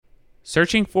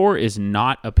Searching For is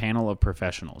not a panel of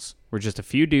professionals. We're just a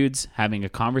few dudes having a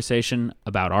conversation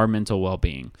about our mental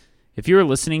well-being. If you are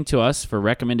listening to us for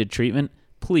recommended treatment,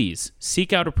 please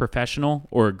seek out a professional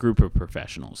or a group of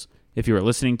professionals. If you are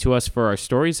listening to us for our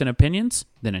stories and opinions,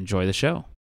 then enjoy the show.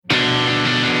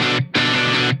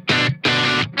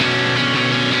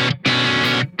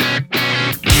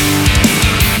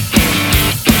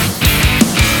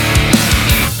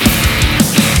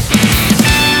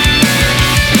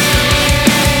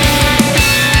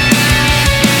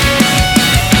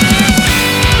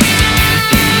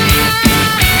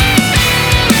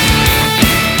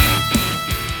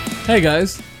 Hey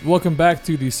guys, welcome back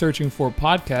to the Searching For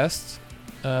podcast.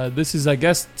 This is, I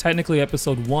guess, technically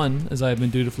episode 1, as I have been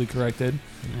dutifully corrected.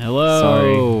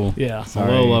 Hello. Yeah.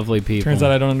 Hello, lovely people. Turns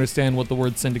out I don't understand what the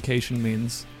word syndication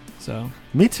means. So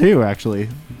Me too, actually.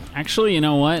 Actually, you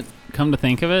know what? Come to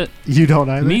think of it, You don't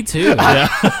either? me too. but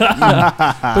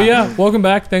yeah, welcome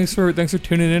back. Thanks for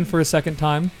tuning in for a second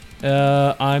time.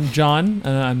 I'm John,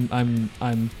 and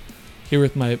I'm here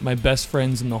with my best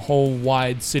friends in the whole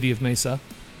wide city of Mesa.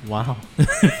 Wow.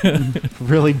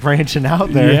 Really branching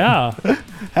out there. Yeah.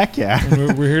 Heck yeah.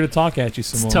 And we're here to talk at you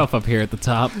some It's more. tough up here at the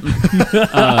top.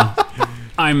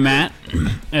 I'm Matt,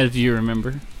 as you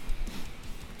remember.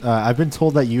 I've been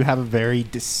told that you have a very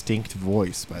distinct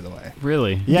voice, by the way.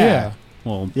 Really? Yeah.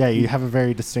 Well, Yeah, you have a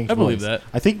very distinct I voice. believe that.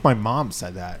 I think my mom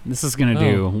said that. this is going to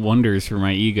do wonders for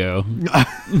my ego.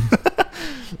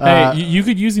 Hey, you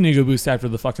could use an ego boost after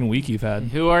the fucking week you've had.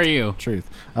 Who are you? Truth.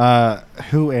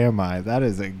 Who am I? That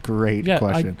is a great Yeah,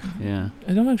 question. Yeah.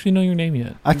 I don't actually know your name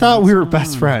yet. I thought we were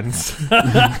best friends.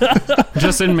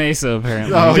 Just in Mesa,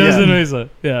 apparently. Oh, Just yeah. in Mesa.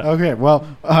 Yeah. Okay, well,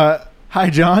 hi,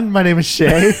 John. My name is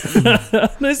Shay.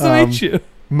 Nice to meet you.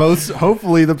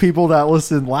 Hopefully, the people that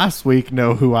listened last week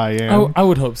know who I am. Oh, I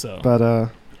would hope so.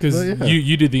 But, Because yeah.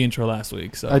 you did the intro last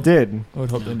week, so I did. I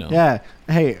would hope they know. Yeah.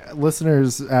 Hey,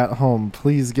 listeners at home,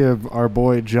 please give our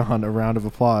boy John a round of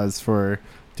applause for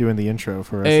doing the intro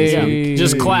for us this Yeah. week.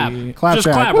 Just clap. Clap Just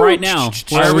back. clap Woo. right now, I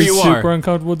wherever was you super are.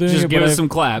 uncomfortable doing Just it. give but us some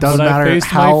claps. Doesn't But I matter faced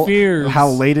how my fears. how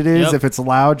late it is. Yep. If it's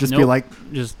loud, just be Nope.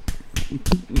 like, Just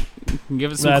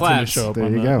give us some That's gonna claps. show up. There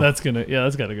on you the- go.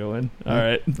 That's gotta go in. All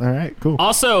right. all right, cool.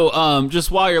 Also,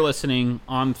 just while you're listening,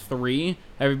 on 3,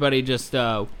 everybody just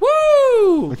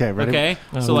woo. Okay, ready? Okay.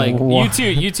 Oh, So like wow.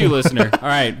 you two, listener. All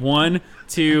right, 1,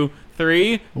 2,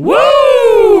 3.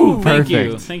 Woo! Thank you,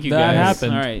 Perfect. guys. That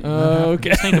happened. All right. Okay.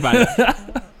 Just think about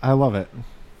it. I love it.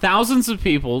 Thousands of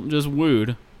people just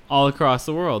wooed all across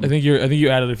the world. I think you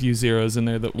added a few zeros in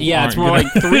there that Yeah, it's aren't more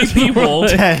gonna- like 3 people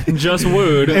just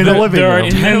wooed. In a living there are room.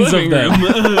 tens In of a them.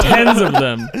 living room. Tens of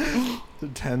them.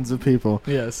 Tens of people.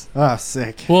 Yes. Ah,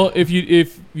 sick. Well, if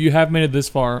you have made it this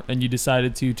far and you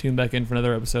decided to tune back in for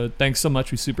another episode, thanks so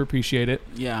much. We super appreciate it,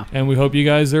 Yeah, and we hope you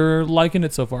guys are liking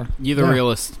it so far. you the Yeah.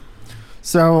 realist.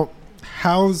 So,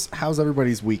 how's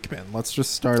everybody's week been? Let's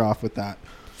just start off with that.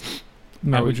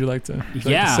 Matt, Are would we- you like to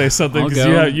Yeah, say something? I'll Because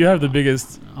go. you have the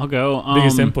biggest I'll go.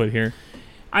 input here.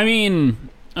 I mean,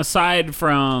 aside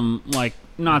from like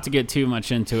not to get too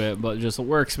much into it, but just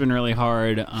work's been really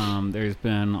hard. There's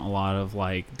been a lot of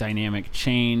like dynamic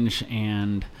change,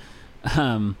 and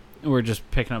we're just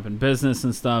picking up in business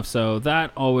and stuff. So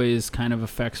that always kind of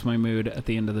affects my mood at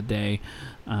the end of the day.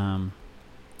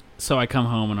 So I come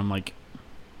home and I'm like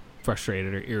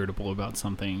frustrated or irritable about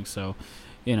something. So,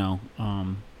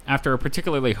 after a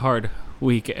particularly hard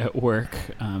week at work,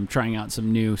 trying out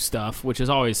some new stuff, which is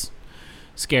always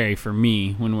scary for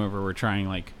me whenever we're trying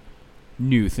like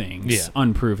new things, Yeah.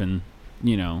 unproven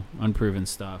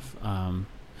stuff.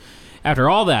 After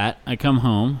all that, I come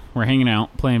home, we're hanging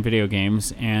out, playing video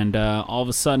games, and all of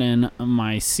a sudden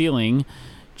my ceiling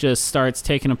just starts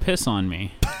taking a piss on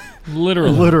me.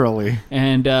 Literally.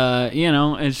 And,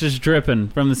 it's just dripping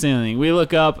from the ceiling. We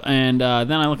look up, and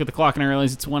then I look at the clock, and I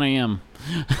realize it's 1 a.m.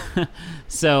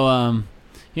 So,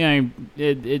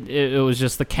 it was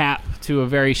just the cap to a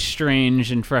very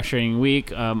strange and frustrating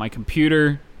week. My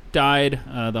computer died.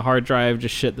 The hard drive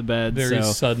just shit the bed. Very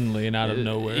so, suddenly and out of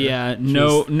nowhere. Yeah,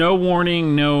 no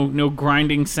warning, no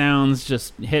grinding sounds.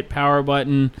 Just hit power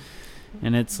button,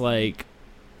 and it's like,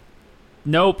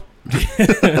 nope,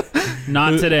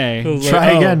 not today. It was like,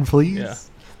 Try oh, again, please. Yeah.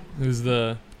 It was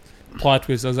the plot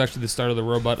twist. That was actually the start of the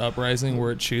robot uprising,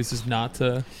 where it chooses not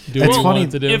to do It's what you funny. want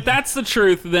it to do. If that's the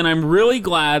truth, then I'm really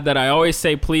glad that I always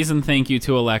say please and thank you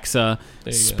to Alexa.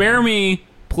 There you Spare go. me,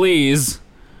 please.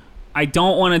 I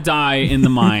don't want to die in the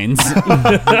mines.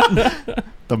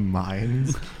 The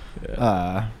mines.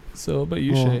 So, but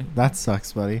you, Well, Shay, that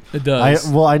sucks, buddy. it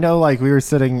does. I know, like we were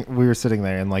sitting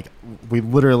there, and like we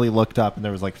literally looked up, and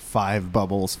there was like 5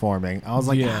 bubbles forming. I was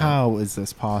like, Yeah. how is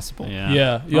this possible? Yeah.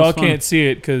 yeah, That y'all was fun. can't see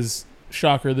it because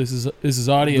shocker, this is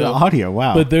audio. The audio,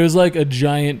 wow, But there's like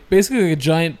basically like a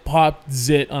giant pop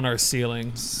zit on our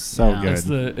ceiling. so Yeah.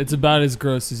 good. It's about as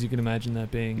gross as you can imagine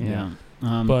that being. Yeah.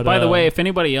 But, By the way, if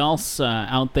anybody else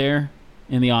out there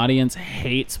in the audience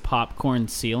hates popcorn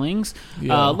ceilings,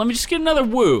 Yeah. let me just get another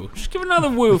woo. Just give another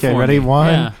woo Okay, for ready? me. 1,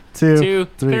 Yeah. 2, 2,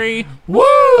 3. 3. Woo!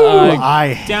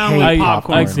 I Down hate with I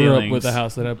popcorn grew ceilings. up with a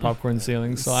house that had popcorn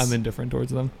ceilings, so I'm indifferent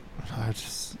towards them. I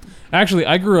just Actually,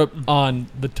 I grew up on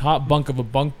the top bunk of a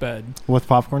bunk bed, with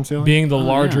popcorn ceiling. being the Oh,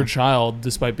 larger yeah. child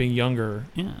despite being younger,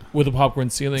 Yeah. with a popcorn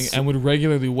ceiling, and would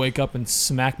regularly wake up and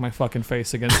smack my fucking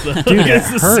face against the Dude, it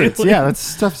against the hurts. ceiling. Yeah, that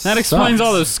stuff. That explains sucks.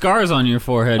 all those scars on your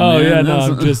forehead, Oh man. yeah,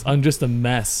 no, That's- I'm just a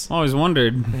mess. always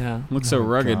wondered. Yeah, Looks so Oh,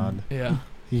 rugged. God. yeah.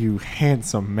 You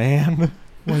handsome man.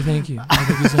 Well, thank you. Thank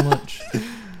you so much.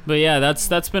 But yeah,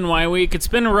 that's been my week. It's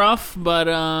been rough, but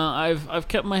I've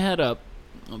kept my head up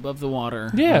above the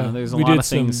water. Yeah, there's a we lot did of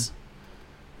things.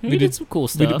 we We did- did some cool We,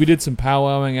 stuff. we did some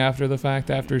powwowing after the fact,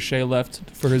 after Shay left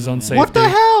for his own safety. What the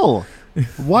hell?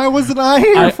 Why wasn't I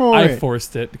here for I it?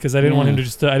 forced it because I didn't want him Yeah. to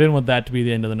just. I didn't want that to be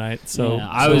the end of the night. So, Yeah,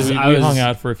 I so was- we I was- hung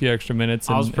out for a few extra minutes.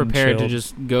 I was and prepared to chilled.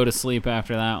 just go to sleep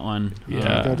after that one.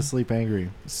 Yeah. Go to sleep angry.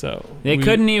 So They we-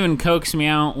 couldn't even coax me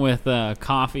out with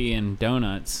coffee and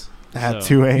donuts. At So,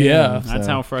 2 a.m. Yeah. That's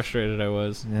so- how frustrated I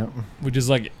was. Yep. which is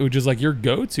like your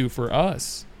go-to for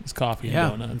us is coffee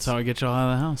Yeah, and donuts. that's how I get y'all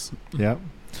out of the house. Yep.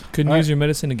 Couldn't All use right. your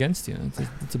medicine against you.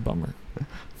 It's a bummer.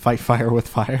 Fight fire with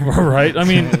fire. Right? I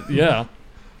mean, yeah.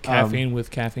 Caffeine with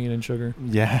caffeine and sugar.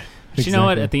 Yeah. But you know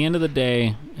what? exactly. At the end of the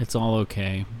day, it's all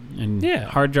okay. And Yeah.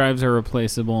 hard drives are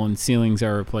replaceable and ceilings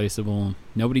are replaceable.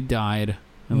 Nobody died.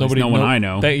 At least Nobody- no one no- I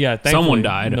know. Thankfully, Someone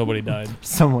died. Nobody died.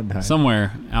 Someone died.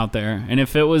 Somewhere out there. And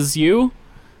if it was you,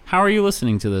 how are you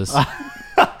listening to this?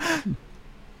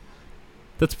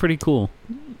 That's pretty cool.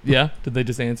 Yeah. Did they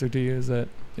just answer to you? Is that?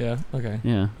 Yeah. Okay.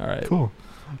 Yeah. All right. Cool.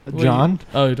 Well, John?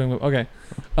 Oh, you're talking about okay.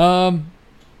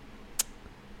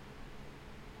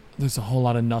 There's a whole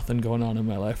lot of nothing going on in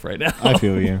my life right now. I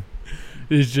feel you.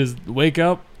 It's just wake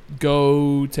up,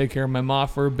 go take care of my ma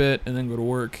for a bit, and then go to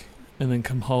work, and then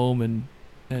come home and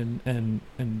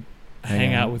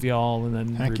hang out with y'all, and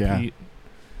then Heck repeat. yeah.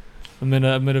 I'm in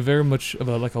a very much of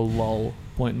a like a lull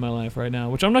point in my life right now,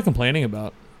 which I'm not complaining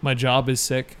about. My job is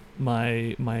sick.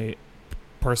 My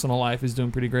personal life is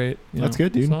doing pretty great. That's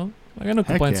good, dude. So I got no Heck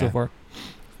complaints so yeah. far.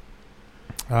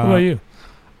 What about you?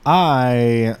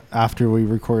 I, after we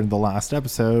recorded the last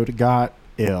episode, got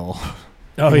ill.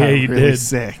 Oh Got yeah, you really did.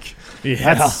 sick. Yeah.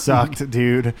 That sucked,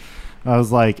 dude. I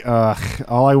was like, ugh.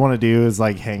 All I want to do is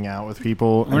like hang out with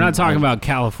people. We're not and, talking like, about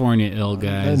California ill,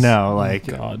 guys. No, like,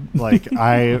 God. like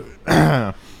I. We're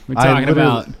I talking literally-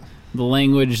 about the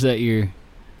language that your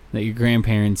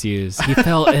grandparents use. He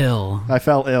fell ill. I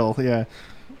fell ill. Yeah.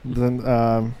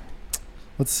 Then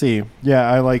let's see. Yeah,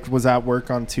 I like was at work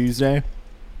on Tuesday.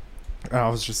 And I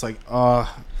was just like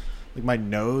like my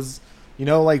nose. You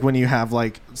know, like when you have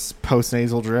like post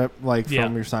nasal drip, like Yeah.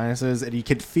 from your sinuses, and you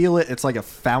could feel it. It's like a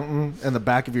fountain in the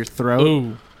back of your throat,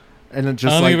 Ooh. and it I just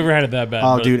don't like, think I've ever had it that bad.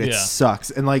 oh, but dude, it yeah. sucks.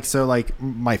 And like so, like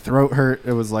my throat hurt.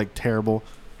 It was like terrible.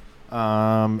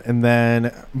 And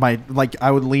then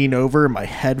I would lean over, and my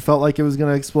head felt like it was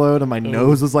gonna explode, and my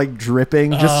nose was like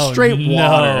dripping, just Oh, straight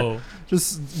water, no.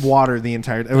 just water the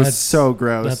entire. It was That's- so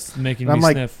gross. That's making And me I'm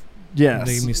like, sniff. Yes.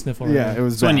 Making me sniff Yeah, already. it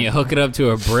was It's when bad. you hook it up to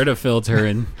a Brita filter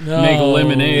and No. make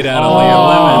lemonade out of Oh,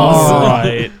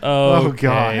 your lemons. right. Oh,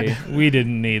 Okay. We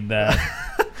didn't need that.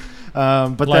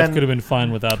 But Life then could have been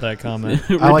fine without that comment.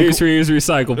 I like- Reduce, reuse,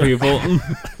 recycle, people.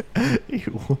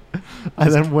 Ew. I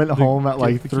then went home at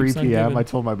like gift 3 keeps on p.m. giving. I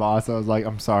told my boss, I was like,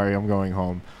 I'm sorry, I'm going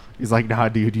home. He's like, nah,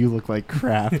 dude, you look like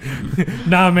crap.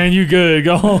 Nah, man, you good.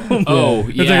 Go home. Oh, Go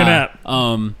yeah. take a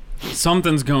nap.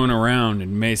 Something's going around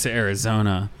in Mesa,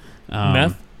 Arizona.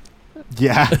 Meth?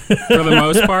 Yeah. For the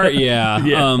most part, yeah.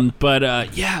 Yeah.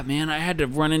 But yeah, man, I had to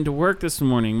run into work this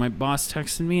morning. My boss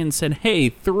texted me and said, "Hey,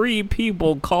 3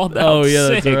 people called out Oh, yeah,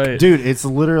 sick." that's right. Dude, it's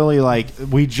literally like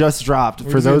we just dropped. For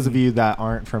Where's those it? of you that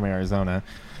aren't from Arizona,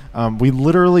 we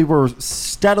literally were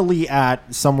steadily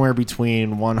at somewhere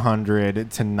between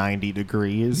 100 to 90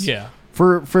 degrees. Yeah.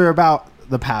 For about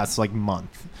the past like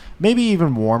month, maybe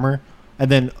even warmer. And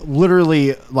then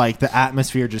literally like the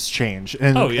atmosphere just changed.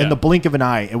 And Oh, yeah. in the blink of an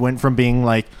eye, it went from being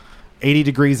like 80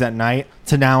 degrees at night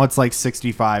to now it's like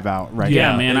 65 out right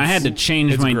Yeah, now. man, I had to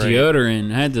change it's my great.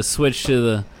 deodorant. I had to switch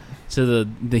to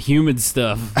the humid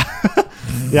stuff.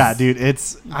 Yeah, dude,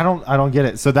 I don't get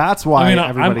it. So that's why I mean,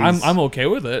 everybody's. I'm okay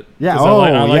with it. Yeah, 'Cause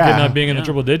I like yeah. it not being in the Yeah.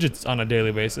 triple digits on a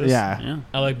daily basis. yeah. Yeah.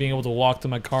 I like being able to walk to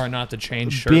my car and not to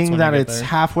change shirts. Being when that I get it's there.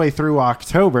 halfway through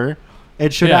October,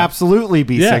 it should Yeah. absolutely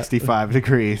be Yeah. 65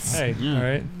 degrees. Hey, Yeah. all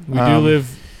right. We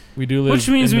do live. Which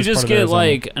means in we this just part of get Arizona.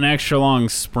 like an extra long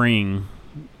spring.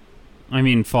 I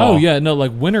mean fall. Oh yeah, no,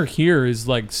 like winter here is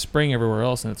like spring everywhere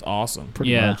else, and it's awesome.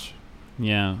 Pretty Yeah. much.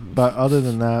 Yeah. But other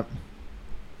than that,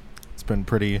 it's been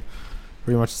pretty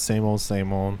much the same old.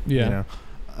 Yeah. You know?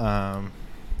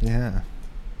 Yeah.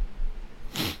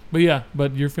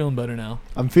 But you're feeling better now.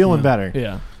 I'm feeling Yeah. better.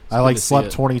 Yeah. I like good to see slept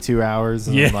it. 22 hours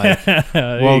and Yeah. like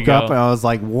There woke you up go. and I was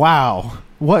like, wow,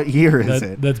 what year is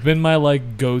it? That's been my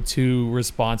like go-to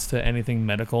response to anything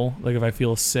medical. Like if I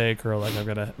feel sick or like I've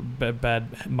got a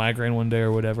bad migraine one day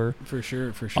or whatever, For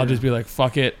sure. I'll just be like,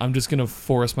 fuck it. I'm just gonna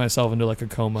force myself into like a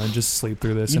coma and just sleep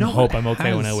through this You and know hope what I'm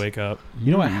okay when I has- wake up.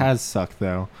 You know what has sucked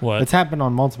though? What? It's happened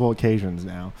on multiple occasions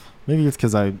now. Maybe it's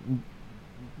because I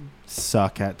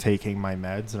suck at taking my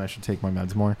meds and I should take my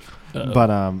meds more. Uh-oh. But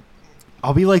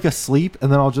I'll be like asleep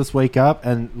and then I'll just wake up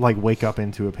and like wake up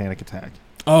into a panic attack.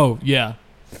 Oh yeah,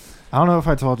 I don't know if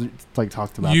I talked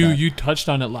about that. you touched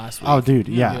on it last week. Oh, dude,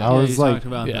 yeah. I was you like, talked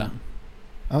about yeah. that.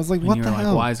 I was like, And what you the were like,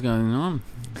 hell? why is going on?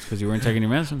 Because you weren't taking your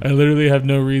medicine. I literally have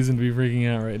no reason to be freaking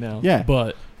out right now. Yeah.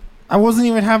 But I wasn't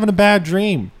even having a bad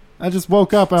dream. I just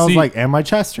woke up and I was See, like, and my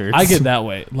chest hurts. I get that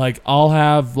way. Like I'll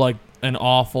have like an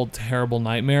awful, terrible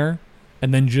nightmare,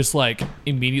 and then just like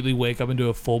immediately wake up into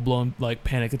a full blown like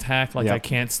panic attack. Like Yep. I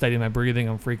can't steady my breathing.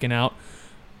 I'm freaking out,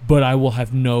 but I will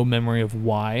have no memory of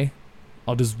why.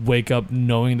 I'll just wake up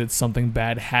knowing that something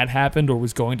bad had happened or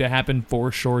was going to happen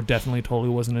for sure. Definitely, totally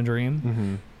wasn't a dream.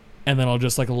 Mm-hmm. And then I'll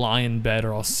just like lie in bed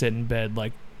or I'll sit in bed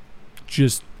like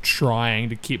just trying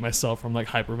to keep myself from like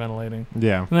hyperventilating.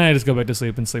 Yeah. And then I just go back to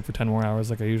sleep and sleep for 10 more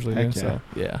hours like I usually Heck do. So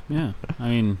yeah. Yeah. I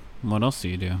mean, what else do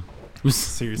you do?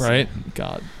 Seriously. Right?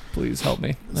 God, please help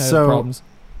me. I have So- problems.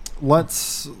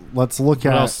 Let's look What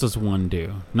at else does one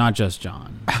do? Not just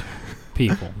John.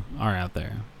 People are out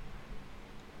there.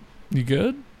 You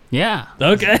good? Yeah.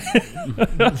 Okay.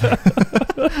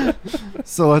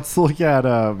 So let's look at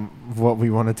what we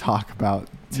want to talk about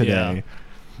today.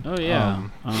 Oh yeah.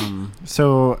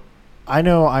 So I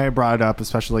know I brought it up,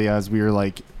 especially as we were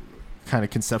like kind of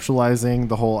conceptualizing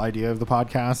the whole idea of the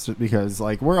podcast, because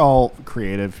like we're all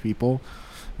creative people.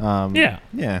 Yeah.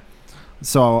 Yeah.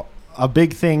 So a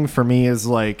big thing for me is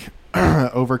like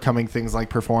overcoming things like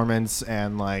performance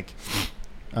and like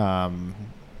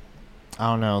I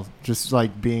don't know, just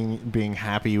like being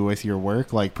happy with your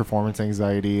work, like performance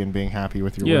anxiety and being happy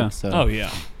with your Yeah. work. So Oh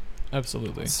yeah.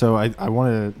 Absolutely. so I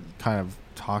want to kind of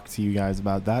talk to you guys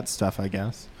about that stuff, I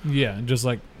guess. Yeah, just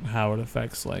like how it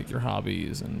affects like your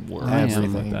hobbies and work I and stuff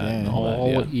am, like that. yeah. And all that,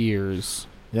 all yeah. ears.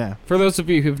 Yeah. For those of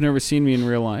you who've never seen me in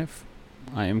real life,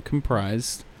 I am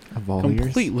comprised Of all ears.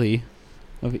 completely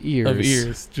of ears. Of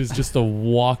ears. Just a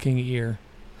walking ear.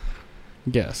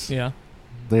 Yes. Yeah.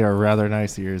 They are rather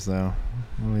nice ears, though.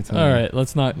 Let me tell All you. right,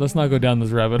 let's not go down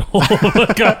this rabbit hole of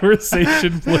a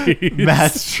conversation, please.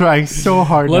 Matt's trying so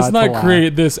hard. Let's not not to laugh.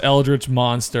 create this eldritch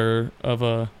monster of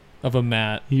a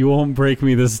Matt. You won't break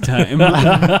me this time.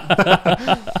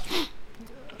 But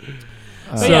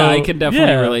So, yeah, I can definitely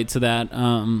yeah. relate to that.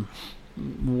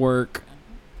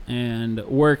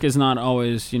 Work is not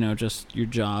always, just your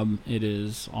job. It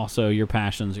is also your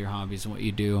passions, your hobbies, what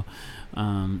you do.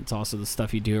 It's also the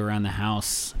stuff you do around the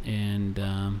house, and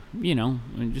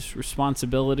just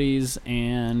responsibilities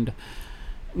and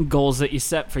goals that you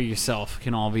set for yourself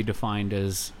can all be defined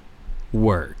as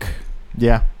work.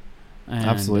 Yeah. And,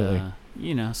 Absolutely.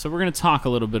 So we're going to talk a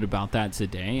little bit about that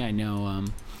today. I know,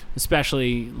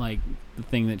 especially like the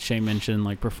thing that Shay mentioned,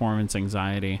 like performance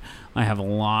anxiety. I have a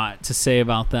lot to say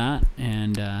about that,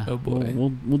 and Oh, boy.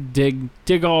 we'll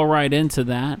dig all right into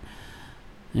that,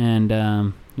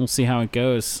 and we'll see how it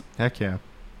goes. Heck yeah.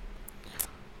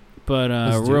 But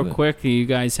Let's do real it. quick, do you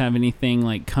guys have anything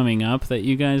like coming up that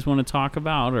you guys want to talk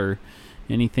about, or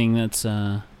anything that's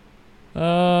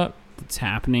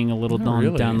happening a little Not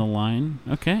really. down the line?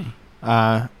 Okay.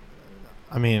 I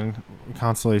mean,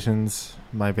 Constellations,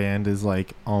 my band is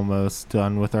like almost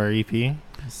done with our EP.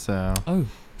 So Oh,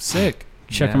 sick.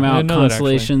 Check Yeah. them I out. didn't know that,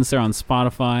 Constellations. They're on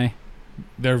Spotify.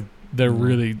 They're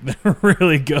really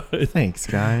good. thanks,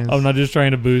 guys. I'm not just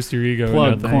trying to boost your ego. or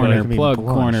Plug nothing, corner, making me plug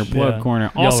blush. corner, plug Yeah.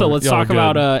 corner. Y'all Also, are- let's y'all are talk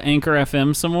about good. Anchor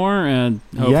FM some more, and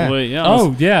hopefully, yeah.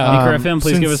 Oh yeah, Anchor Um, FM,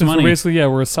 please give us since money. We're basically,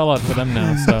 we're a sellout for them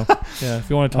now. So yeah, if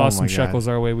you want to toss Oh some my God. shekels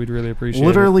our way, we'd really appreciate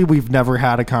Literally, we've never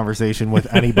had a conversation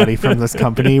with anybody from this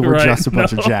company. We're Right, just a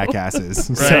bunch of no. jackasses.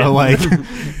 Right. So, like,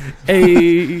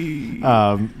 Hey.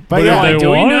 But They're yeah, like,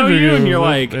 do we wanted know to you? And you're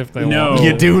if- like, if they no. wanted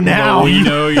You do now. but we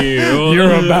know you.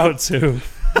 You're about to.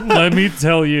 Let me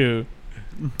tell you.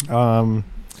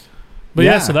 But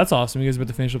yeah, so that's awesome. You guys are about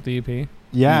to finish up the EP.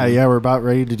 Yeah, we're about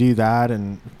ready to do that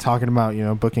and talking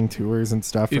about, booking tours and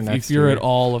stuff for next If you're year. at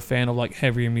all a fan of like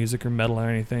heavier music or metal or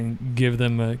anything, give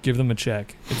them a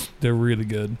check. They're really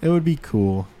good. It would be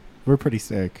cool. We're pretty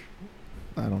sick.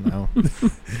 I don't know. I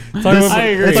agree.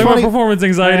 Talking about funny- performance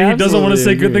anxiety. I He doesn't want to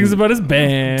say absolutely good things agree. about his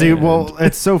band. Dude, well,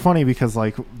 it's so funny because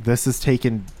like this has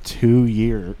taken 2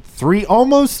 years,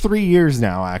 almost 3 years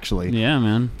now actually. Yeah,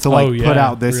 man. To like Oh, put yeah,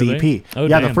 out this really? EP. Oh,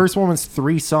 yeah, the damn. first one was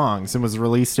 3 songs and was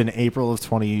released in April of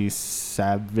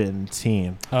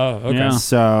 2017. Oh, okay. Yeah.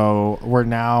 So we're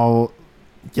now,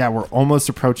 we're almost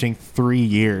approaching 3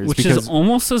 years. Which because is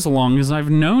almost as long as I've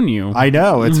known you. I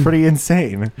know, it's pretty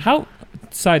insane. How?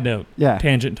 Side note. Yeah.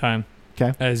 Tangent time.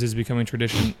 'Kay. As is becoming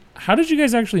tradition. How did you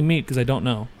guys actually meet? Because I don't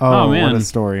know. Oh, man. what a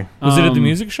story. Was it at the Um,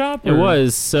 music shop? It or-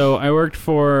 was. So I worked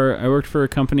for a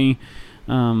company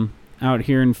out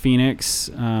here in Phoenix.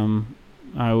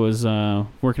 I was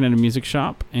working at a music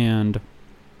shop, and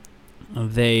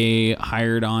they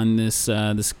hired on this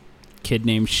kid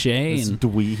named Shay. This And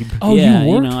dweeb. Oh, yeah,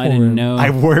 you worked I for didn't him. know. I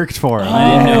worked for him.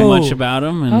 I didn't know Oh. much about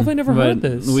him. And, How have I never heard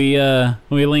but this?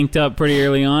 We linked up pretty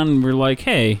early on, and we're like,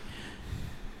 hey,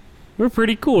 we're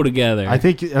pretty cool together. I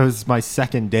think it was my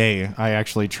second day I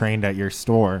actually trained at your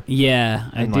store. Yeah,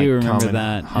 I and, do like, remember come and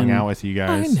that. Hung And out with you I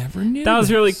guys. never knew. that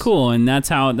was really this. cool, and that's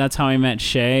how I met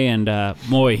Shay. And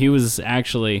boy, he was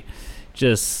actually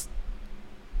just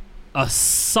a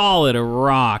solid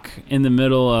rock in the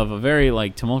middle of a very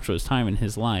like tumultuous time in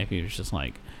his life. He was just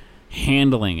like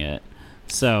handling it.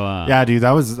 So Yeah, dude,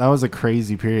 that was a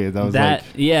crazy period. That was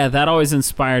that always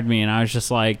inspired me, and I was just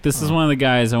like, this is one of the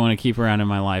guys I want to keep around in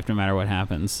my life no matter what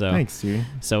happens. So thanks, dude.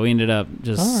 so we ended up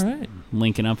just All right.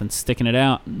 linking up and sticking it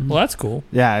out. Well, that's cool.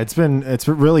 Yeah, it's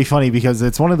really funny because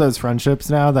it's one of those friendships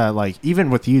now that like even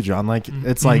with you, John, like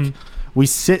it's like Mhm. we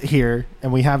sit here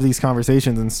and we have these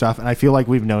conversations and stuff, and I feel like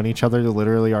we've known each other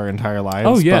literally our entire lives.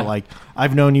 Oh, yeah. But like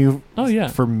I've known you Oh yeah.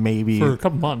 for maybe For a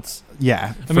couple months.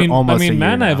 for almost a year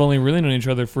Matt and I have now. only really known each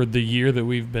other for the year that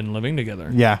we've been living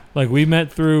together. Yeah. Like we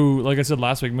met through, like I said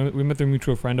last week, we met through a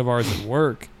mutual friend of ours at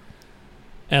work,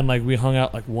 and like we hung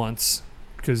out like once,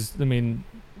 because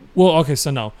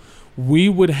we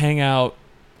would hang out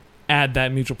at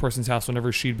that mutual person's house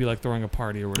whenever she'd be like throwing a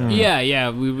party or whatever. Yeah,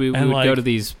 we would And, go like- to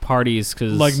these parties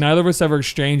because Like neither of us ever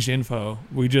exchanged info.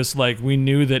 We just we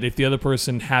knew that if the other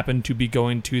person happened to be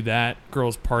going to that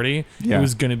girl's party, Yeah. it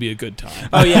was gonna be a good time.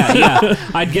 Oh yeah.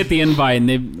 I'd get the invite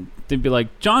and they'd be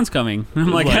like, "John's coming." I'm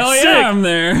like, Like, "Hell sick. yeah, I'm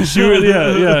there." She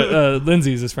would,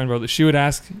 Lindsay's this friend brother. She would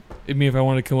ask me if I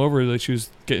wanted to come over. Like she was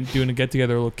doing a get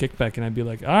together, a little kickback, and I'd be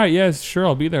like, "All right, yes, sure,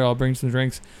 I'll be there. I'll bring some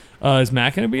drinks." Is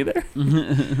Matt gonna be there? She's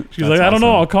That's like, I don't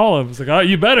know. awesome. I'll call him. It's like, oh,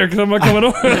 you better, because I'm not coming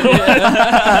over.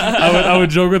 I would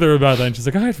joke with her about that, and she's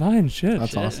like, all right, fine, shit.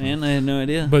 That's awesome. Man, I had no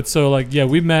idea. But so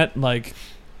we met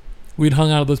we'd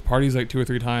hung out at those parties 2 or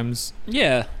 3 times,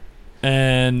 Yeah.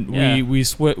 and Yeah.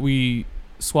 we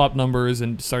swapped numbers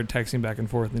and started texting back and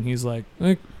forth. And he's like,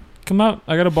 hey, come out.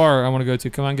 I got a bar I want to go to.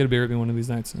 Come out and get a beer with me one of these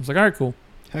nights. I was like, all right, cool.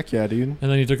 Heck yeah, dude.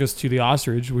 And then he took us to the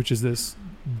Ostrich, which is this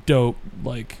dope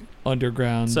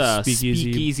underground It's a speakeasy,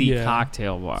 speakeasy yeah.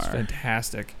 cocktail It's bar.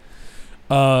 fantastic.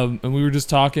 And we were just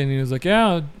talking. And he was like,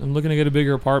 "Yeah, I'm looking to get a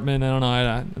bigger apartment. I don't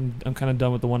know. I'm kind of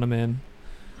done with the one I'm in,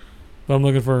 but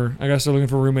I gotta start looking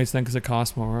for roommates then because it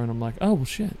costs more." And I'm like, "Oh well,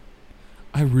 shit.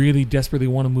 I really desperately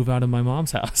want to move out of my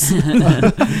mom's house."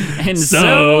 And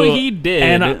so he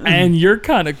did. and you're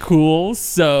kind of cool,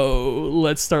 so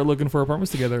let's start looking for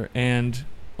apartments together. And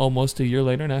almost a year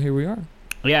later, now here we are.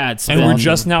 yeah, it's And been, we're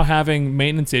just now having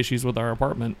maintenance issues with our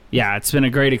apartment. yeah, it's been a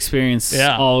great experience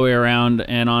Yeah. all the way around.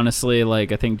 And honestly, I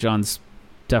think John's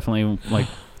definitely the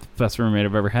best roommate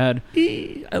I've ever had.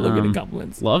 I love getting Um,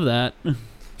 compliments. Love that.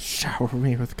 Shower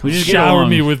me with We just compliments. get Shower along.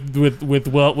 me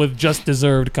with just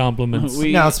deserved compliments.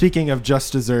 Now, speaking of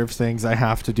just deserved things, I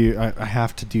have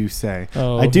to say,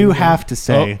 Oh, I do have to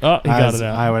say, Oh, he got as it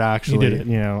out. I would actually, did it.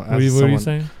 as What are you someone,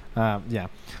 saying? yeah.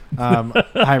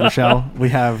 Hi, Rochelle. We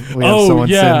have Oh someone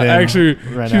yeah, sitting in actually,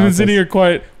 right she's now been with sitting us. here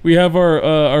quiet. We have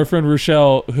our friend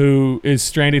Rochelle, who is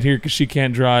stranded here because she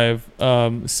can't drive,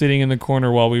 sitting in the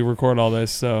corner while we record all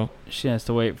this. So She has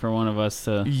to wait for one of us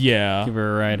to yeah, give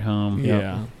her a ride home.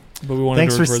 yeah. But we wanted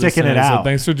Thanks to for record this sticking it tonight, so out.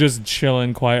 thanks for just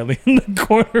chilling quietly in the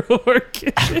corner of our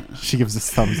kitchen. She gives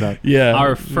us thumbs up. Yeah,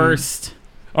 Our first,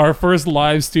 our first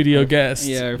live studio guest.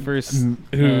 our first. Mm,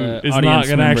 Who is not audience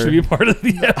going to actually member. be part of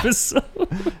the episode?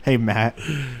 Hey, Matt.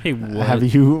 Hey, what? Have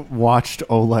you watched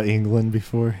Ola England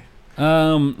before?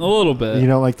 A little bit. You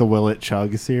know, like the Will It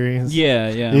Chug series? Yeah,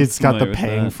 yeah. He's got the familiar with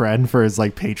paying that. friend for his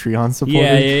like Patreon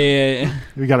supporters. Yeah.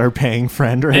 We got our paying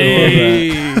friend right Hey.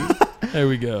 there. There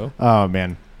we go. Oh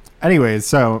man. Anyways,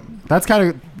 so that's kind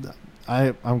of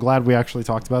I'm glad we actually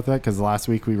talked about that because last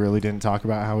week we really didn't talk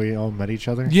about how we all met each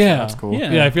other. Yeah. That's cool.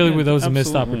 Yeah. Yeah, I feel like that was a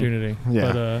missed absolutely. opportunity.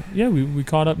 Yeah. But yeah, we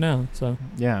caught up now. So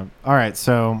Yeah. All right.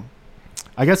 So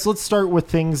I guess let's start with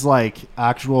things like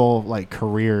actual like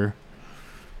career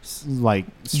like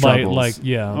struggles. like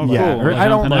yeah, Oh, yeah. cool. Or I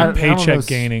don't like I don't know paycheck s-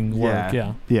 gaining work.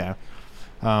 Yeah. Yeah.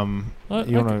 You I want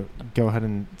to go ahead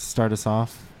and start us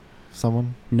off?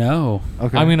 Someone? No.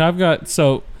 Okay. I mean,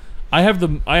 I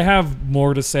have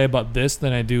more to say about this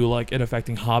than I do like it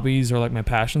affecting hobbies or like my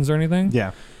passions or anything.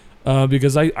 yeah.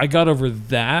 Because I got over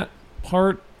that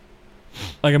part.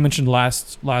 Like I mentioned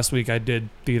last week, I did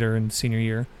theater in senior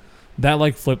year. That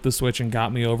like flipped the switch and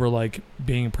got me over like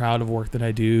being proud of work that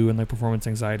I do and like performance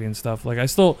anxiety and stuff. Like I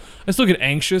still get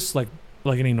anxious like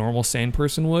any normal sane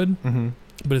person would. Mm-hmm.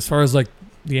 But as far as like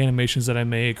the animations that I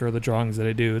make or the drawings that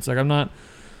I do, it's like I'm not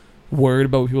worried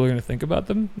about what people are going to think about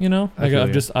them. You know, I like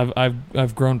feel you.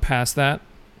 I've grown past that.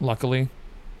 Luckily,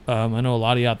 I know a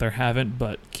lot of you out there haven't,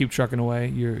 but keep trucking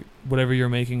away. Whatever you're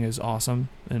making is awesome,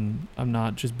 and I'm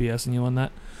not just BSing you on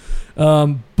that.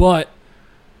 But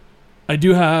I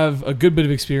do have a good bit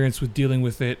of experience with dealing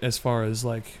with it as far as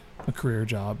like a career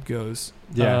job goes.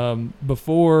 Yeah.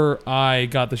 Before I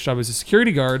got this job as a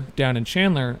security guard down in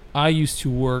Chandler, I used to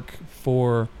work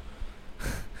for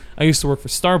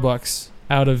Starbucks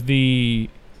out of the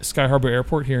Sky Harbor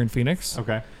Airport here in Phoenix.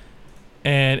 Okay.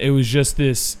 And it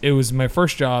was my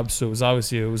first job, so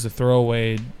it was a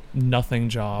throwaway nothing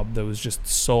job that was just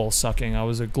soul sucking. I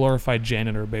was a glorified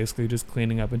janitor, basically just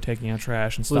cleaning up and taking out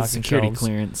trash and With stocking security shelves.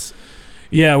 clearance.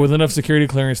 Yeah, with enough security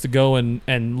clearance to go and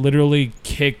literally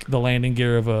kick the landing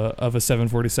gear of a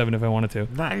 747 if I wanted to.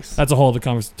 Nice. That's a whole other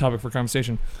topic for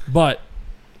conversation. But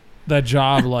that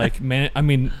job, like,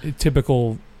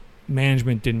 typical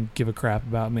management didn't give a crap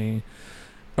about me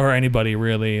or anybody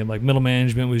really. Like, middle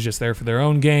management was just there for their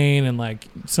own gain, and like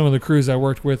some of the crews I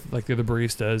worked with, like the other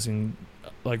baristas and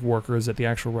like workers at the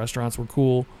actual restaurants, were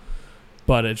cool.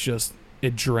 But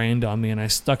it drained on me, and I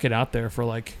stuck it out there for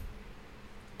like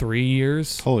 3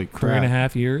 years. Holy crap.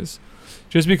 3.5 years,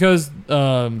 just because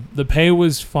the pay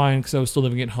was fine because I was still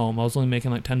living at home. I was only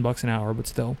making like $10 an hour, but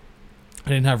still, I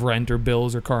didn't have rent or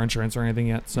bills or car insurance or anything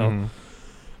yet. So,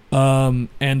 Mhm.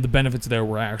 and the benefits there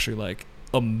were actually like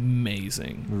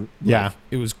amazing. Yeah. Like,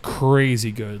 it was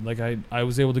crazy good. Like I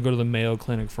was able to go to the Mayo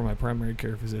Clinic for my primary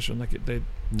care physician. Like they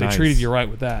Nice. treated you right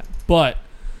with that, but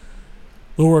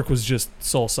the work was just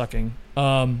soul sucking.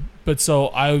 But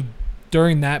so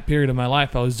during that period of my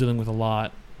life, I was dealing with a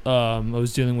lot. I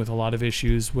was dealing with a lot of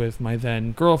issues with my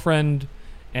then girlfriend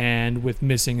and with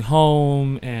missing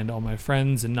home and all my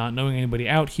friends and not knowing anybody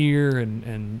out here.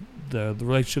 And the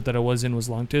relationship that I was in was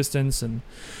long distance. And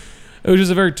it was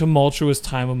just a very tumultuous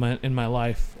time in my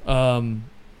life.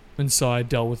 And so I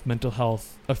dealt with mental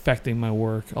health affecting my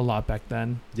work a lot back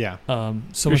then. Yeah.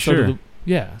 So much so sure.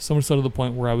 so much so to the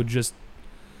point where I would just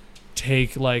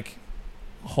take like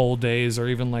whole days or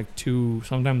even like 2,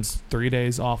 sometimes 3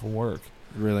 days off of work.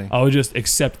 Really. I would just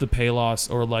accept the pay loss,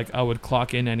 or like I would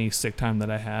clock in any sick time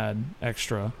that I had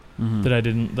extra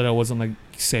Mhm. that I wasn't like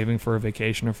saving for a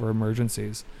vacation or for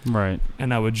emergencies. Right.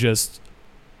 And I would just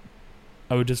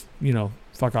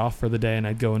fuck off for the day, and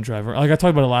I'd go and drive. Like I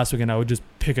talked about it last week, and I would just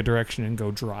pick a direction and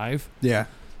go drive. Yeah.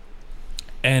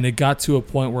 And it got to a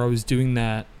point where I was doing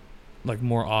that like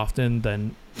more often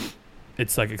than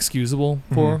it's like excusable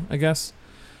for, I guess.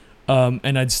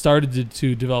 And I'd started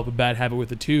to develop a bad habit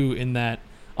with it too, in that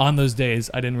on those days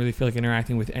I didn't really feel like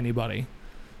interacting with anybody.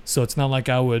 So it's not like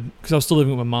I would, because I was still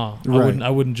living with my mom. Right. I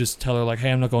wouldn't just tell her like,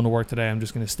 hey, I'm not going to work today, I'm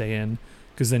just going to stay in,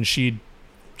 because then she'd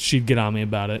get on me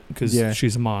about it, because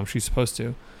she's a mom, she's supposed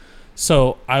to.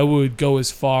 So I would go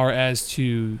as far as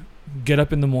to get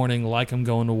up in the morning like I'm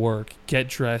going to work, get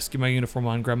dressed, get my uniform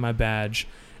on, grab my badge,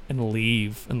 and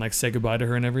leave and like say goodbye to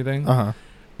her and everything. Uh-huh.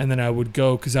 And then I would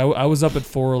go, because I was up at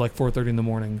 4:30 in the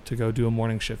morning to go do a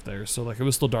morning shift there. So like it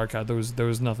was still dark out. There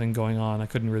was nothing going on. I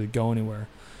couldn't really go anywhere.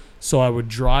 So I would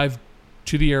drive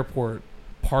to the airport,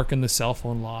 park in the cell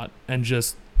phone lot, and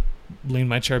just lean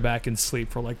my chair back and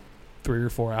sleep for like 3 or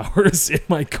 4 hours in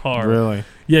my car. Really?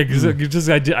 Yeah, because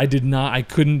I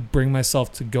couldn't bring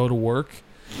myself to go to work,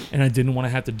 and I didn't want to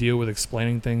have to deal with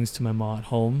explaining things to my mom at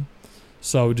home.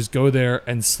 So I would just go there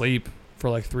and sleep for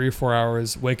like 3 or 4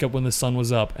 hours, wake up when the sun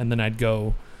was up, and then I'd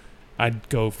go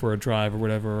for a drive or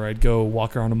whatever, or I'd go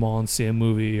walk around a mall and see a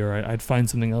movie, or I'd find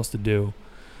something else to do.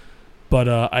 But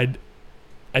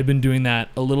I'd been doing that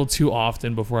a little too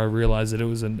often before I realized that it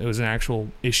was an actual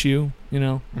issue,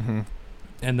 Mm-hmm.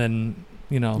 and then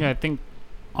Yeah, I think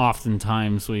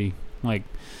oftentimes we like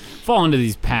fall into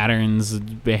these patterns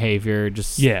of behavior,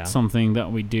 just something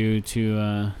that we do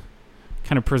to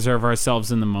kind of preserve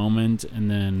ourselves in the moment, and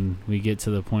then we get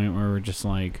to the point where we're just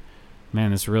like,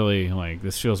 man,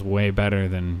 this feels way better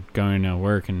than going to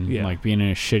work and like being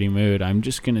in a shitty mood. I'm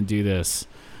just gonna do this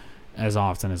as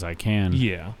often as I can.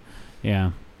 Yeah.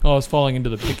 I was falling into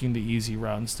the picking the easy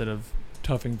route instead of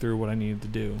toughing through what I needed to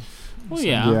do. Well, So,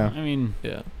 I mean,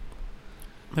 yeah.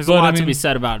 There's a lot to be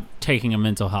said about taking a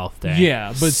mental health day. Yeah,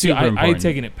 but see, I had important.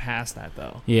 taken it past that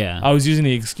though. Yeah. I was using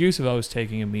the excuse of I was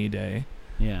taking a me day.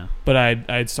 Yeah. But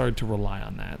I'd started to rely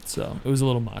on that, so it was a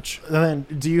little much. And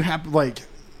then, do you have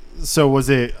so was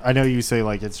it? I know you say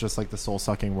like it's just like the soul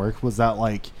sucking work. Was that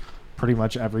like pretty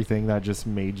much everything that just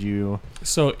made you?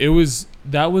 So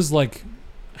that was like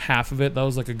half of it. That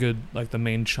was like a good the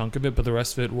main chunk of it, but the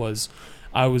rest of it was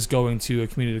I was going to a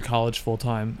community college full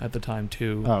time at the time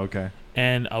too. Oh, okay.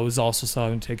 And I was also still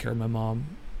having to take care of my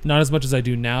mom. Not as much as I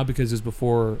do now because it was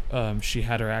before she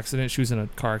had her accident. She was in a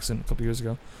car accident a couple years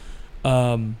ago.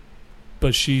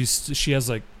 But she has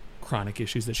like chronic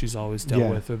issues that she's always dealt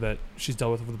with, or that she's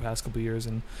dealt with over the past couple of years,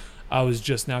 and I was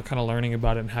just now kind of learning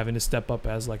about it and having to step up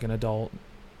as like an adult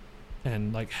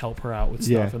and like help her out with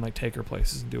stuff and like take her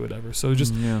places and do whatever. So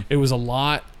it was a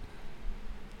lot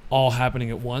all happening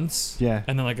at once. Yeah.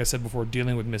 And then, like I said before,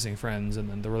 dealing with missing friends and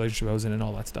then the relationship I was in and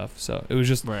all that stuff. So it was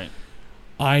just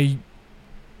I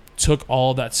took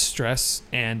all that stress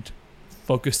and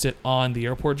focused it on the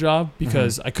airport job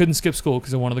because I couldn't skip school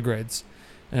because of one of the grades.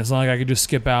 And it's not like I could just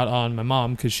skip out on my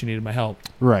mom because she needed my help.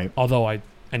 Right. Although I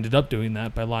ended up doing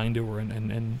that by lying to her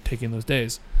and taking those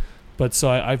days. But so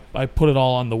I put it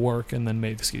all on the work and then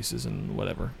made excuses and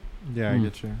whatever. Yeah, I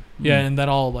get you. Yeah, and that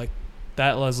all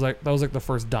that was the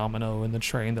first domino in the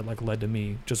train that like led to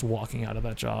me just walking out of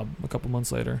that job a couple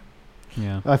months later.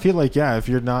 Yeah. I feel like if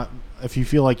you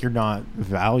feel like you're not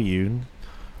valued.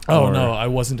 Oh no, I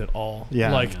wasn't at all.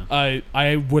 Yeah.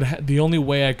 I would the only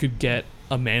way I could get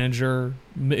a manager,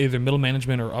 either middle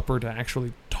management or upper, to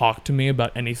actually talk to me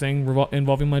about anything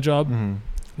involving my job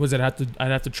was I'd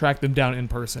have to track them down in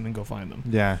person and go find them.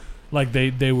 Yeah. Like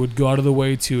they would go out of the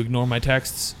way to ignore my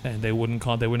texts and they would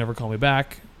never call me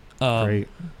back. Great.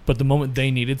 But the moment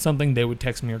they needed something, they would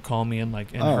text me or call me and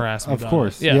harass me. Of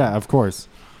course. Yeah, of course.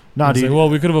 Not even. Well,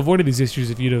 we could have avoided these issues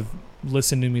if you'd have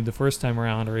listened to me the first time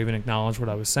around or even acknowledged what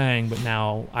I was saying, but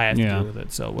now I have to deal with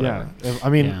it, so whatever. Yeah. I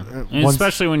mean, and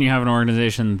especially when you have an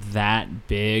organization that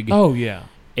big. Oh, yeah.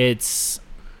 It's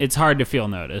hard to feel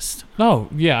noticed. Oh,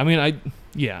 yeah. I mean,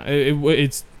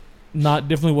 it's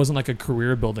definitely wasn't like a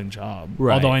career building job.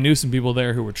 Right. Although I knew some people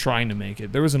there who were trying to make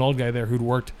it. There was an old guy there who'd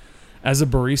worked as a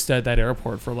barista at that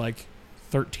airport for like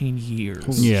 13 years.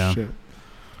 Holy shit.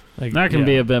 Like, that can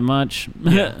be a bit much.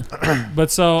 Yeah. But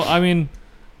so, I mean,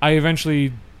 I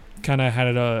eventually kind of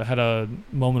had a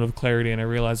moment of clarity and I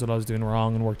realized what I was doing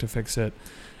wrong and worked to fix it.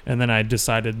 And then I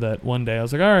decided that one day I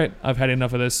was like, all right, I've had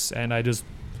enough of this. And I just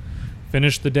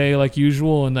finished the day like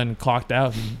usual and then clocked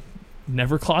out and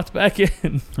never clocked back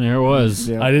in. There it was.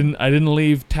 Yeah. I didn't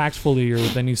leave tactfully or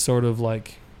with any sort of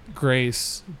like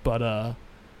grace, but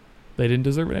they didn't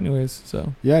deserve it anyways.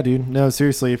 So yeah, dude. No,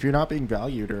 seriously, if you're not being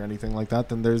valued or anything like that,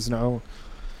 then there's no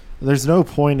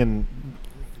point in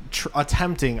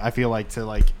attempting. I feel like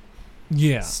to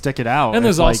stick it out. And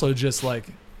there's also just like,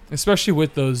 especially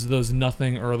with those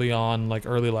nothing early on, like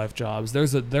early life jobs,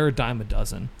 they're a dime a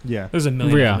dozen. Yeah, there's a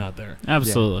million of them out there.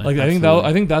 Absolutely. Like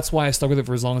I think that's why I stuck with it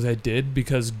for as long as I did,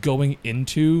 because going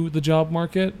into the job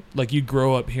market, like you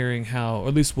grow up hearing how, or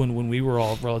at least when we were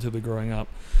all relatively growing up,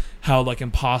 how like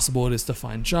impossible it is to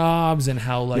find jobs and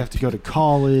how like you have to go to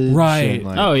college. Right.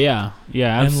 Oh yeah.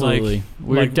 Yeah, absolutely.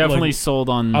 We're definitely sold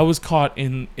on. I was caught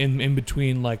in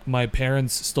between like my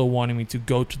parents still wanting me to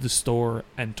go to the store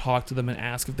and talk to them and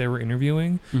ask if they were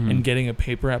interviewing and getting a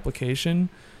paper application,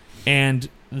 and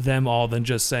them all then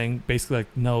just saying basically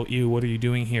like, no, what are you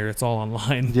doing here? It's all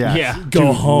online. Yeah.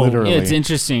 Go home. Literally. Yeah, it's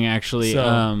interesting actually.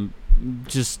 So,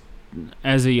 just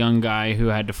as a young guy who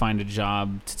had to find a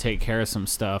job to take care of some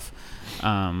stuff,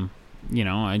 I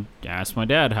asked my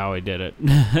dad how I did it.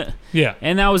 Yeah.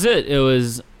 And that was it. It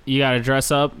was, you got to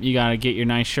dress up, you got to get your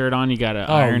nice shirt on, you got to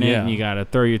iron it, and you got to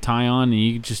throw your tie on, and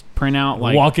you just print out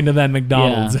walk into that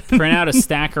McDonald's. Print out a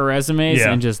stack of resumes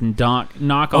and just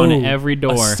knock on every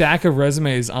door. A stack of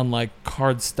resumes on like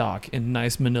cardstock in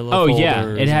nice manila folders.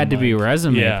 Yeah. It had to be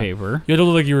resume paper. You had to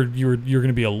look like you were going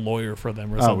to be a lawyer for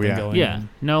them or something.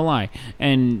 No lie.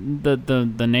 And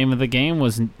the name of the game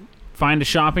was find a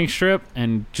shopping strip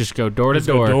and just go door to Just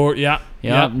go door. Yeah.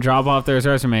 Yep, drop off those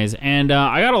resumes. And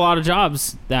I got a lot of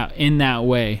jobs that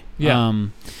way. Yeah.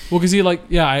 Well, because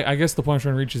I guess the point I'm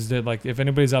trying to reach is that, like, if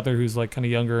anybody's out there who's, like, kind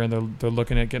of younger and they're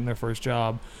looking at getting their first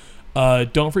job,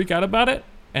 don't freak out about it.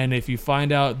 And if you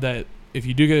find out that if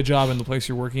you do get a job in the place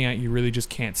you're working at, you really just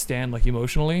can't stand, like,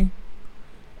 emotionally,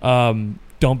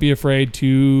 don't be afraid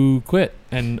to quit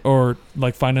or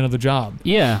like find another job.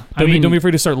 Yeah. Don't be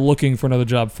afraid to start looking for another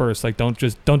job first. Like, don't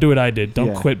do what I did.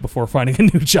 Don't quit before finding a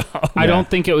new job. I don't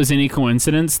think it was any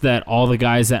coincidence that all the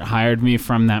guys that hired me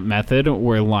from that method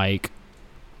were like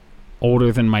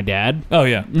older than my dad. Oh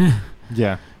yeah.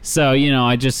 Yeah. So,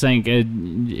 I just think it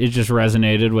just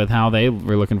resonated with how they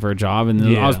were looking for a job.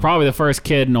 And I was probably the first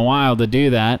kid in a while to do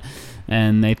that.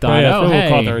 And they thought, hey,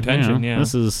 caught their attention.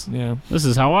 This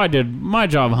is how I did my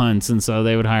job hunts. And so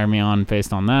they would hire me on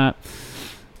based on that.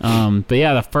 But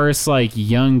yeah, the first like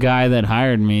young guy that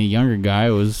hired me, younger guy,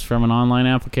 was from an online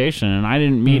application. And I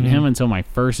didn't meet him until my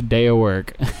first day of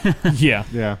work. Yeah.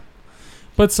 Yeah.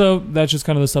 But so that's just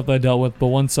kind of the stuff that I dealt with. But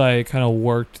once I kind of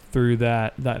worked through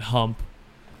that hump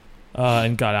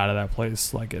and got out of that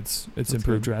place, like it's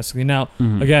improved drastically. Now,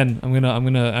 again, I'm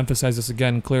gonna emphasize this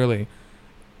again clearly.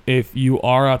 If you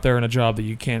are out there in a job that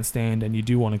you can't stand and you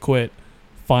do want to quit,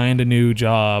 find a new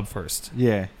job first.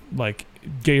 Yeah. Like,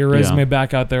 get your resume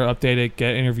back out there, update it,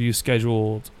 get interviews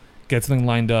scheduled, get something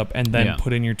lined up, and then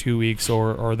put in your 2 weeks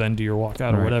or then do your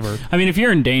walkout or whatever. I mean, if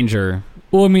you're in danger,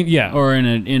 well, I mean, yeah, or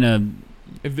in a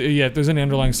if there's any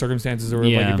underlying circumstances or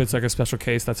like if it's like a special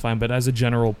case, that's fine. But as a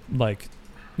general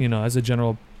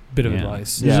bit of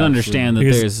advice, just understand that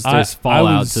there's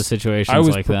fallout to situations like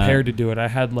that. I was prepared to do it. I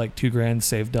had like $2,000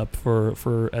 saved up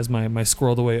for as my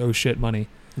squirreled away money,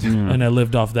 and I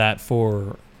lived off that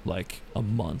for like a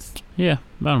month. Yeah,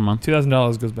 about a month.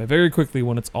 $2,000 goes by very quickly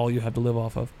when it's all you have to live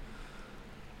off of.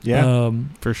 Yeah,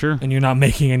 for sure. And you're not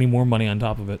making any more money on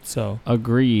top of it. So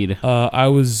agreed. I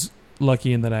was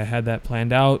lucky in that I had that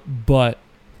planned out, but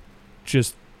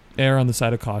just err on the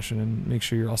side of caution and make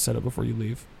sure you're all set up before you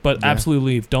leave. But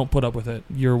absolutely leave. Don't put up with it.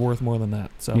 You're worth more than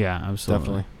that. So yeah,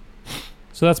 absolutely. Definitely.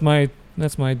 So that's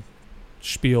my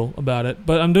spiel about it.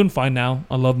 But I'm doing fine now.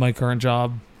 I love my current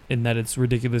job in that it's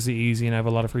ridiculously easy and I have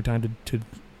a lot of free time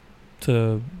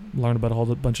to learn about a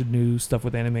whole bunch of new stuff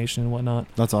with animation and whatnot.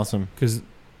 That's awesome. Because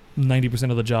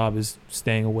 90% of the job is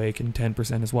staying awake and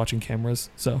 10% is watching cameras.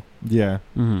 So yeah.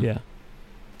 Yeah.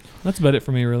 That's about it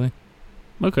for me, really.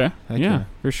 Okay. Heck Yeah,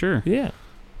 for sure. Yeah.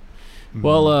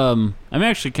 Well, I'm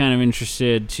actually kind of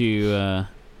interested to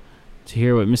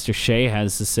hear what Mr. Shea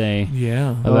has to say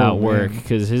about work,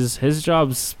 because his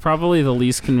job's probably the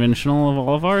least conventional of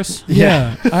all of ours.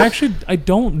 Yeah. I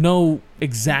don't know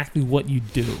exactly what you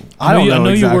do. I know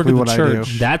exactly you work at what the I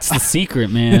church. do. That's the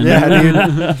secret, man.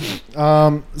 Yeah,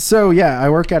 dude. So yeah, I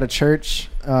work at a church.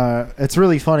 It's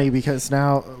really funny because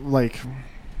now, like,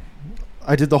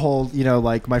 I did the whole,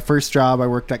 like my first job, I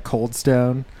worked at Cold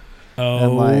Stone.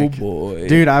 Oh, and boy.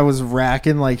 Dude, I was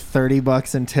racking like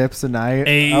 $30 in tips a night.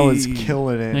 Hey. I was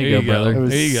killing it. There you go, brother. It was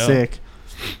There you go. sick.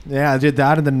 Yeah, I did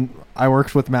that, and then I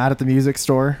worked with Matt at the music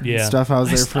store. Yeah. And stuff. I was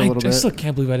there for a little bit. I still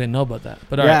can't believe I didn't know about that.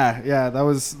 But yeah, that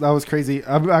was crazy.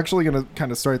 I'm actually gonna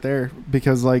kind of start there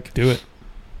because like do it.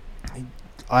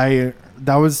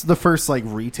 That was the first like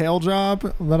retail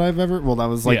job that I've ever. Well, that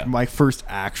was like my first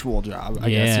actual job.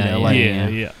 I guess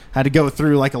Yeah. had to go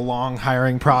through like a long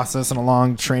hiring process and a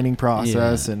long training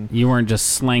process, and you weren't just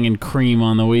slanging cream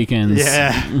on the weekends.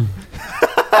 Yeah.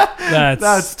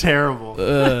 That's terrible.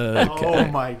 Okay. Oh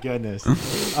my goodness.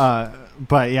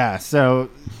 But yeah, so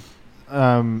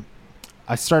I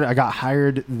got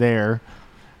hired there,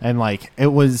 and like it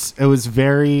was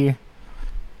very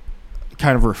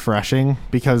kind of refreshing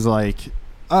because like,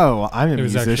 oh, I'm a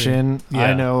musician.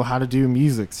 I know how to do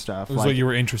music stuff. It was what you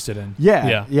were interested in.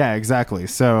 Yeah, exactly.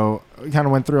 So I kind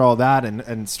of went through all that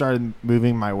and started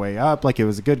moving my way up. Like it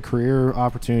was a good career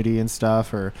opportunity and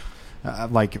stuff. Or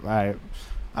like I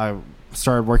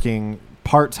started working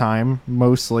part-time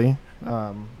mostly.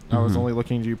 I was only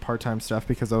looking to do part-time stuff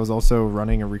because I was also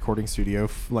running a recording studio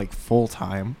like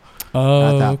full-time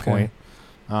at that point.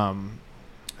 And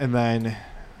then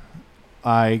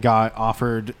I got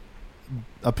offered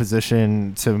a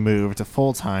position to move to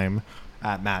full-time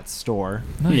at Matt's store.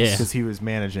 Nice. Because he was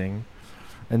managing.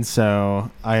 And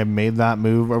so I made that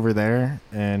move over there,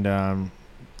 and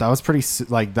that was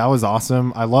that was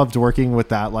awesome. I loved working with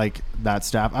that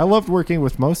staff. I loved working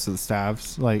with most of the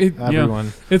staffs, everyone.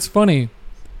 Yeah. It's funny.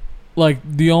 Like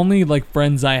the only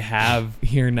friends I have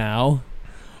here now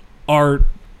are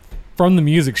from the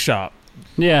music shop.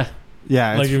 Yeah.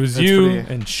 Yeah. Like it was you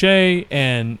and Shay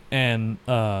and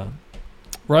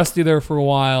Rusty there for a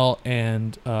while,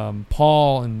 and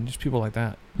Paul, and just people like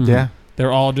that. Mhm. Yeah.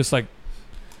 They're all just like,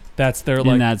 that's their In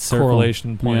like that circle.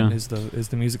 correlation point Yeah. is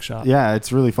the music shop. Yeah,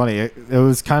 it's really funny. It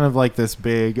was kind of like this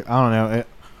big, I don't know,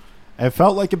 it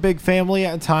felt like a big family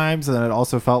at times, and it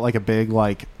also felt like a big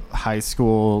like high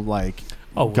school like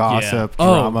gossip,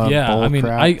 drama, Oh yeah, bull I mean,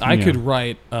 crap. I Yeah. could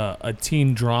write a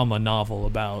teen drama novel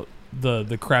about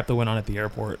the crap that went on at the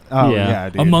airport Oh Yeah. yeah,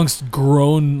 dude. amongst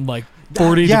grown like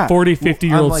 40 Yeah. to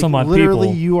 50-year-old I'm like, some odd literally,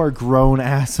 people. you are grown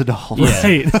ass adults. Yeah.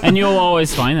 Right. And you'll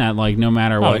always find that, like, no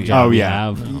matter what yeah. job Oh you yeah.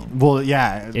 have, Well,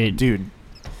 yeah, It- dude.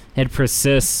 it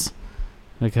persists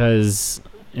because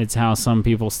it's how some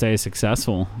people stay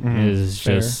successful. Mhm. Is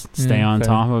Fair. just stay Yeah, on fair.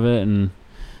 top of it, and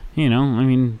I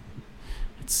mean,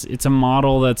 it's a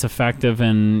model that's effective,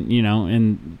 and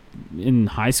in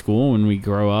high school when we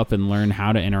grow up and learn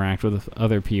how to interact with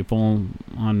other people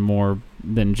on more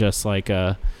than just like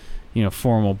a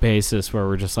formal basis where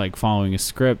we're just like following a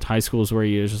script. High school is where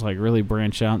you just like really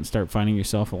branch out and start finding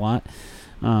yourself a lot.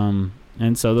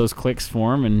 And so those cliques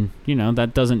form, and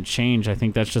that doesn't change. I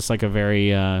think that's just like a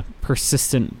very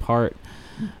persistent part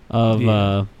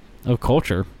of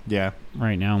culture Yeah.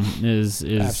 right now. Is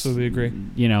Absolutely agree.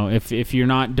 If you're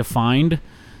not defined,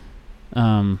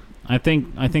 I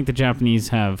think the Japanese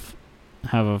have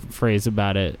a phrase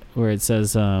about it where it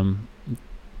says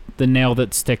the nail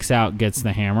that sticks out gets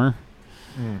the hammer.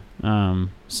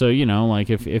 So like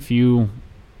if you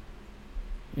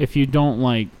don't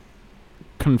like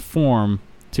conform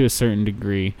to a certain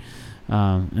degree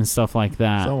and stuff like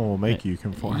that, Someone will make you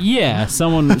conform. yeah,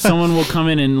 someone will come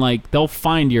in and like they'll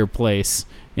find your place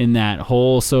in that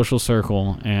whole social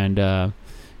circle, and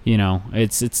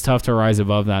it's tough to rise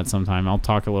above that sometime. I'll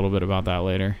talk a little bit about that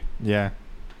later. Yeah.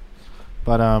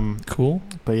 But Cool.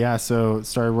 But yeah, so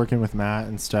started working with Matt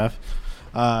and stuff.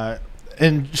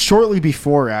 And shortly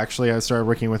before, actually, I started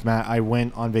working with Matt, I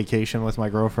went on vacation with my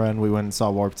girlfriend. We went and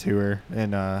saw Warped Tour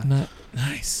in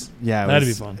Nice. yeah, it That'd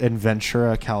was be fun. in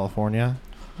Ventura, California.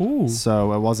 Ooh.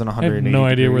 So it wasn't I 180 have no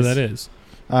idea where degrees. that is.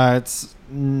 It's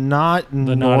not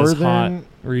The northern. not as hot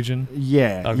region.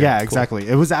 Yeah, Okay, yeah, cool. exactly.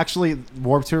 It was actually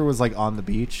Warped Tour was like on the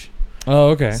beach, Oh,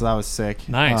 okay. so that was sick.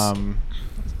 Nice.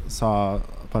 Saw a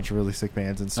bunch of really sick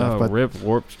bands and stuff. Oh, but rip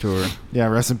Warped Tour. yeah,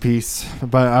 rest in peace.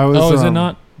 But I was. Oh, is it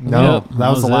not? No, Yep, that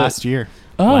was the it. last year.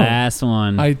 Oh. Last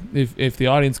one. If the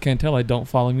audience can't tell, I don't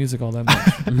follow music all that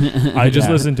much. I just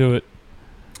Yeah. listen to it.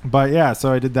 But yeah,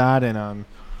 so I did that, and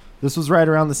this was right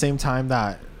around the same time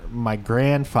that my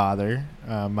grandfather,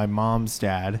 my mom's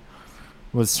dad,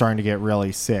 was starting to get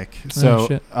really sick. So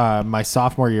shit. my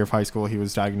sophomore year of high school, he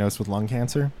was diagnosed with lung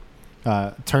cancer.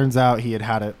 Turns out he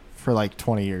had it for like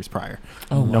 20 years prior.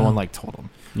 Oh, No wow. one like told him.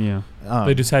 yeah.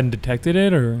 They just hadn't detected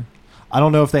it, or I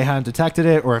don't know if they hadn't detected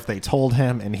it, or if they told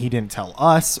him and he didn't tell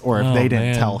us, or if Oh, they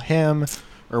didn't man. tell him,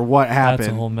 or what happened.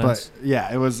 That's a whole mess. But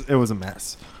yeah, it was a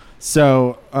mess.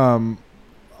 So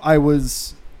I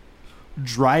was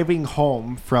driving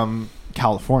home from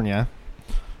California,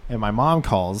 and my mom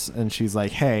calls and she's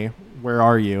like, "Hey, where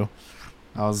are you?"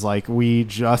 I was like, "We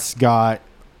just got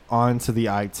onto the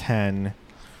I-10,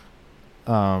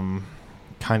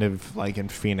 kind of like in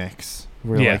Phoenix.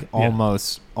 We're Yeah, like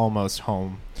yeah. almost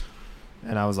home."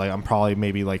 And I was like, "I'm probably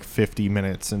maybe like 50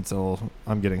 minutes until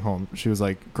I'm getting home." She was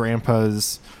like,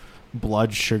 "Grandpa's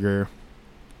blood sugar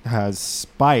has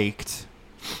spiked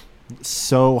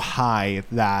so high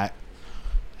that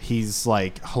he's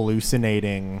like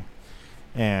hallucinating,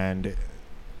 and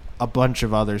a bunch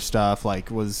of other stuff, like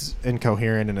was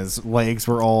incoherent, and his legs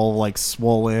were all like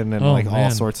swollen and Oh, like all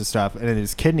man. sorts of stuff, and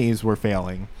his kidneys were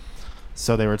failing,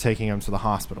 so they were taking him to the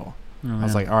hospital." Oh, I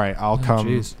was man. like, "All right, I'll Oh, come.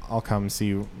 jeez. I'll come see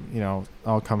you.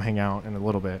 I'll come hang out in a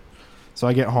little bit." So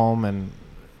I get home, and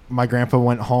my grandpa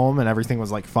went home, and everything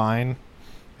was like fine.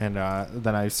 And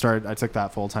then I took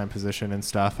that full-time position and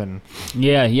stuff, and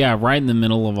Yeah, right in the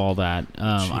middle of all that. I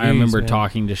Jeez, remember man.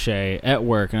 talking to Shay at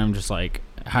work, and I'm just like,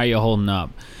 "How you holding up?"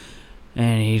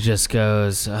 And he just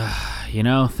goes,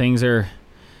 "Things are,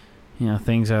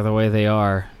 things are the way they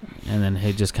are." And then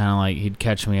he'd just kind of like he'd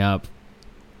catch me up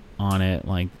on it,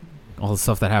 like all the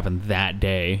stuff that happened that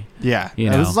day. yeah,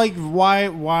 You it was know. like,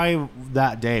 why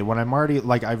that day when I'm already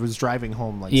like I was driving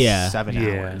home like Yeah. 7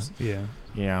 hours, Yeah.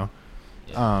 you know.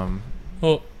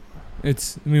 Well,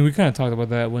 it's. I mean, we kind of talked about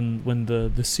that when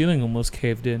the ceiling almost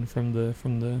caved in from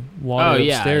the water Oh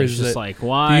yeah, upstairs. it's just that like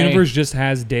why the universe just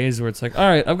has days where it's like, all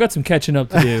right, I've got some catching up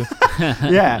to do,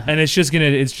 Yeah, and it's just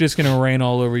gonna rain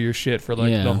all over your shit for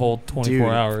like Yeah. the whole 24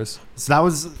 Dude. hours. so that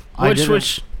was I which didn't-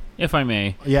 which, if I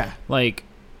may, yeah, like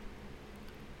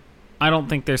I don't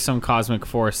think there's some cosmic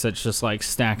force that's just like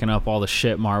stacking up all the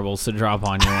shit marbles to drop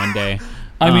on you one day.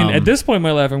 I mean, at this point in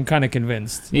my life, I'm kind of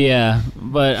convinced. Yeah,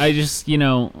 but I just,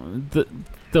 the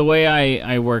way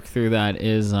I work through that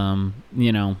is,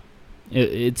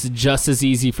 it's just as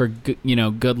easy for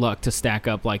good luck to stack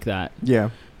up like that. Yeah.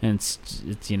 And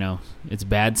it's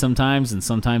bad sometimes, and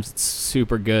sometimes it's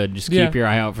super good. Just keep your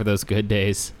eye out for those good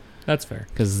days. That's fair,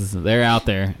 because they're out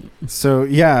there. So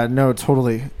yeah, no,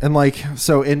 totally. And like,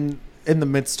 so in the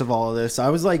midst of all of this, I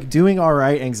was like doing all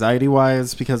right anxiety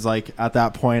wise, because like at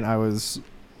that point I was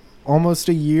almost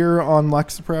a year on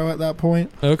Lexapro at that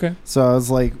point. Okay. So I was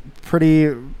like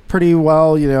pretty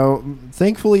well,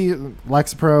 thankfully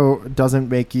Lexapro doesn't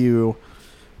make you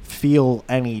feel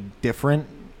any different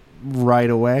right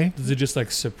away. Does it just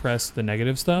like suppress the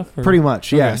negative stuff? Or? Pretty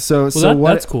much, yeah. Okay. So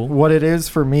that's cool. What it is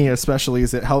for me especially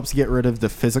is it helps get rid of the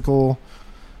physical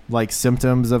like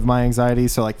symptoms of my anxiety,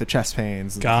 so like the chest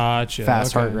pains, gotcha,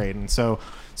 fast heart rate. And so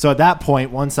at that point,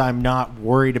 once I'm not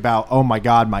worried about, oh my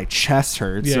god, my chest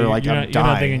hurts, or like I'm dying, you're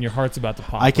not thinking your heart's about to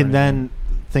pop. I can then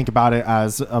think about it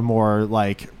as a more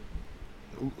like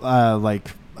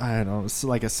I don't know, it's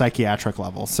like a psychiatric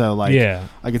level. So like,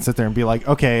 I can sit there and be like,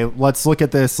 okay, let's look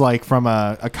at this like from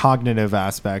a cognitive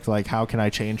aspect. Like, how can I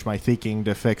change my thinking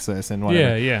to fix this and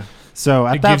whatever. Yeah. So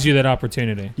it gives you that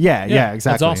opportunity. Yeah,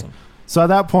 exactly. That's awesome. So at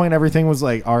that point, everything was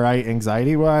like, all right,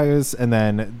 anxiety wise. And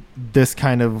then this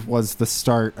kind of was the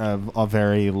start of a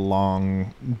very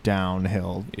long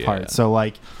downhill part. So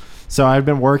I've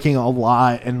been working a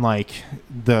lot, and like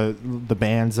the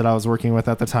bands that I was working with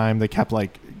at the time, they kept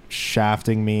like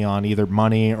shafting me on either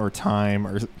money or time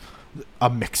or a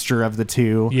mixture of the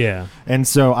two. Yeah. And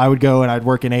so I would go and I'd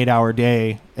work an 8-hour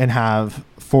day and have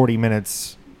 40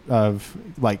 minutes of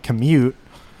like commute,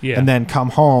 and then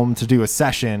come home to do a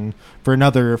session for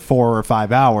another 4 or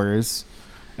 5 hours.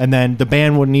 And then the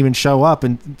band wouldn't even show up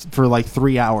for like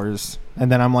 3 hours.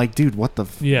 And then I'm like, dude, what the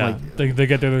they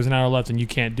get there, there's an hour left and you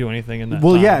can't do anything in that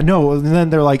well time. Yeah, no. And then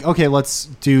they're like, okay, let's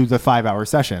do the 5-hour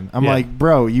session. I'm like,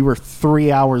 bro, you were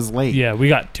 3 hours late. Yeah, we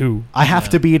got 2. I have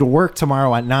to be to work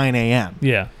tomorrow at 9 a.m.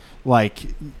 Yeah. Like,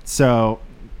 so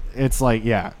it's like,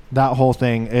 that whole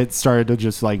thing, it started to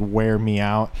just like wear me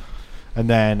out. And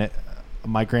then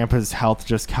my grandpa's health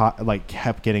just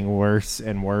kept getting worse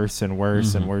and worse and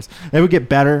worse and worse. It would get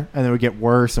better, and then it would get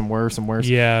worse and worse and worse.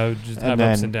 Yeah, just have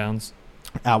ups and downs.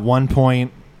 At one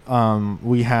point,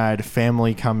 we had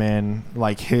family come in,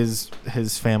 like his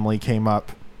family came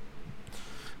up,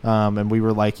 and we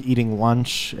were like eating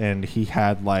lunch, and he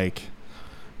had like,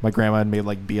 my grandma had made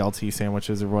like BLT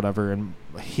sandwiches or whatever, and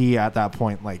he at that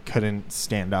point like couldn't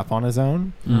stand up on his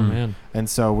own. Oh man. And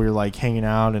so we were like hanging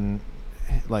out, and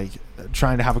like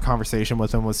trying to have a conversation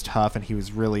with him was tough, and he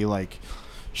was really like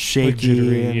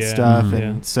shaky and stuff.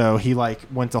 And so he like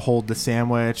went to hold the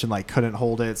sandwich and like couldn't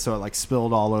hold it, so it like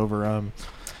spilled all over him.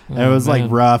 And it was like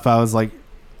rough. I was like,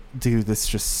 dude, this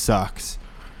just sucks.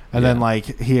 And then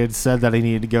like he had said that he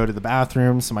needed to go to the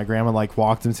bathroom, so my grandma like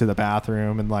walked him to the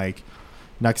bathroom, and like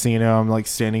next thing you know, I'm like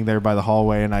standing there by the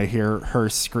hallway, and I hear her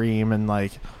scream and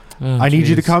like, I need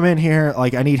you to come in here,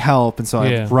 like I need help. And so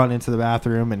I run into the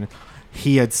bathroom, and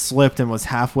he had slipped and was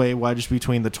halfway wedged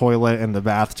between the toilet and the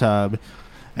bathtub,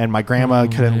 and my grandma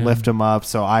couldn't lift him up,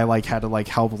 so I like had to like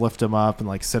help lift him up and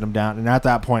like sit him down. And at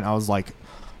that point I was like,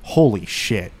 holy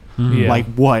shit, like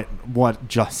what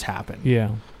just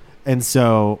happened? And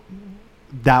so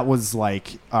that was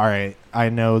like, all right, I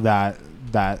know that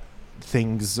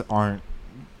things aren't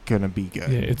gonna be good.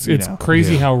 It's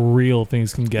crazy how real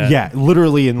things can get.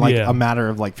 Literally in like a matter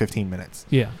of like 15 minutes.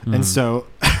 And so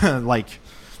like,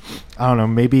 I don't know,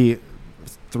 maybe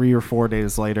 3 or 4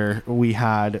 days later, we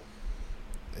had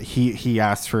he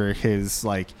asked for his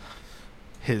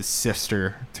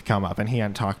sister to come up, and he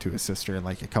hadn't talked to his sister in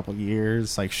like a couple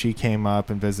years. Like, she came up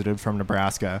and visited from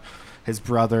Nebraska. His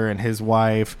brother and his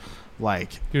wife,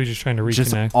 like, he was just trying to reconnect.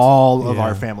 Just all of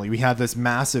our family. We had this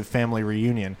massive family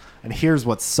reunion, and here's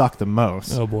what sucked the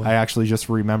most. Oh boy! I actually just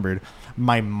remembered.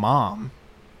 My mom,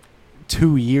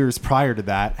 2 years prior to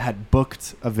that, had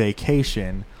booked a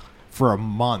vacation for a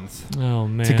month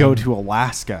to go to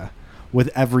Alaska with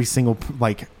every single,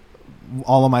 like,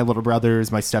 all of my little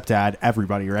brothers, my stepdad,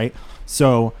 everybody, right?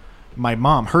 So my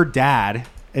mom, her dad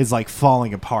is like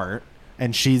falling apart,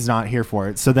 and she's not here for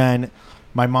it. So then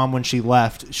my mom, when she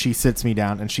left, she sits me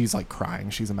down, and she's like crying.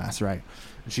 She's a mess, right?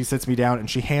 And she sits me down, and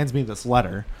she hands me this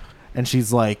letter, and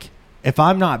she's like, if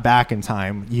I'm not back in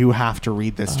time, you have to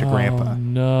read this to Grandpa.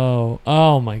 No.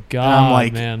 Oh my God. And I'm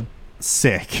like, man.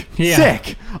 Sick.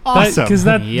 Sick. Awesome. Because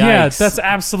that's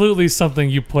absolutely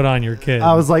something you put on your kid.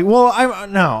 I was like, well,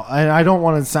 I don't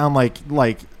want to sound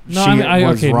like No, she I mean,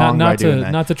 was okay, wrong by not doing to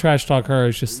that. not to trash talk her.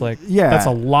 It's just like Yeah. that's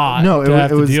a lot. No, to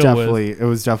have it to was deal definitely it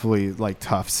was definitely like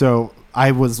tough. So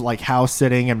I was like house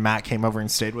sitting, and Matt came over and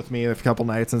stayed with me a couple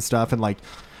nights and stuff, and like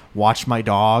watched my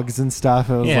dogs and stuff.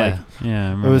 It was yeah, like yeah, I it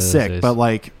remember was those sick, days. but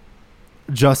like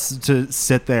just to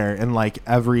sit there and like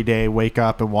every day wake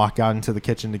up and walk out into the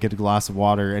kitchen to get a glass of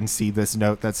water and see this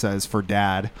note that says for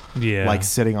dad with. Yeah. like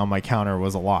sitting on my counter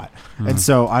was a lot. Mhm. And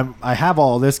so I have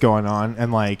all this going on,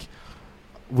 and like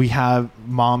we have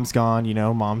mom's gone,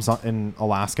 mom's in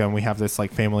Alaska, and we have this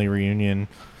like family reunion,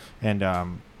 and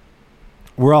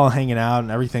we're all hanging out and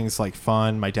everything's like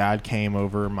fun. My dad came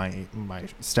over, my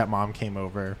stepmom came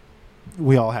over.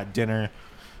 We all had dinner.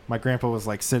 My grandpa was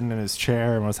like sitting in his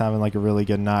chair and was having like a really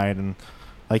good night, and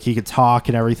like he could talk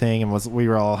and everything, and we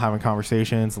were all having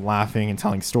conversations and laughing and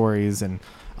telling stories, and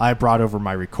I brought over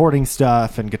my recording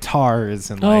stuff and guitars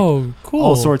and like cool.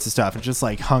 all sorts of stuff, and just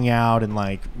like hung out, and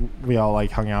like we all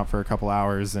like hung out for a couple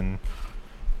hours, and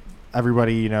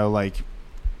everybody, like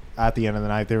at the end of the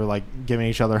night they were like giving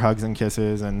each other hugs and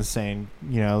kisses and saying,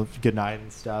 good night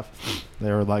and stuff.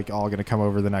 They were like all gonna come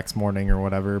over the next morning or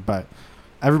whatever, but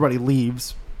everybody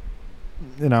leaves,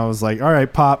 and I was like, all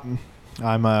right, Pop,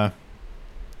 I'm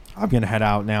gonna head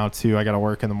out now too. I gotta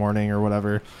work in the morning or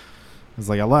whatever. I was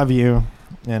like, I love you.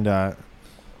 And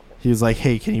he was like,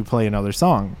 hey, can you play another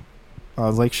song? I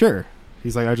was like, sure.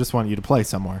 He's like, I just want you to play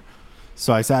somewhere.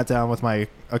 So I sat down with my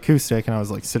acoustic, and I was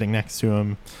like sitting next to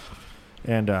him.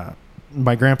 And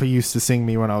my grandpa used to sing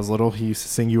me when I was little. He used to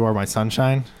sing You Are My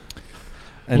Sunshine.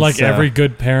 And like so, every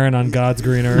good parent on God's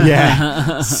green earth.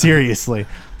 yeah, seriously.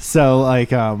 So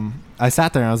like I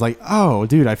sat there and I was like, oh,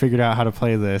 dude, I figured out how to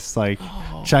play this. Like,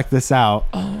 check this out.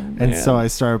 And so I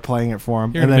started playing it for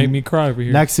him. You're and gonna then make me cry over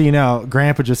here. next thing you know,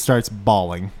 Grandpa just starts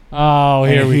bawling. Oh,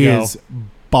 here And we he go. is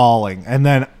bawling. And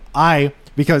then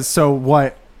so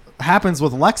what happens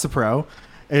with Lexapro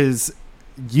is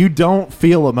you don't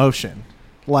feel emotion.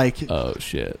 Like, Oh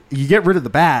shit. you get rid of the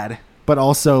bad, but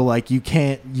also like you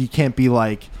can't be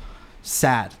like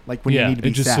sad, like when you need to be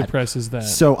it just sad. suppresses that.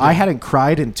 So I hadn't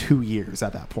cried in 2 years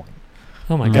at that point.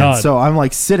 Oh my And god. And so I'm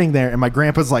like sitting there, and my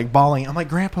grandpa's like bawling. I'm like,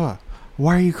 Grandpa,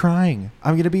 why are you crying?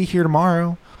 I'm gonna be here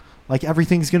tomorrow. Like,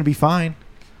 everything's gonna be fine.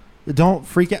 Don't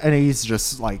freak out. And he's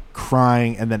just like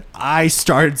crying, and then I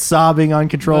started sobbing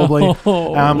uncontrollably. Oh.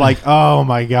 And I'm like, oh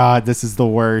my god, this is the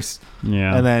worst.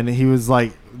 yeah. And then he was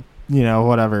like,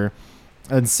 whatever.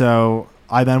 And so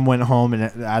I then went home, and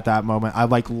at that moment, I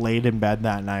like laid in bed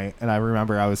that night, and I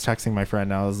remember I was texting my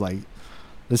friend, and I was like,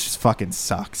 this just fucking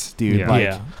sucks, dude. Yeah. Like,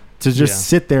 yeah. to just Yeah.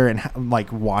 sit there and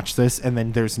like watch this, and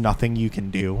then there's nothing you can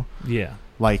do. Yeah.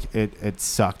 Like, it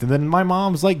sucked. And then my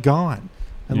mom's like gone,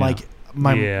 and Yeah.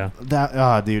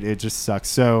 like dude, it just sucks.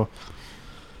 So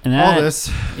and all that, this,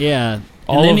 yeah.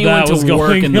 All and then of he that went to was work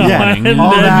going in the on, morning. and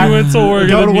all then that, you went to work.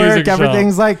 go at to the work, music shop.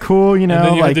 everything's like cool, And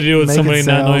then you like had to deal with making somebody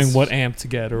not knowing sales. what amp to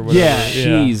get or whatever. Yeah.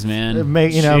 Jeez, man.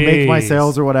 make my Jeez.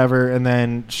 sales or whatever. And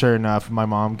then sure enough, my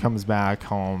mom comes back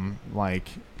home, like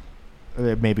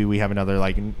maybe we have another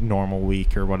like normal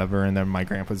week or whatever, and then my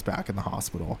grandpa's back in the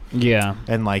hospital, Yeah.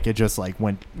 and like it just like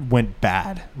went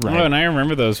bad, right? Oh, and I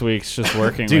remember those weeks just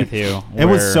working Dude, with you. It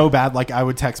was where- so bad. Like, I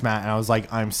would text Matt, and I was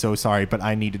like, I'm so sorry, but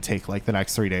I need to take like the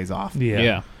next 3 days off. Yeah.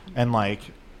 Yeah. And like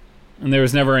And there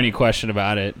was never any question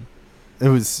about it. it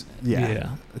was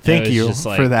Yeah. Thank It was you just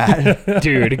like- for that.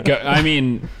 Dude, I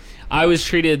mean, I was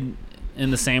treated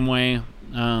in the same way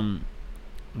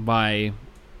by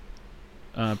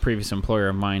a previous employer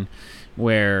of mine,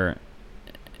 where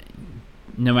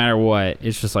no matter what,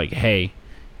 it's just like, hey,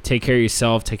 take care of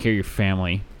yourself, take care of your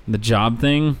family. The job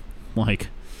thing, like,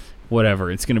 whatever,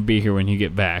 it's gonna be here when you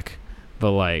get back.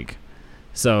 But like,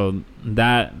 so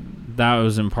that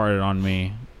was imparted on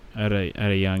me at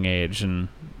a young age, and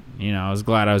I was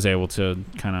glad I was able to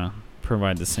kind of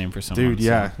provide the same for someone. Dude,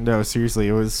 yeah, no, seriously,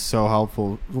 it was so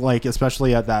helpful. Like,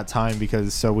 especially at that time,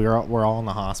 because so we're all in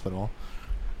the hospital.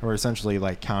 We're essentially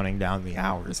like counting down the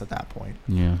hours at that point.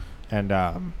 Yeah. And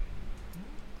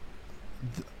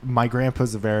my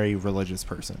grandpa's a very religious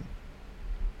person,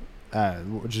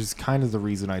 which is kind of the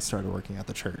reason I started working at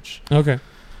the church. Okay.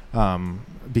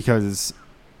 Because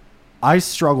I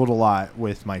struggled a lot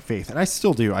with my faith, and I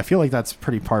still do. I feel like that's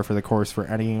pretty par for the course for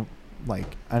any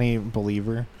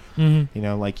believer.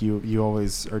 Mm-hmm. Like you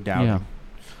always are doubting. Yeah.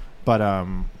 But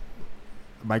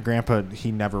my grandpa,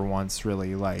 he never once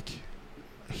really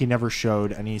he never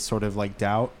showed any sort of like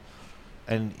doubt,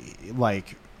 and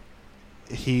like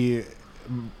he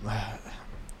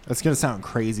it's gonna sound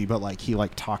crazy, but like he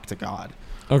like talked to God.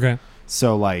 Okay.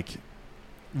 So like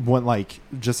when like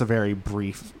just a very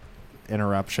brief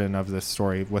interruption of this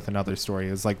story with another story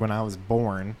is like when I was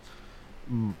born,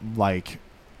 like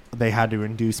they had to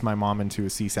induce my mom into a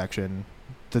C-section.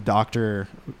 The doctor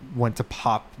went to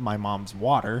pop my mom's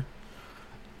water,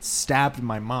 stabbed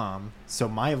my mom, so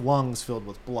my lungs filled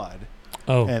with blood.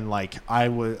 Oh. And like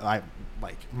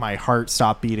my heart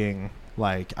stopped beating,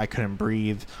 like I couldn't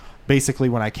breathe. Basically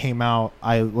when I came out,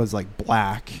 I was like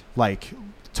black, like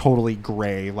totally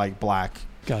gray, like black,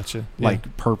 Gotcha.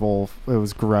 like purple. It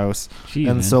was gross. Jeez,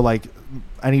 and man. so like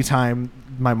anytime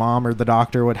my mom or the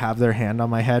doctor would have their hand on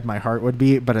my head, my heart would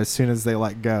beat, but as soon as they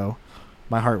let go,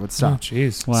 my heart would Oh, stop.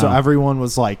 jeez. Wow. So everyone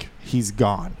was like, he's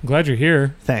gone. I'm glad you're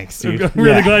here. Thanks, I'm dude.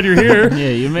 really glad you're here. Yeah,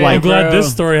 you made Like, it, I'm glad bro.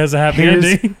 this story has a happy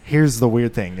ending. Here's the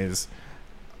weird thing is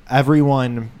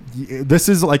everyone, this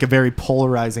is like a very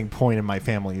polarizing point in my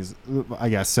family's, I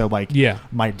guess. So like Yeah.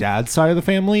 my dad's side of the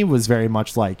family was very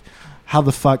much like, how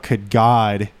the fuck could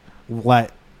God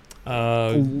let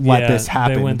this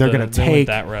happen? They're gonna they went take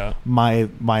that route. my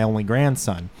only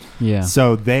grandson. Yeah.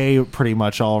 So they pretty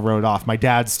much all wrote off. My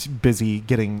dad's busy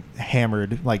getting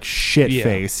hammered, like shit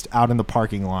faced out in the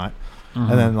parking lot. Mhm.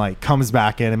 And then like comes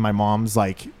back in and my mom's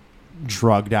like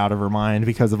drugged out of her mind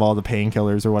because of all the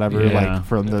painkillers or whatever, Yeah. like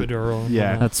from the Epidural.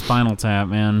 yeah. That's Spinal Tap,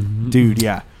 man. dude,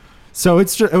 yeah. So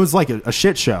it was like a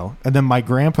shit show. And then my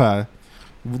grandpa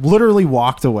literally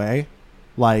walked away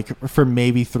like for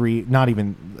maybe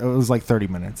it was like 30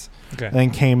 minutes. Okay. And then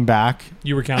came back.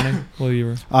 You were counting while you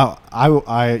were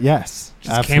I yes.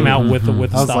 just came out with the I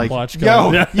was like, stopwatch.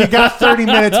 yo, going. you got 30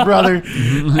 minutes, brother.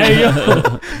 Hey,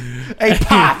 yo. Hey,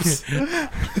 Pops.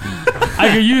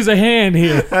 I could use a hand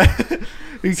here.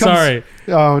 He comes- Sorry.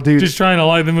 Oh, dude. Just trying to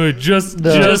lighten the mood. Just a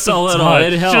little. touch.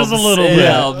 It helps. Just a little It bit.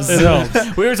 helps. It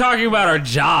helps. We were talking about our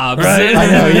jobs. Right. I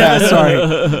know, yeah,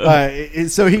 sorry.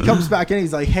 So he comes back in.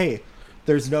 He's like, "Hey,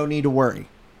 there's no need to worry.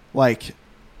 Like,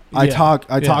 I Yeah,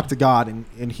 talk to God,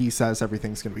 and He says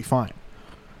everything's gonna be fine.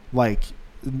 Like,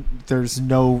 there's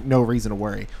no reason to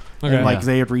worry." Okay. And like Yeah.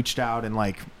 they had reached out, and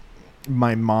like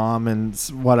my mom and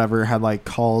whatever had like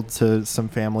called to some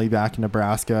family back in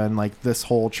Nebraska, and like this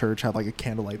whole church had like a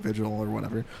candlelight vigil or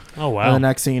whatever. Oh, wow. And the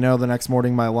next thing you know, the next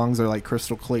morning my lungs are like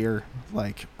crystal clear.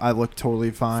 Like I look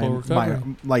totally Full fine.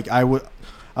 recovery. I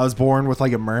was born with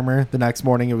like a murmur. The next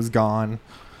morning it was gone.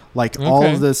 Like all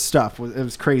Okay. of this stuff it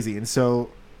was crazy. And so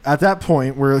at that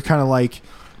point we're kind of like,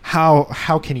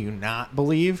 how can you not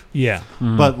believe? Yeah.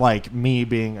 Mhm. But like me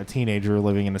being a teenager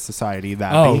living in a society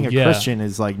that Oh, being a yeah. Christian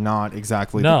is like not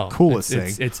exactly No. the coolest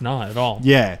it's, thing. It's not at all.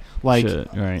 Yeah, like Shit,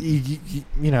 right. you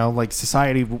know, like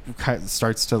society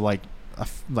starts to like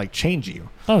change you.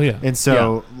 Oh, yeah. And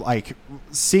so, like,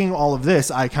 seeing all of this,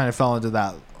 I kind of fell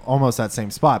into almost that same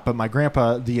spot. But my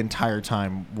grandpa, the entire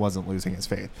time, wasn't losing his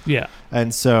faith. Yeah.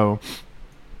 And so,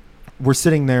 we're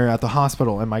sitting there at the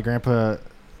hospital, and my grandpa,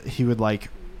 he would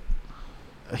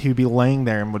be laying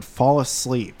there and would fall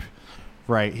asleep.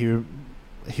 Right? He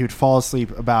would fall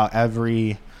asleep about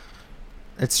every.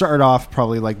 It started off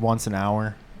probably like once an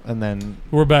hour, and then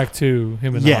We're back to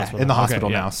him in the hospital. in the Okay,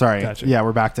 hospital yeah. now. Sorry. Gotcha. Yeah,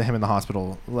 we're back to him in the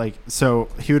hospital. Like, so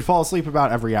he would fall asleep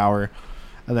about every hour,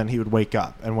 and then he would wake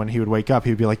up. And when he would wake up, he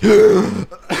would be like,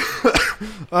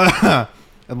 and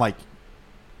like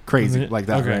crazy like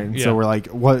that. Okay, Right? And yeah. so we're like,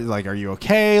 what? Like, are you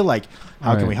okay? Like,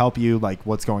 how can Right. we help you? Like,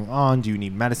 what's going on? Do you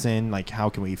need medicine? Like, how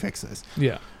can we fix this?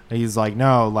 Yeah. And he's like,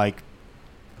 no, like,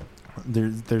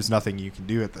 there's nothing you can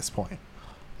do at this point.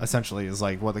 Essentially, is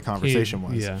like what the conversation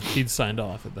was. Yeah. He'd signed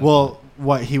off at that Well,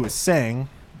 what he was saying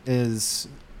is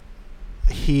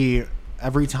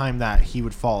every time that he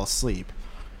would fall asleep,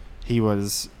 he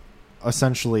was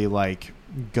essentially like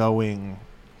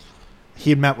he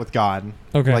had met with God.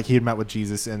 Okay. Like he had met with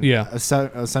Jesus and Yeah.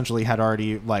 essentially had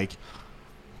already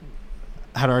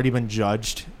been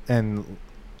judged, and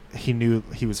he knew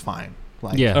he was fine.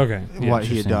 Like Yeah. Okay. Yeah. what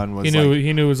he had Interesting. done was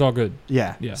He knew it was all good.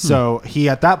 yeah. Yeah. So he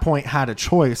at that point had a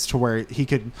choice to where he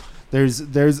could. There's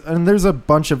a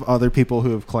bunch of other people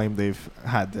who have claimed they've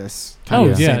had this kind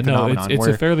Oh of yeah, same no, phenomenon it's where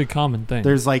a fairly common thing.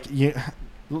 there's like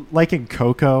like in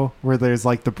Coco where there's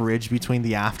like the bridge between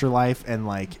the afterlife and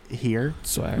like here.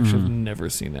 So I actually have Mhm. never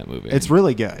seen that movie. It's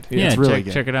really good. Yeah, it's really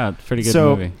good. check it out. Pretty good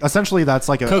so movie. essentially that's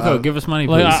like Coco, give us money,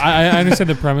 like please. I understand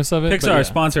the premise of it. but Pixar, yeah.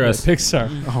 sponsor us. Pixar.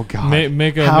 oh god.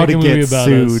 Make a How to movie get about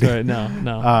sued. us. Right?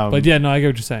 No. But yeah, no, I get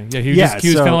what you're saying. Yeah, he was Yeah, kind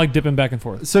so- of like dipping back and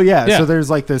forth. So yeah, so Yeah. there's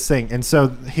like this thing, and so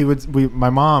my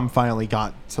mom finally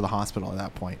got to the hospital at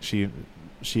that point. She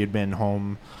had been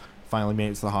home, finally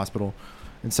made it to the hospital,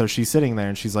 and so she's sitting there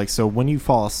and she's like, "So when you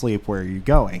fall asleep, where are you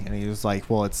going?" And he was like,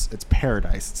 "Well, it's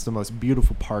paradise. It's the most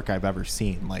beautiful park I've ever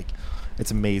seen. Like,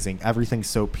 it's amazing. Everything's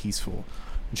so peaceful."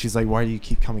 And she's like, "Why do you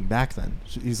keep coming back then?"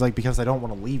 He's like, "Because I don't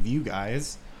want to leave you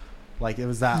guys." Like it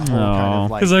was that whole kind Aw.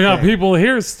 of like. Because I got thing. people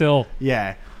here still.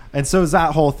 Yeah. And so it was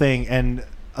that whole thing. And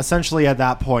essentially at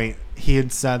that point, he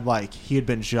had said like he had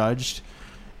been judged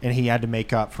and he had to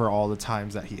make up for all the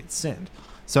times that he had sinned.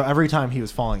 So every time he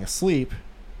was falling asleep,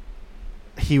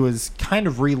 he was kind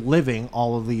of reliving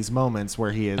all of these moments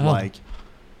where he had like,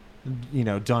 you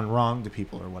know, done wrong to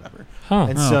people or whatever.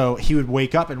 And so he would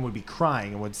wake up and would be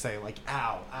crying and would say like,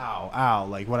 ow, ow, ow,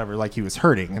 like whatever, like he was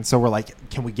hurting. And so we're like,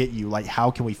 can we get you, like,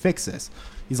 how can we fix this?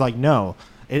 He's like, no,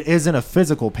 it isn't a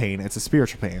physical pain. It's a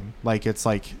spiritual pain. Like, it's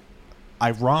like,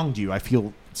 I wronged you. I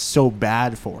feel so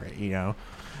bad for it, you know?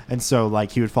 And so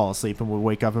like he would fall asleep and would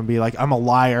wake up and be like, I'm a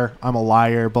liar, blah,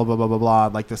 blah, blah, blah, blah,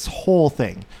 like this whole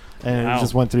thing. And it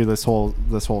just went through this whole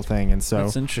thing. And so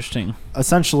that's interesting.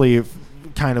 Essentially,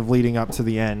 kind of leading up to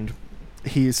the end,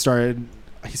 he started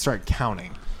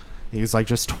counting. He was like,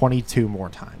 just 22 more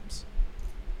times.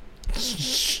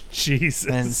 Jesus.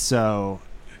 And so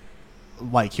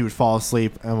like he would fall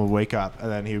asleep and would wake up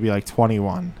and then he would be like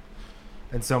 21.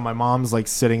 And so my mom's like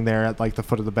sitting there at like the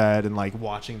foot of the bed and like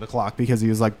watching the clock because he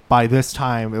was like, by this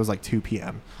time, it was like 2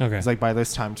 p.m. Okay. He's like, by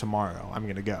this time tomorrow, I'm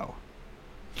going to go.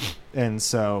 And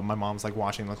so my mom's like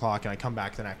watching the clock and I come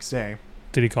back the next day.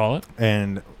 Did he call it?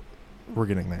 And we're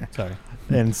getting there. Sorry.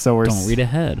 And so we're... Don't read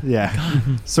ahead. Yeah.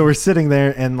 So we're sitting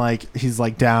there and like he's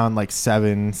like down like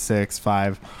 7, 6,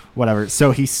 5, whatever.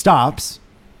 So he stops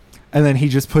and then he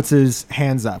just puts his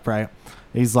hands up, right?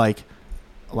 He's like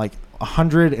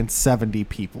 170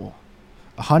 people.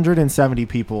 170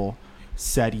 people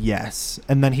said yes.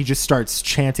 And then he just starts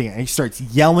chanting it and he starts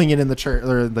yelling it in the church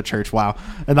in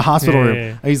the hospital room.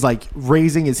 And he's like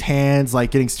raising his hands,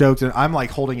 like getting stoked, and I'm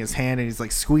like holding his hand and he's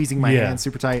like squeezing my hand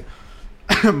super tight.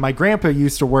 My grandpa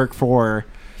used to work for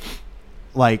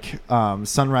like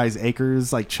Sunrise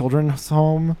Acres, like children's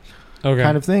home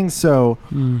kind of thing. So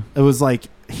it was like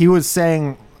he was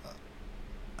saying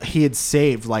he had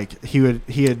saved, like he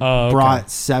had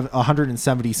brought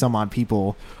 170 some odd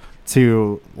people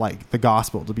to like the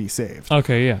gospel to be saved.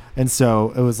 Okay, yeah. And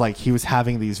so it was like he was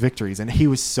having these victories and he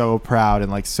was so proud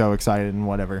and like so excited and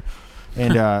whatever.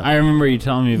 And I remember you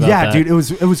telling me about that. Yeah, dude,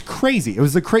 it was crazy. It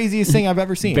was the craziest thing I've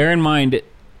ever seen. Bear in mind,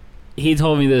 he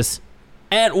told me this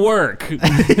at work. He's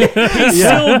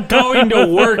still going to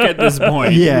work at this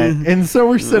point. Yeah, and so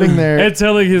we're sitting there and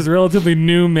telling his relatively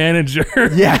new manager.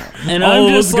 Yeah, and I'm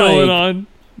just what's like, going on.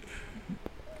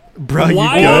 Bro,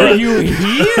 why are you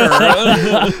here?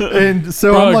 And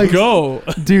so Bro, I'm like, go,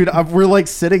 dude. We're like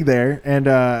sitting there,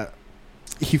 and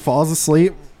he falls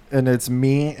asleep, and it's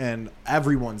me, and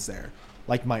everyone's there.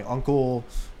 Like my uncle,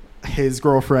 his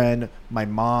girlfriend, my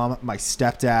mom, my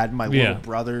stepdad, my little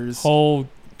brothers,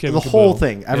 the whole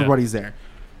thing. Everybody's there,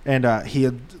 and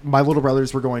my little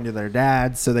brothers were going to their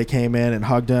dad, so they came in and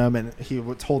hugged him, and he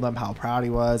told them how proud he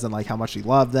was and like how much he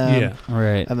loved them. Yeah,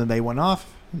 right. And then they went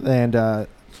off, and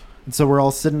so we're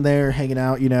all sitting there hanging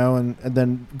out, you know, and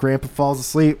then Grandpa falls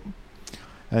asleep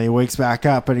and he wakes back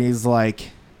up and he's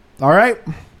like, all right,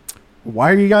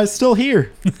 why are you guys still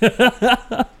here?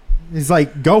 He's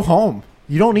like, go home.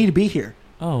 You don't need to be here.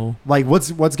 Oh. Like, what's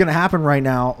going to happen right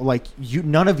now? Like,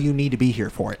 none of you need to be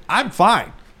here for it. I'm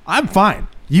fine.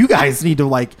 You guys need to,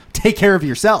 like, take care of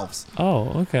yourselves.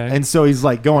 Oh, okay. And so he's,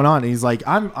 like, going on. And he's like,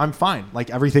 I'm fine.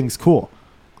 Like, everything's cool.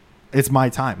 It's my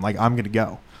time. Like, I'm going to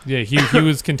go. Yeah, he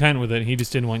was content with it. He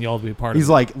just didn't want y'all to be a part of it. He's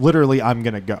like, literally, I'm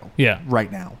going to go. Yeah.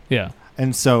 Right now. Yeah.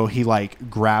 And so he,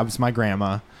 like, grabs my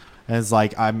grandma and is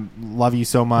like, I love you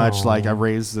so much. Aww. Like, I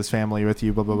raised this family with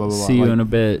you, blah, blah, blah, blah. See you like, in a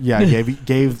bit. Yeah,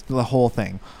 gave the whole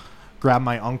thing. Grabbed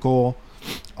my uncle,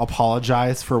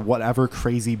 apologized for whatever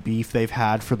crazy beef they've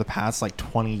had for the past, like,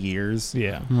 20 years.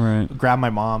 Yeah. Right. Grabbed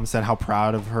my mom, said how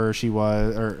proud of her she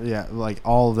was, or, yeah, like,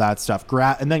 all of that stuff.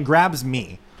 And then grabs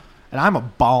me. And I'm a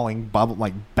babbling.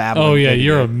 Oh yeah,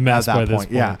 you're a mess at that by this point.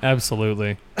 point. Yeah,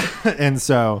 absolutely. And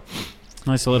so,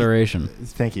 nice alliteration.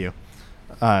 Thank you.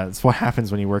 It's what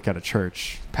happens when you work at a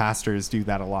church. Pastors do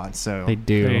that a lot. So they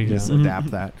do. Just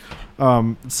adapt that.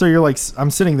 So you're like, I'm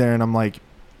sitting there, and I'm like,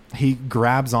 he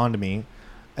grabs onto me,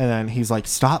 and then he's like,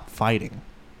 "Stop fighting,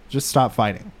 just stop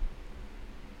fighting."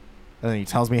 And then he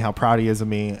tells me how proud he is of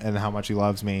me and how much he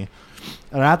loves me.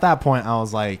 And at that point, I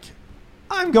was like,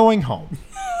 I'm going home.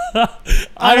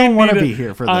 I don't want to be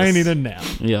here for this. I need a nap.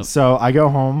 Yeah. So I go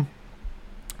home.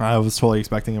 I was totally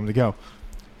expecting him to go.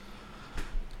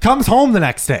 Comes home the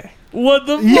next day. What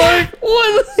the Yeah. fuck?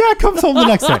 What? Yeah, comes home the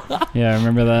next day. Yeah, I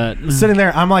remember that. Sitting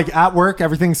there, I'm like at work,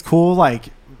 everything's cool. Like,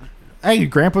 hey,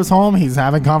 Grandpa's home. He's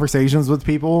having conversations with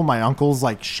people. My uncle's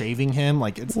like shaving him.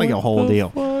 Like, it's like a whole deal.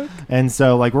 Fuck? And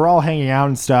so, like, we're all hanging out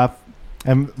and stuff.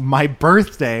 And my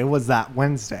birthday was that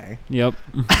Wednesday. Yep.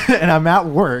 And I'm at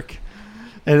work.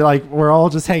 And, like, we're all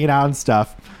just hanging out and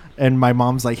stuff. And my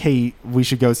mom's like, hey, we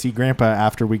should go see Grandpa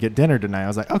after we get dinner tonight. I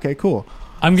was like, okay, cool.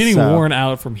 I'm getting So- worn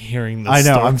out from hearing this I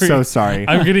know. story. I'm so sorry.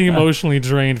 I'm getting emotionally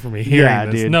drained from hearing Yeah,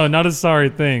 this. dude. No, not a sorry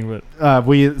thing, but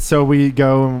we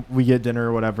go and we get dinner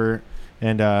or whatever.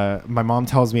 And my mom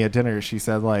tells me at dinner, she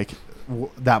said like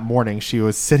that morning she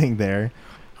was sitting there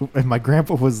and my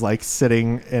grandpa was like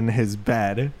sitting in his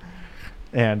bed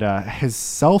and his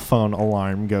cell phone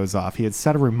alarm goes off. He had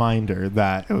set a reminder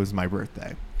that it was my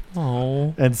birthday.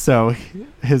 oh, And so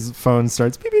his phone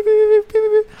starts beep, beep, beep, beep,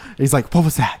 beep, beep. He's like, what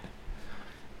was that?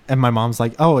 And my mom's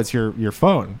like, oh, it's your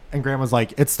phone. And grandma's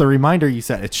like, it's the reminder you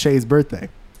set. It's Shay's birthday.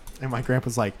 And my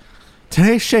grandpa's like,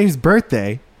 today's Shay's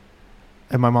birthday.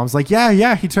 And my mom's like,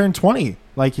 yeah, he turned 20.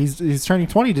 Like he's turning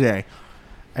 20 today.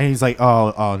 And he's like,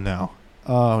 oh no.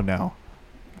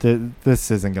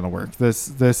 This isn't going to work. This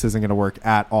isn't going to work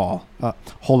at all.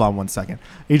 Hold on one second.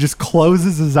 He just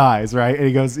closes his eyes, right? And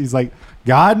he's like,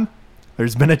 God,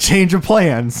 there's been a change of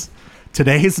plans.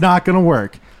 Today's not going to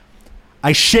work.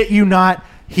 I shit you not.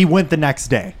 He went the next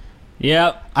day.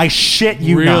 Yep. I shit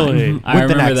you Really? not. I Went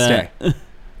the remember next that. day.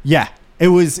 Yeah. It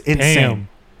was insane. damn.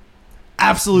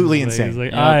 Absolutely He's insane.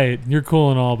 like, Yep. all right, you're cool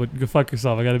and all, but go fuck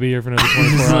yourself. I got to be here for another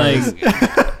 24 It's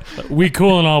hours. like We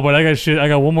cool and all, but I got shit. I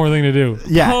got one more thing to do.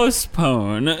 Yeah.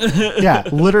 postpone. Yeah.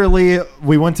 Literally,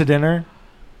 we went to dinner.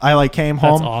 I like came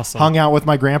That's home, awesome. hung out with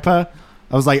my grandpa.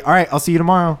 I was like, all right, I'll see you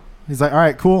tomorrow. He's like, all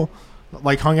right, cool.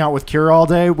 Like hung out with Kira all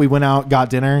day. We went out, got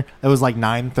dinner. It was like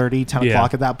 9:30, 10 Yeah.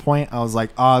 o'clock at that point. I was like,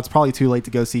 oh, it's probably too late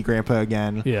to go see Grandpa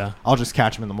again. Yeah. I'll just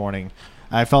catch him in the morning.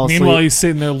 I fell asleep. Meanwhile, he's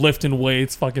sitting there lifting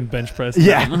weights, fucking bench press.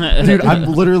 Yeah, dude,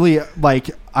 I'm literally like,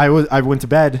 I went to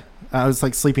bed. I was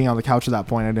like sleeping on the couch at that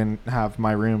point. I didn't have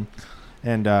my room,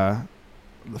 and the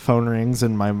phone rings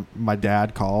and my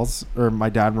dad calls, or my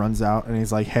dad runs out and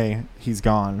he's like, hey, he's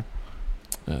gone.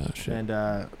 Oh shit.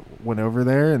 And went over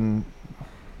there and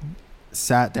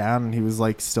sat down, and he was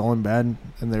like still in bed,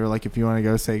 and they were like, if you want to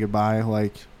go say goodbye,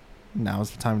 like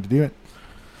now's the time to do it.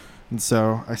 And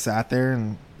so I sat there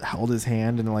and held his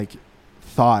hand and like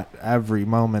thought every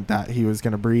moment that he was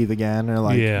going to breathe again, or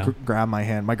like Yeah. grab my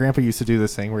hand. My grandpa used to do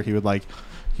this thing where he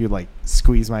would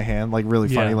squeeze my hand, like really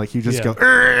funny, Yeah. like you just Yeah. go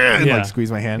 "Urgh," and Yeah. like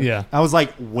squeeze my hand. Yeah. I was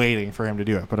like waiting for him to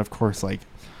do it, but of course, like,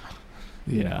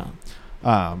 Yeah.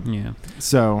 Yeah.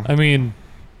 so Uh, I mean,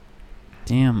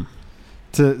 Damn.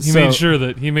 he made sure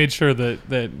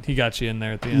that he got you in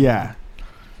there at the end. yeah.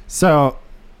 So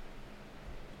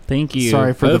Thank you.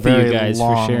 Sorry for the both of very you guys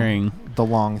long for sharing. the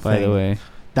long By thing. the way,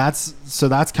 That's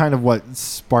kind of what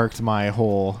sparked my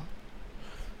whole,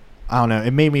 I don't know,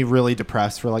 it made me really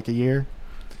depressed for like a year.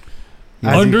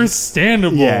 As you-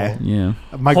 Understandable. Yeah. yeah.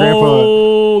 My grandpa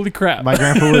Holy crap.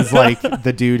 was like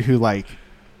the dude who like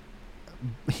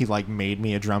he like made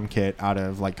me a drum kit out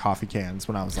of like coffee cans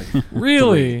when I was like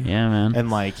Really? Yeah, man.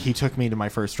 and like he took me to my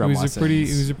first drum He was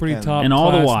lessons. a pretty and- top And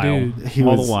all the class while, dude. He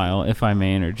all was- the while, if I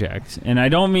may interject, and I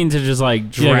don't mean to just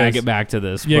like Yeah, drag guys. it back to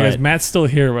this, Yeah, but guys, Matt's still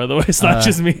here, by the way. It's not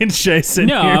just me and Shay sitting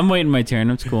no, here. I'm waiting my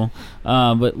turn. It's cool.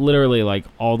 But literally, like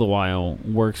all the while,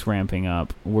 work's ramping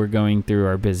up. We're going through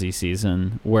our busy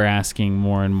season. We're asking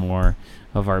more and more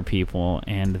of our people,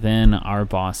 and then our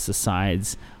boss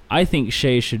decides, I think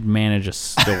Shay should manage a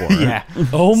store. yeah.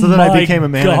 Oh So my then I became a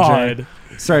manager. God.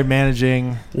 Started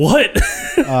managing What?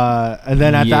 and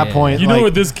then at that Yeah. point You know like,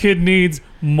 what this kid needs?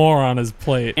 More on his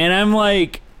plate. And I'm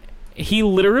like, he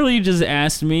literally just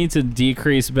asked me to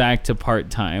decrease back to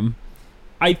part-time.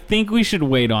 I think we should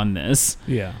wait on this.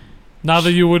 Yeah. Not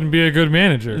that you wouldn't be a good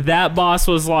manager. That boss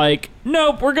was like,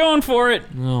 nope, we're going for it.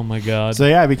 Oh my God. So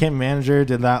yeah, I became a manager,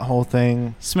 did that whole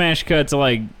thing. Smash cut to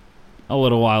like a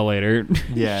little while later.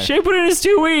 Yeah. Shay put in his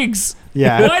 2 weeks.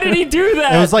 Yeah. Why did he do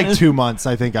that? It was like 2 months,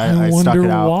 I think. I stuck wonder it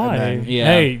out. why. And then, Yeah.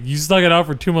 Hey, you stuck it out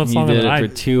for 2 months You longer did than it I for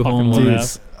 2 fucking whole would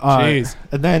months. have. Jeez.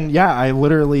 And then yeah,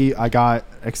 I got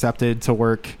accepted to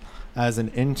work as an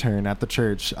intern at the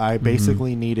church. I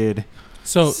basically needed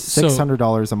So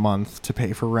 $600 a month to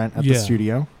pay for rent at Yeah. the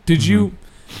studio. did you?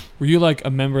 Were you like a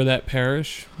member of that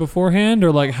parish beforehand,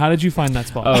 or like how did you find that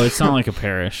spot? Oh, it's not like a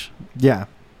parish. Yeah.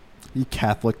 You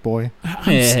Catholic boy.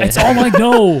 It's all I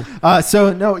know.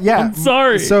 So no, yeah. I'm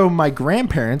sorry. So my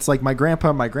grandparents, like my grandpa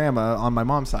and my grandma on my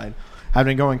mom's side, have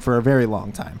been going for a very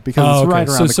long time because Oh, it's okay. right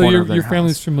around the So corner of their your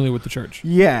family's house. familiar with the church.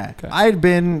 Yeah, Okay. I'd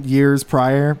been years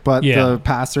prior, but Yeah. the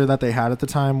pastor that they had at the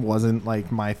time wasn't like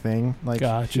my thing. Like he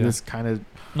Gotcha. was kind of.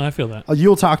 No, I feel that.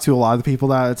 You'll talk to a lot of the people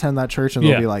that attend that church, and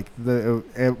they'll Yeah. be like,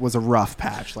 "It was a rough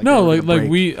patch." Like No, they were like gonna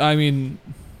break. I mean,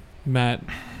 Matt,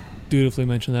 dutifully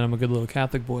mention that I'm a good little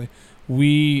Catholic boy.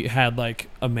 We had like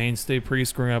a mainstay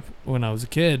priest growing up when I was a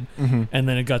kid, Mm-hmm. and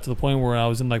then it got to the point where I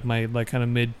was in like my like kind of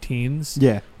mid-teens,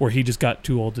 Yeah. where he just got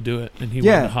too old to do it, and he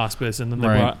Yeah. went to hospice, and then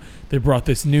Right. they brought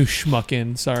this new schmuck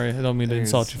in. Sorry, I don't mean to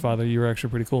insult There's- your father. You were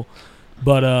actually pretty cool.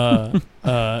 But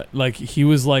like he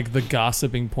was like the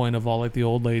gossiping point of all like the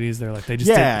old ladies. They're like they just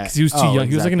Yeah. because he was too Oh, young.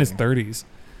 He was like in his exactly. 30s.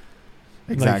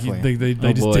 Exactly. Like, they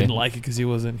Oh, just boy. didn't like it because he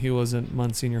wasn't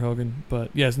Monsignor Hogan. But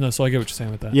yes, no. So I get what you're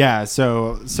saying with that. Yeah,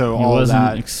 so He all wasn't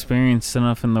that. experienced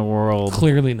enough in the world.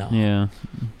 Clearly not. Yeah.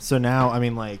 So now, I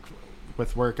mean, like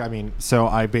with work, I mean, so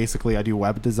I do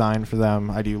web design for them.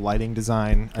 I do lighting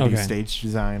design. I do Okay. stage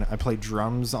design. I play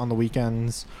drums on the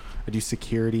weekends. I do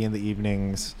security in the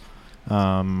evenings.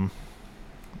 I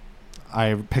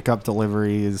pick up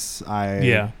deliveries.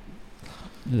 Yeah.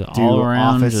 All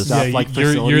around office just stuff. Yeah, like you're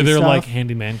facility their stuff. like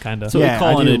handyman kind of. so Yeah, we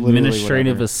call I it do literally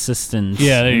administrative whatever. assistant.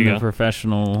 Yeah, there you in the go.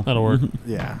 professional That'll work.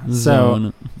 Yeah.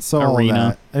 zone So all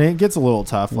arena that. And it gets a little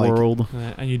tough. Like, world.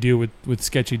 And you deal with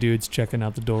sketchy dudes checking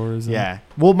out the doors. And yeah.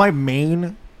 Well, my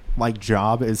main like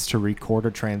job is to record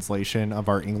a translation of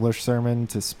our English sermon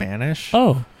to Spanish.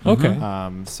 Oh, okay.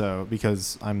 Mhm. So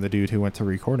because I'm the dude who went to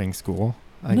recording school,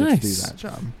 I get to do Nice. that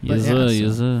job. But Yes, yeah,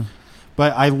 so- yes.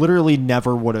 But I literally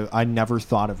I never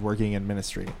thought of working in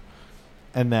ministry.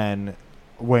 And then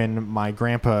when my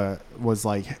grandpa was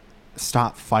like,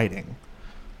 stop fighting,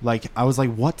 like, I was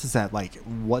like, what does that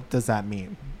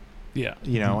mean? Yeah.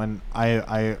 You know, Mhm. and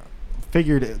I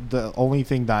figured the only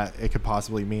thing that it could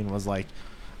possibly mean was like,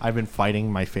 I've been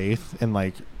fighting my faith and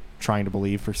like trying to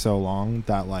believe for so long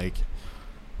that like,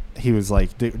 he was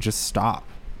like, dude, just stop.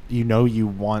 You know, you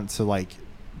want to like,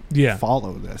 Yeah.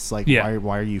 follow this, like Yeah.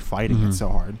 why are you fighting Mhm. it so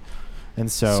hard?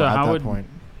 And so So at how that would- point,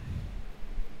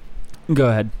 Go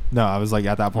ahead. no, I was like,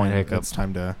 at that point hiccup. it's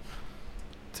time to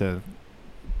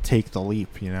take the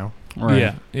leap, you know. Right.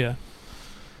 Yeah. Yeah.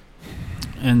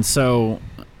 And so,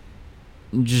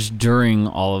 just during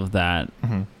all of that,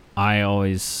 Mm-hmm. I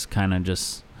always kind of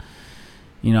just,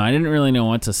 I didn't really know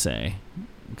what to say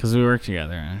because we worked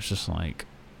together, and it's just like,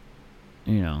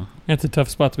 That's a tough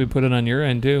spot to be put in on your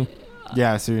end too.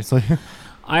 Yeah, seriously.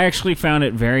 I actually found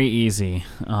it very easy,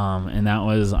 and that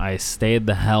was I stayed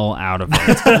the hell out of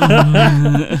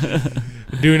it.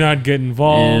 Do not get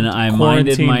involved. And I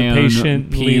minded quarantine my the own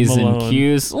patient, leave P's him and alone.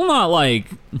 Q's. Well, not like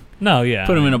No, yeah.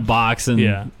 put him in a box and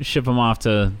Yeah. ship him off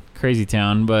to Crazy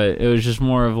Town, but it was just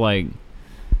more of like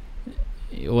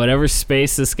whatever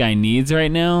space this guy needs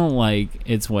right now, like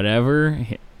it's whatever.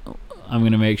 I'm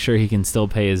going to make sure he can still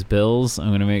pay his bills. I'm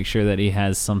going to make sure that he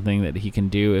has something that he can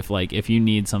do if you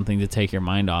need something to take your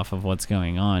mind off of what's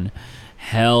going on.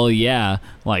 Hell yeah.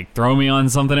 Like throw me on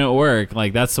something at work.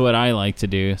 Like that's what I like to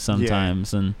do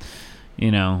sometimes. And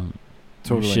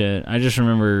Totally. shit. I just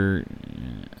remember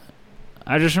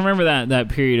that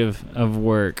period of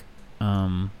work.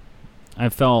 I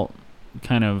felt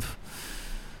kind of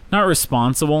not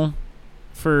responsible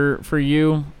for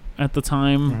you at the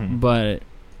time, Mhm. but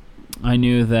I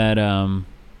knew that I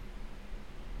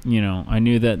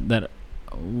knew that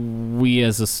we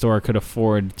as a store could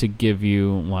afford to give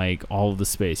you like all of the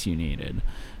space you needed,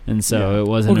 and so Yeah. it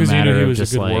wasn't a because matter he of was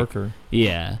just a good like worker.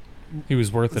 yeah. He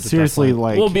was worth it. at that Seriously, point.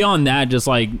 like, Well, beyond that, just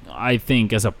like I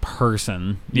think as a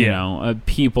person,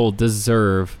 people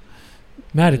deserve.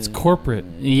 Matt, it's corporate.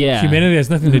 Yeah, Humanity has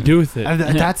nothing to do with it.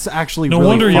 that's actually No really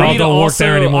wonder funny. y'all For me to don't work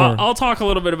there also- anymore. I'll talk a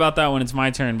little bit about that when it's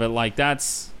my turn, but like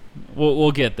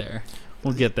we'll get there.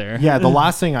 We'll get there. Yeah, the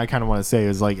last thing I kind of want to say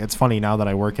is like, it's funny now that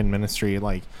I work in ministry,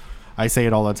 like I say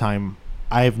it all the time.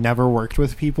 I've never worked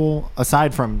with people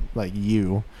aside from like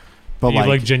you, but you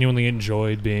like genuinely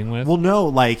enjoyed being with. well, no,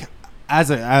 like as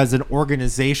an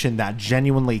organization that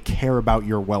genuinely care about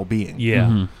your well-being. Yeah.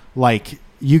 Mhm. Like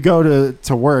you go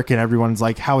to work and everyone's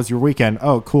like, how was your weekend?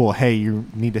 Oh, cool. Hey, you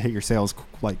need to hit your sales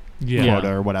like Yeah.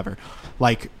 quota or whatever.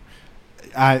 Like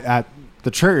at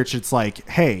the church, it's like,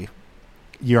 hey,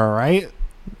 you all right?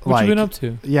 What like, you been up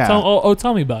to? yeah.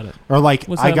 Tell me about it. Or like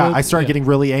What's I that? started Yeah. getting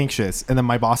really anxious, and then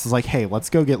my boss is like, hey, let's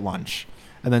go get lunch,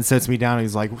 and then sits me down and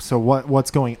he's like, so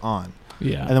what's going on?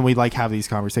 Yeah. And then we like have these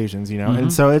conversations, Mhm.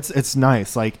 and so it's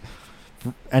nice. Like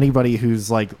anybody who's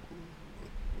like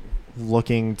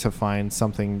looking to find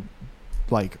something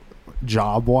like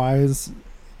job wise,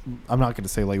 I'm not going to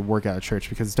say like work at a church,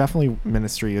 because definitely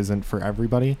ministry isn't for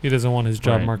everybody. He doesn't want his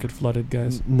job Right. market flooded,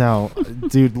 guys. No,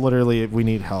 dude, literally we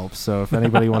need help. So if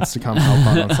anybody wants to come help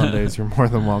on Sundays, you're more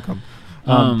than welcome.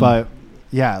 But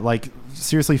yeah, like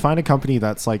seriously, find a company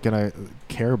that's like gonna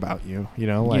care about you.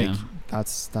 Like Yeah.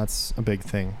 that's a big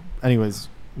thing. Anyways,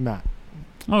 Matt.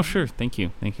 Oh, sure. Thank you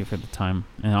for the time,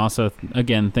 and also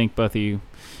again, thank both of you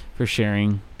for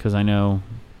sharing, because I know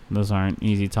those aren't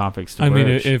easy topics to I mean,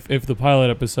 broach. if the pilot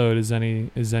episode is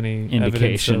any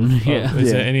Indication, evidence yeah.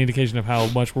 is Yeah. any indication of how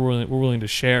much we're willing to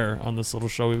share on this little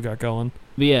show we've got going.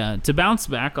 But yeah, to bounce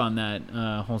back on that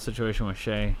whole situation with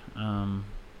Shay,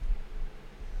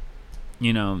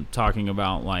 talking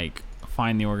about like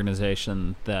find the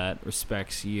organization that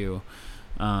respects you.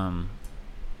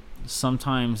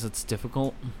 Sometimes it's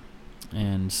difficult,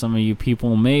 and some of you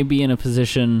people may be in a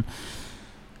position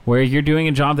where you're doing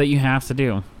a job that you have to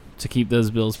do to keep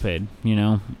those bills paid.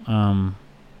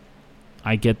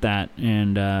 I get that,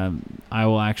 and I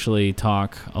will actually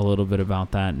talk a little bit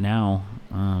about that now.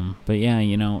 But yeah,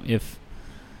 if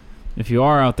you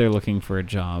are out there looking for a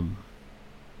job,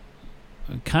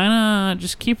 kind of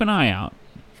just keep an eye out,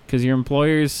 because your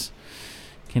employers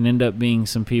can end up being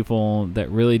some people that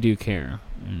really do care.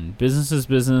 And business is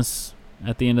business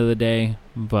at the end of the day,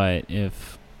 but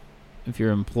if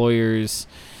your employers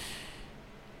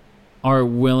are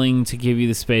willing to give you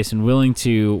the space and willing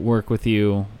to work with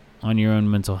you on your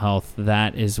own mental health,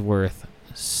 that is worth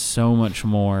so much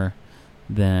more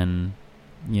than,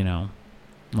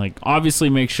 like, obviously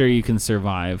make sure you can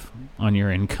survive on your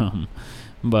income.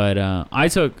 But I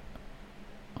took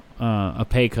a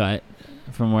pay cut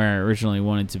from where I originally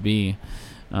wanted to be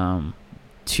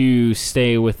to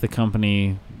stay with the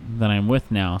company that I'm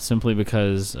with now, simply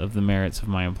because of the merits of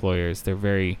my employers. They're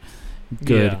very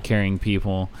good, caring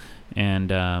people,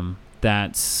 and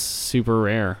that's super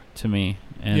rare to me.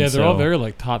 And yeah, they're all very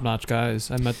like top-notch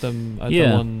guys. I met them at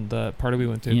the party we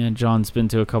went to. Yeah, John's been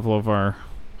to a couple of our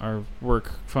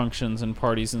work functions and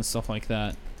parties and stuff like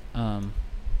that.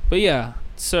 But yeah,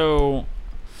 so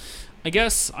I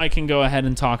guess I can go ahead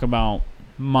and talk about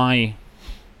my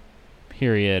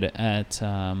period at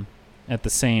the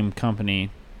same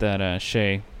company that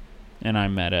Shay and I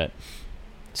met at.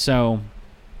 So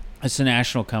it's a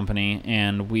national company,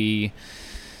 and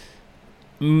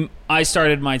I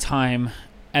started my time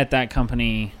at that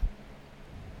company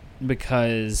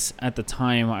because at the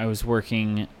time I was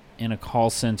working in a call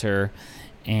center,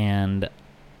 and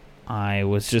I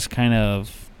was just kind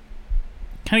of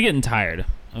getting tired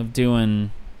of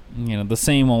doing, the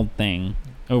same old thing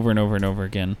over and over and over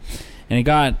again. And it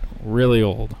got really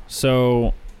old.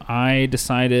 So I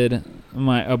decided,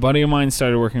 a buddy of mine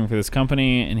started working for this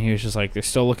company, and he was just like, they're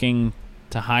still looking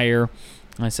to hire.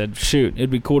 And I said, shoot, it'd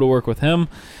be cool to work with him.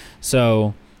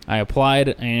 So I applied.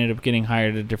 I ended up getting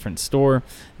hired at a different store.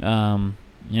 It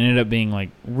ended up being like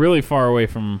really far away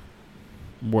from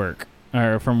work,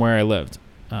 or from where I lived.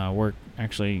 Work,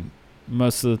 actually,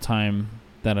 most of the time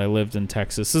that I lived in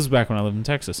Texas. This is back when I lived in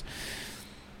Texas.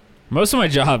 Most of my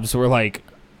jobs were like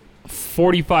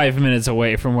 45 minutes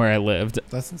away from where I lived.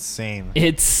 That's insane.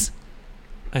 It's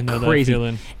I know crazy. that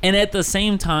feeling. And at the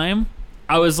same time,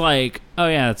 I was like, oh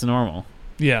yeah, that's normal.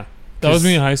 Yeah, that was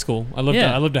me in high school. I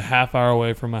lived a half hour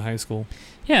away from my high school.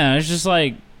 Yeah, it's just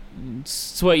like,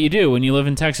 it's what you do. When you live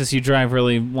in Texas, you drive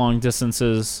really long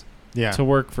distances to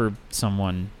work for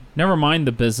someone. Never mind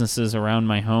the businesses around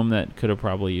my home that could have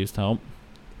probably used help.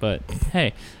 But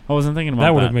hey, I wasn't thinking about that.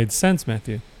 That would have made sense,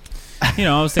 Matthew.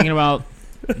 I was thinking about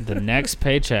the next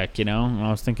paycheck, and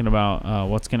I was thinking about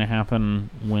what's going to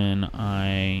happen when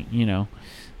I,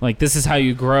 like, this is how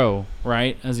you grow,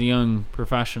 right? As a young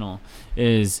professional,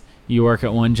 is you work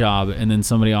at one job and then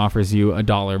somebody offers you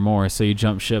 $1 more. So you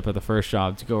jump ship at the first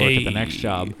job to go work at the next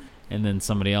job. And then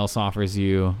somebody else offers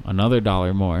you another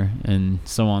 $1 more, and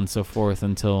so on and so forth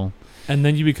until... And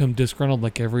then you become disgruntled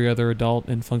like every other adult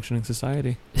in functioning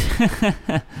society.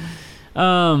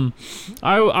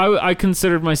 I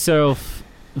considered myself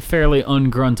fairly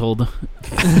ungruntled.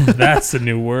 That's the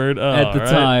new word. At the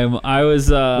time, I was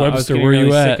Webster, getting where really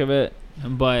you sick at? of it.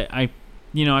 But I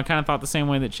kind of thought the same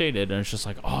way that Shay did. I was just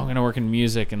like, oh, I'm gonna work in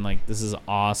music, and like, this is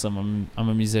awesome. I'm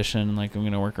a musician, and like, I'm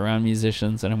gonna work around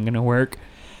musicians, and I'm gonna work.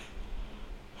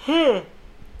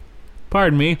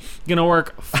 Pardon me, gonna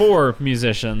work for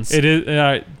musicians. It is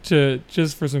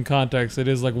just for some context. It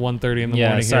is like 1:30 in the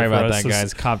morning. Sorry here for about us, that, so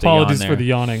guys. Copped apologies a yawn for the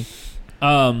yawning.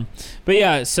 But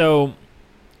yeah, so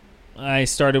I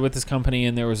started with this company,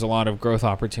 and there was a lot of growth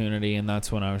opportunity, and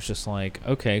that's when I was just like,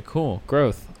 okay, cool,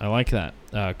 growth. I like that.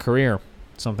 Career,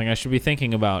 something I should be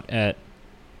thinking about at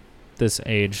this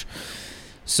age.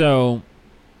 So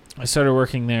I started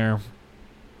working there,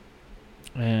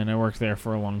 and I worked there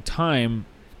for a long time.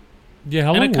 Yeah,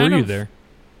 how long were you there?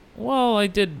 Well, I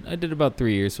did about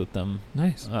 3 years with them.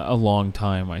 Nice. A long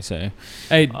time, I say.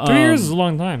 Hey, 3 years is a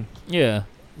long time. Yeah.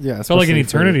 Yeah, it felt like an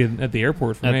eternity at the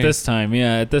airport for me. At this time,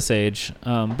 yeah, at this age.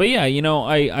 But yeah,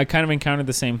 I kind of encountered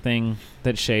the same thing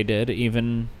that Shay did,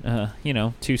 even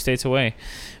 2 states away,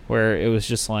 where it was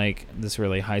just like this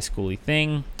really high schooly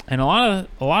thing. And a lot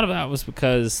of that was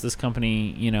because this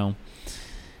company, you know,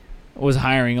 was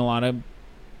hiring a lot of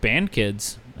band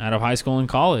kids out of high school and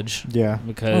college. Yeah.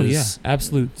 Because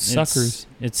absolute suckers.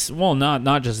 It's well,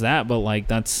 not just that, but like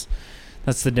that's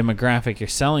the demographic you're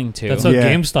selling to. That's how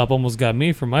GameStop almost got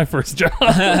me for my first job.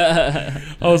 I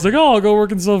was like, I'll go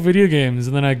work and sell video games.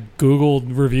 And then I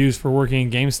Googled reviews for working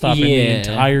in GameStop, and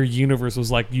the entire universe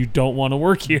was like, you don't want to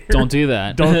work here. Don't do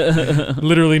that.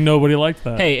 Literally nobody liked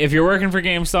that. Hey, if you're working for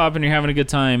GameStop and you're having a good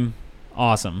time,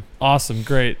 awesome. Awesome,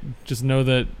 great. Just know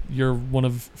that you're one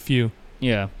of few.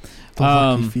 Yeah. The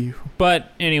lucky few.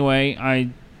 But anyway,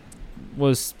 I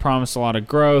was promised a lot of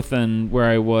growth, and where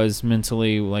I was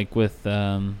mentally, like with, you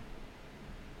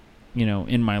know,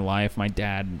 in my life, my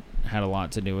dad had a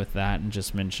lot to do with that, and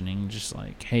just mentioning just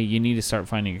like, hey, you need to start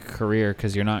finding a career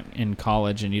because you're not in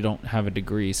college and you don't have a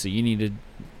degree, so you need to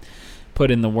put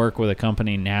in the work with a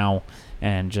company now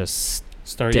and just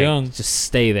start young. Just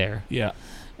stay there. Yeah.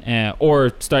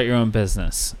 Or start your own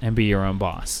business and be your own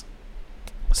boss.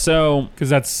 So, because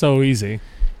that's so easy.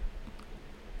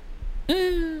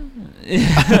 We'll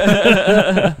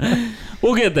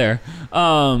get there.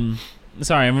 Sorry,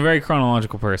 I'm a very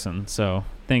chronological person, so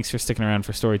thanks for sticking around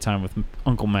for story time with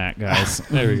Uncle Matt, guys.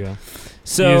 There we go.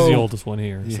 So he's the oldest one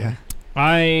here. Yeah. So.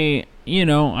 I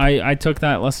took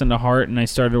that lesson to heart, and I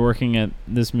started working at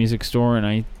this music store, and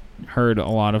I heard a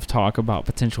lot of talk about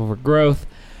potential for growth.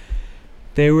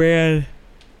 They ran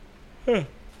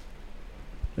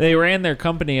their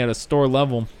company at a store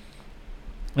level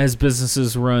as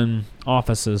businesses run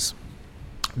offices.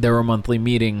 There were monthly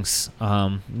meetings.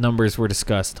 Numbers were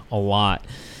discussed a lot.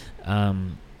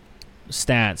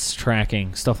 Stats,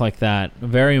 tracking, stuff like that.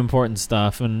 Very important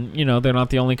stuff. And, you know, they're not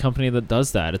the only company that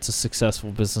does that. It's a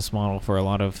successful business model for a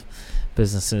lot of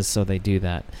businesses, so they do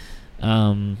that.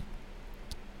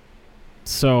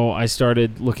 So I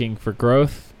started looking for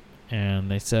growth.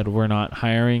 And they said, we're not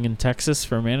hiring in Texas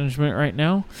for management right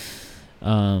now.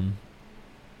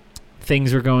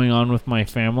 Things were going on with my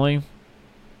family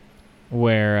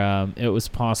where it was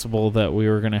possible that we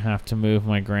were going to have to move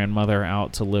my grandmother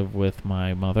out to live with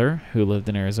my mother, who lived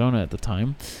in Arizona at the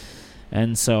time.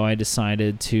 And so I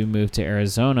decided to move to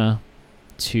Arizona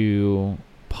to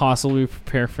possibly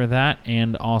prepare for that,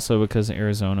 and also because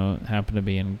Arizona happened to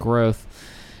be in growth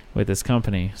with this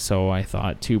company. So I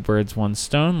thought, 2 birds, 1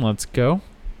 stone, let's go.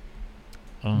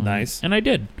 Nice. And I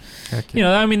did. Heck yeah. You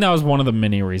know, I mean, that was one of the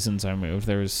many reasons I moved.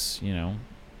 There was, you know,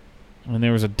 and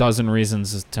there was a dozen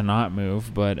reasons to not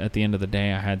move, but at the end of the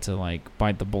day, I had to like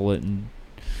bite the bullet and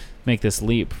make this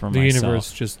leap for myself. The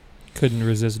universe just couldn't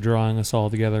resist drawing us all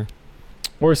together.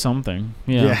 Or something.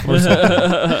 Yeah. Or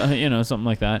something. You know, something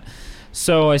like that.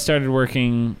 So I started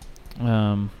working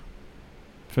for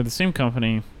the same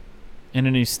company in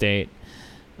a new state,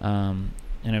 and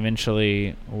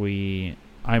eventually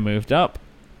I moved up,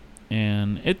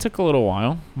 and it took a little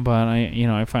while, but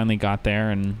I finally got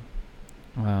there, and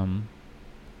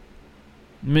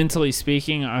mentally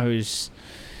speaking, I was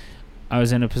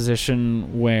in a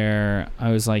position where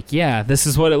I was like, yeah, this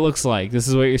is what it looks like. This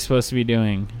is what you're supposed to be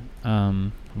doing.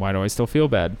 Why do I still feel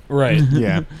bad? Right.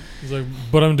 Yeah. It's like,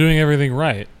 but I'm doing everything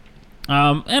right.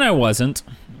 And I wasn't.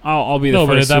 I'll be the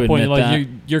first to admit. No, but at that point, that. like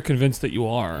you're convinced that you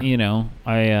are. You know,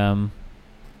 I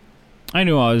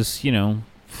knew I was, you know,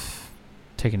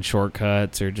 taking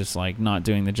shortcuts or just like not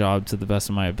doing the job to the best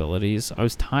of my abilities. I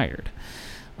was tired.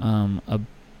 A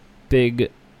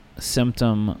big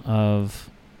symptom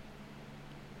of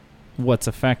what's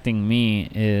affecting me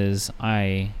is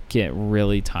I get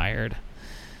really tired.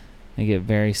 I get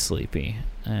very sleepy,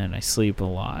 and I sleep a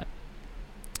lot.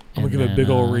 I'm going to give a big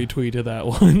old retweet to that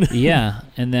one. Yeah,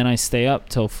 and then I stay up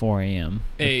till 4 a.m.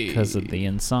 because of the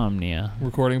insomnia.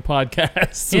 Recording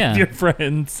podcasts Yeah. with your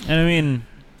friends. And I mean,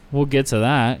 we'll get to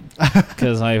that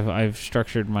because I've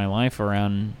structured my life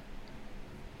around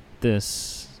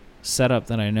this setup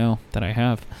that I know that I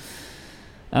have.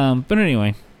 But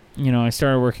anyway, you know, I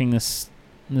started working this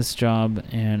job,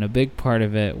 and a big part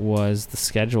of it was the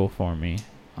schedule for me.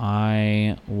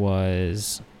 I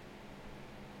was,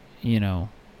 you know,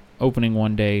 opening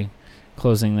one day,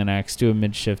 closing the next, do a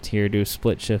mid-shift here, do a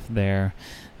split shift there.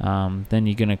 Then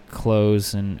you're going to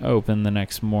close and open the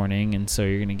next morning, and so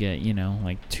you're going to get, you know,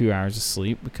 like 2 hours of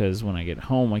sleep because when I get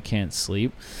home, I can't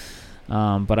sleep.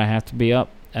 But I have to be up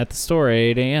at the store at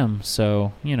 8 a.m.,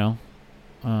 so, you know,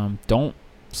 don't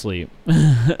sleep.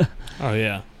 Oh,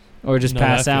 yeah. Or just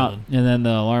pass out, feeling. and then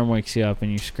the alarm wakes you up and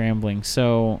you're scrambling.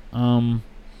 So,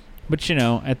 but, you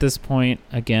know, at this point,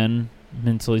 again,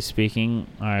 mentally speaking,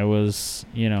 I was,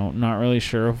 you know, not really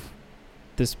sure of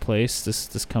this place,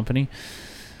 this company.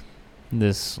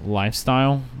 this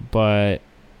lifestyle, but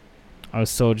I was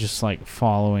still just like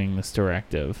following this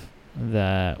directive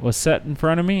that was set in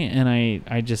front of me, and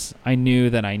I knew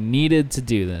that I needed to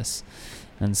do this,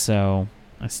 and so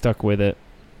I stuck with it.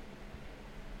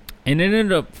 And it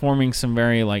ended up forming some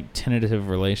very like tentative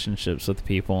relationships with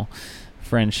people,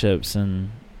 friendships,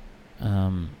 and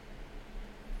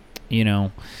you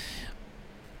know,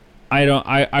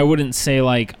 I wouldn't say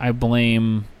like I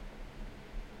blame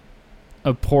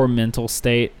a poor mental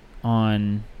state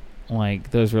on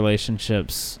like those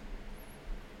relationships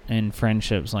and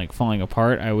friendships like falling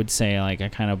apart. I would say like I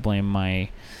kind of blame my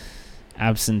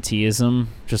absenteeism,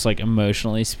 just like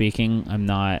emotionally speaking. I'm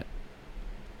not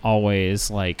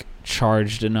always like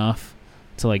charged enough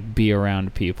to like be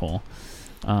around people.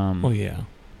 Well, yeah.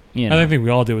 You know. I think we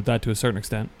all do with that to a certain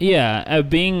extent. Yeah,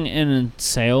 being in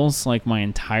sales like my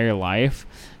entire life,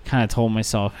 kind of told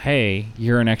myself, hey,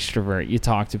 you're an extrovert. You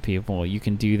talk to people. You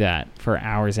can do that for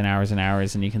hours and hours and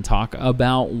hours, and you can talk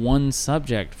about one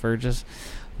subject for just...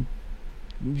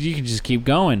 You can just keep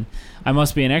going. I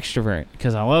must be an extrovert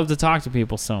because I love to talk to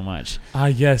people so much. Ah,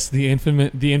 yes, the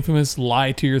infamous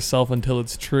lie to yourself until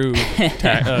it's true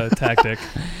tactic.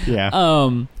 Yeah.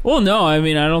 Well, no, I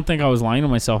mean, I don't think I was lying to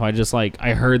myself. I just like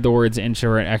I heard the words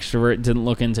introvert, extrovert, didn't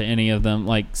look into any of them.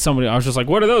 Like I was just like,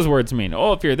 what do those words mean?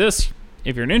 Oh, if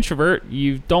you're an introvert,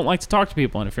 you don't like to talk to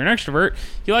people, and if you're an extrovert,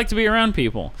 you like to be around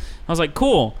people. I was like,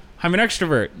 cool, I'm an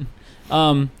extrovert.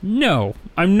 No,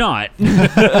 I'm not.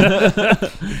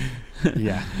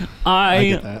 Yeah. I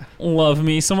get that. love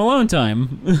me some alone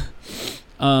time.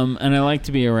 And I like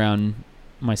to be around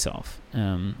myself.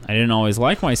 I didn't always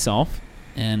like myself,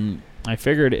 and I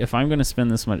figured if I'm going to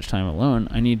spend this much time alone,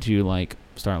 I need to like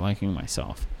start liking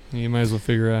myself. You might as well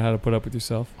figure out how to put up with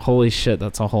yourself. Holy shit,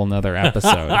 that's a whole nother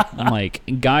episode. Like,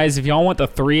 guys, if y'all want the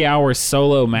 3-hour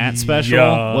solo Matt special,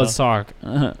 Yeah. let's talk.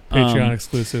 Patreon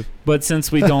exclusive. But since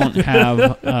we don't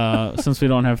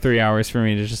have 3 hours for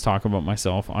me to just talk about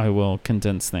myself, I will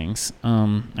condense things.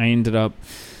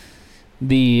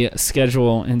 The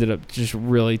schedule ended up just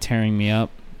really tearing me up.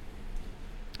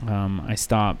 I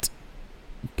stopped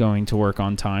going to work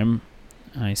on time.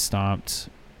 I stopped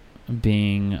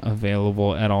being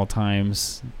available at all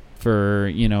times for,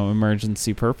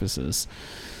 emergency purposes.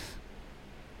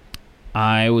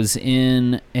 I was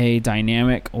in a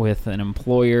dynamic with an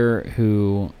employer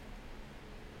who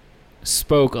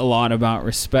spoke a lot about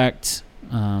respect,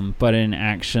 but in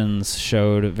actions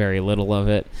showed very little of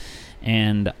it.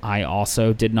 And I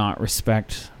also did not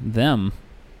respect them.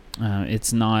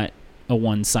 It's not a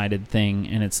one-sided thing,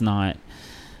 and it's not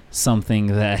something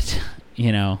that,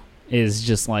 is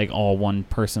just like all one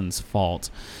person's fault.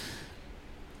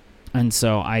 And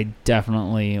so I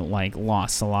definitely like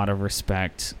lost a lot of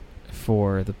respect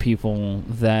for the people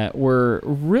that were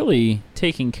really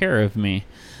taking care of me,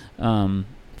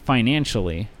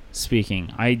 financially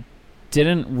speaking. I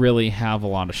didn't really have a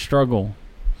lot of struggle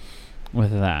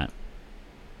with that.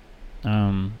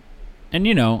 And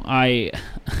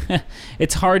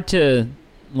it's hard to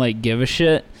like give a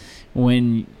shit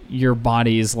when your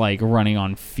body is like running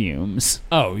on fumes.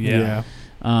 Oh yeah.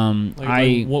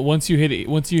 Once you hit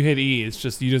E, it's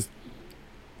just you just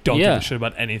don't give a shit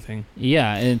about anything.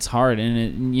 Yeah, it's hard,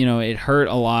 and it hurt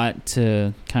a lot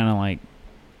to kind of like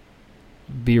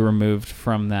be removed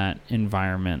from that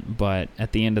environment. But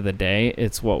at the end of the day,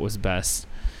 it's what was best.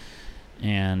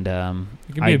 And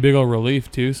it can be a big old relief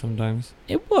too sometimes.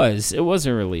 It was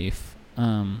a relief.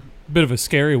 Bit of a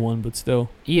scary one, but still.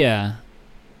 Yeah.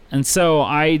 And so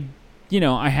I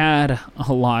had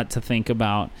a lot to think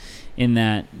about in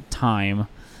that time.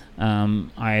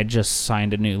 I had just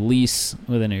signed a new lease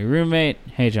with a new roommate.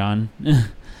 Hey, John.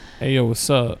 Hey, yo, what's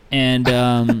up? And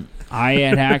I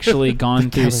had actually gone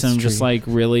through some just like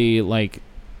really like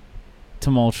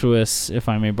tumultuous, if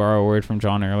I may borrow a word from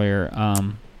John earlier,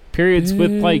 periods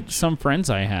with like some friends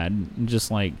I had.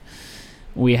 Just like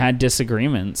we had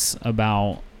disagreements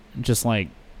about just like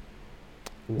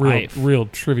real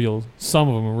trivial. Some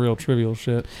of them are real trivial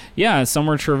shit. Yeah, some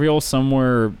were trivial, some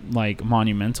were like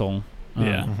monumental.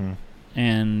 Yeah.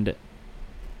 And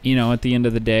at the end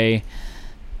of the day,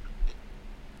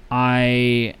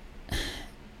 I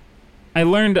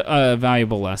learned a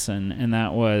valuable lesson, and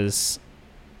that was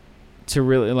to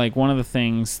really like one of the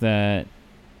things that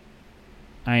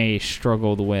I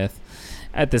struggled with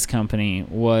at this company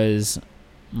was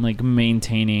like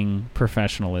maintaining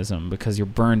professionalism, because you're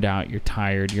burned out, you're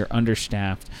tired, you're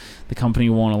understaffed, the company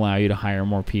won't allow you to hire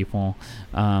more people,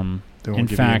 They won't In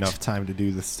give fact- you enough time to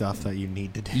do the stuff that you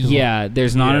need to do. Yeah,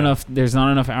 there's not Yeah. enough. There's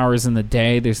not enough hours in the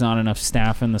day. There's not enough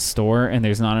staff in the store, and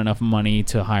there's not enough money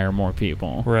to hire more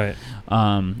people. Right.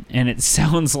 And it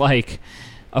sounds like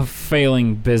a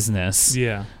failing business.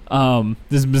 Yeah.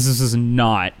 This business is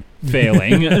not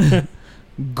failing,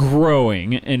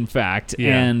 growing, in fact.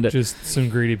 Yeah. And just some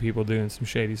greedy people doing some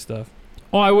shady stuff.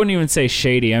 well, I wouldn't even say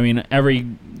shady. I mean,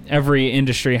 every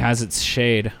industry has its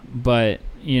shade, but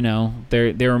you know,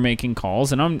 they were making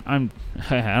calls, and I don't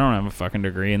have a fucking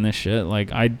degree in this shit.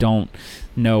 Like, I don't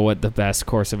know what the best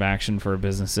course of action for a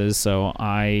business is. So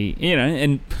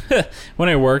and when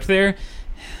I worked there,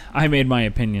 I made my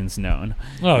opinions known.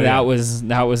 Oh, yeah. that was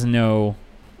no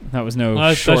Well, that's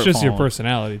just your shortfall.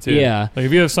 personality too. Yeah. Like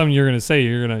if you have something you're gonna say,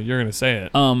 you're gonna say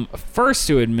it. First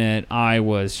to admit, I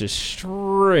was just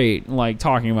straight like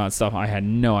talking about stuff I had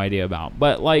no idea about.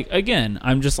 But like again,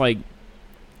 I'm just like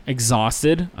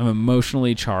exhausted. I'm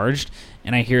emotionally charged,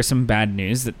 and I hear some bad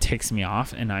news that ticks me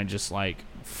off, and I just like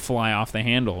fly off the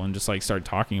handle and just like start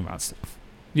talking about stuff.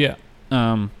 Yeah.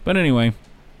 But anyway,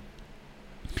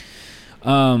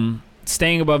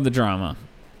 staying above the drama.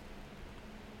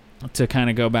 To kind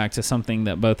of go back to something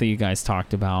that both of you guys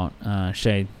talked about,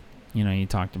 Shay, you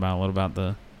talked about a little about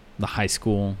the high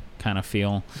school kind of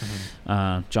feel.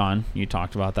 Mhm. John, you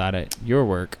talked about that at your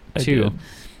work I too. did.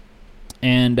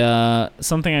 And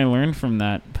something I learned from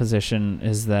that position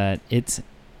is that it's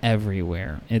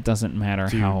everywhere. It doesn't matter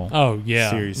Dude. how. Oh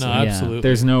yeah. Seriously. No, Yeah. absolutely.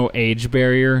 There's no age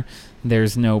barrier.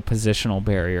 There's no positional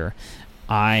barrier.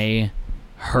 I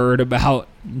heard about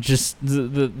just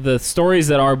the stories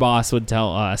that our boss would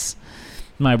tell us.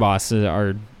 My boss,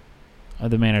 are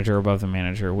the manager above the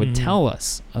manager, would Mhm. tell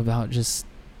us about just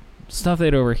stuff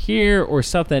they'd overhear or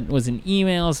stuff that was in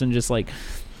emails and just like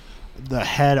The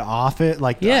head office,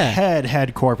 like Yeah. the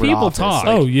head corporate People office. talk.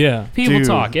 Like, Oh yeah. people Dude,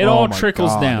 talk. It oh all my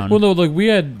trickles God. down. Well, no, like we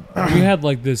had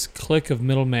like this clique of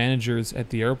middle managers at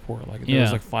the airport. Like there was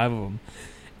Yeah. like 5 of them,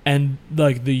 and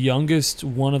like the youngest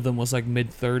one of them was like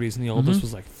mid-30s, and the oldest Mhm.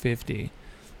 was like 50,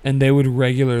 and they would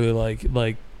regularly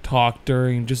like talk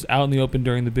during just out in the open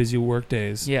during the busy work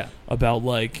days yeah. about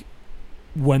like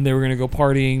when they were gonna go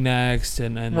partying next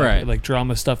and Right. like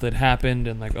drama stuff that happened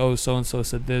and like, oh, so and so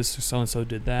said this or so and so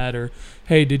did that, or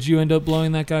hey, did you end up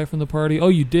blowing that guy from the party? Oh,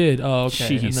 you did. Oh,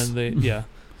 okay. And Jeez. then they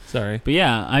sorry. But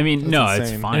yeah, I mean, That's no, it's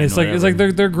insane. fine. And it's like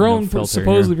whatever. they're grown No filter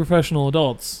supposedly here. professional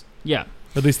adults. Yeah.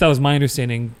 At least that was my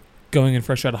understanding going in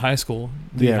fresh out of high school.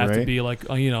 You Yeah, have to right. be like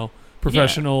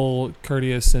professional,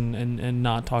 courteous, and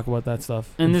not talk about that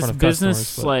stuff And in this front of business,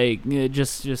 customers, but- like,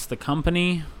 just the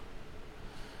company,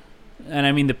 and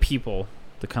I mean the people,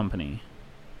 the company,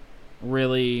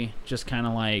 really just kind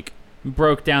of like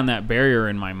broke down that barrier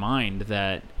in my mind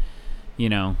that,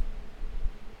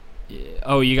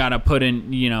 you got to put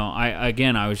in,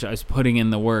 I was putting in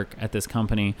the work at this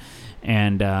company,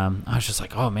 and I was just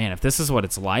like, oh man, if this is what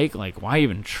it's like why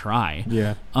even try?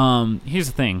 Yeah. Here's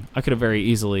the thing. I could have very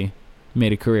easily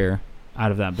made a career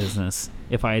out of that business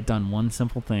if I had done one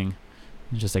simple thing.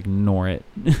 Just ignore it.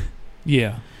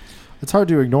 yeah. It's hard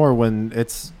to ignore when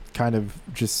it's kind of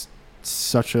just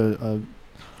such a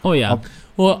Oh, yeah.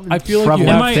 Well, I feel like you prevalent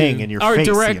have my- thing in your our face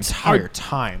direct- the entire our-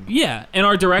 time. Yeah. And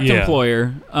our direct Yeah.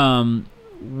 employer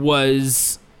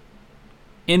was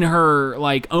in her,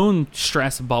 own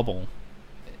stress bubble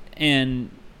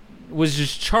and was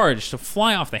just charged to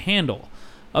fly off the handle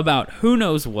about who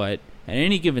knows what at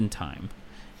any given time.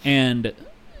 And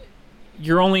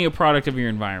you're only a product of your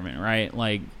environment, right?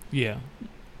 Like, Yeah.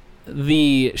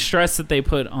 the stress that they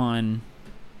put on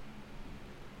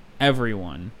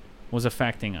everyone was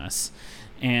affecting us,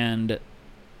 and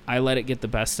I let it get the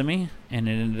best of me, and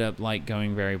it ended up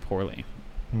going very poorly.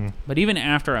 Mm. But even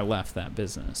after I left that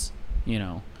business,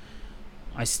 I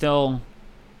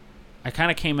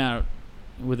kind of came out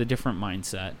with a different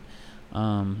mindset,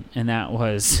 and that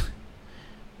was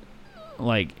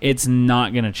it's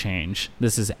not gonna change.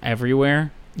 This is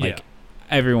everywhere. Yeah.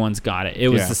 Everyone's got it. It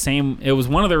was Yeah. the same. It was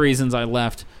one of the reasons I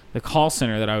left the call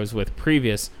center that I was with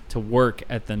previous to work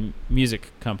at the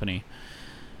music company,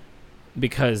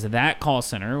 because that call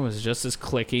center was just as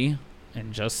cliquey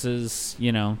and just as,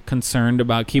 concerned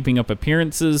about keeping up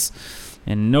appearances,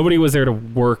 and nobody was there to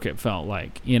work, it felt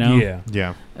like, Yeah.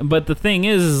 Yeah. But the thing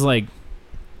is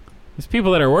there's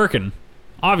people that are working.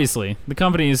 Obviously, the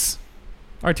companies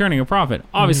are turning a profit.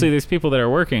 Obviously, Mhm. there's people that are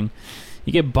working.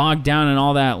 You get bogged down in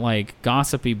all that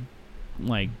gossipy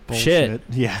shit, Bullshit.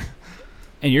 Yeah.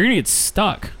 and you're gonna get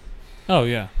stuck. Oh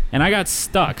yeah. And I got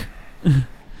stuck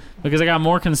because I got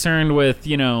more concerned with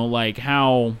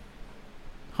how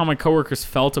my coworkers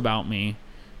felt about me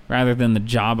rather than the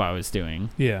job I was doing.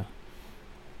 Yeah.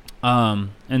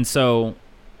 And so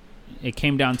it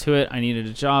came down to it. I needed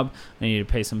a job. I needed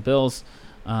to pay some bills.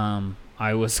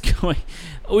 I was going.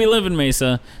 We live in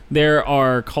Mesa. There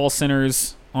are call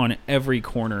centers on every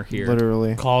corner here.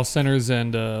 Literally. Call centers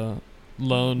and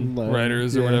loan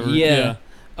writers or yeah. whatever.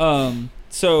 Yeah.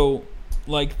 So,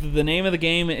 like, the name of the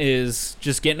game is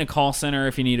just get in a call center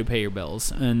if you need to pay your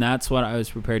bills. And that's what I was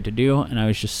prepared to do. And I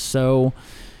was just so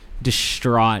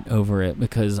distraught over it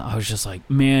because I was just like,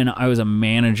 man, I was a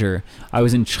manager. I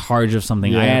was in charge of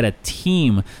something. I Yeah. had a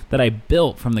team that I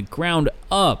built from the ground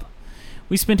up.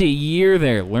 We spent a year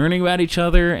there learning about each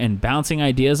other and bouncing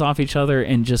ideas off each other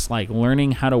and just like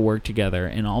learning how to work together.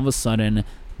 And all of a sudden,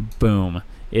 boom,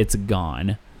 it's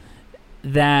gone.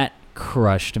 That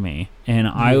crushed me. And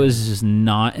I was just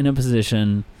not in a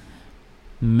position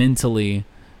mentally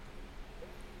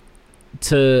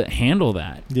to handle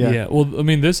that. Yeah. Well, I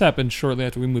mean, this happened shortly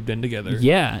after we moved in together.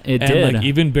 Yeah, it and did. like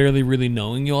even barely really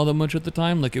knowing you all that much at the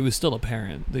time, like it was still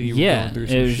apparent that you were going through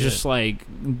some it was shit. just like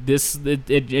this.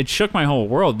 It shook my whole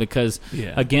world because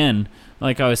again,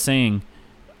 like I was saying,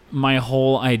 my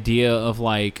whole idea of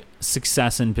like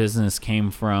success in business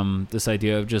came from this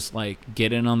idea of just like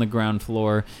get in on the ground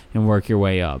floor and work your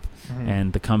way up,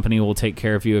 and the company will take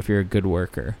care of you if you're a good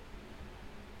worker.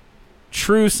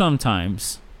 True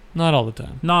sometimes. Not all the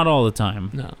time. Not all the time.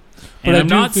 No. And But I I'm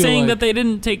do not feel saying like- that they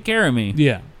didn't take care of me.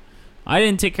 Yeah. I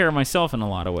didn't take care of myself in a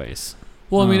lot of ways.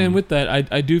 Well, I mean, and with that,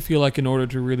 I do feel like in order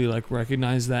to really like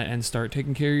recognize that and start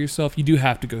taking care of yourself, you do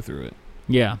have to go through it.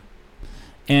 Yeah.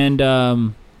 And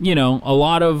you know, a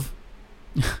lot of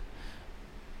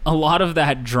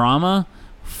that drama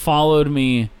followed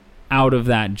me out of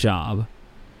that job.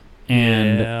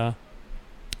 And yeah.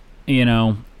 you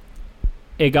know,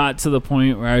 it got to the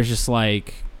point where I was just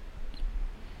like,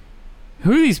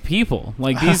 who are these people?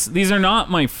 Like these are not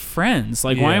my friends.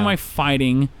 Like why am I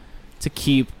fighting to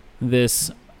keep this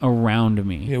around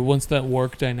me? Yeah, once that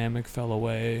work dynamic fell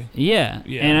away. Yeah.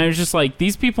 And I was just like,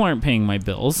 these people aren't paying my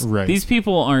bills. Right. These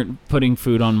people aren't putting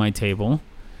food on my table.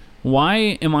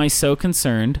 Why am I so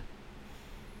concerned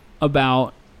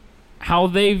about how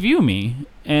they view me?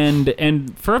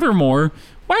 And furthermore,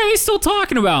 why are they still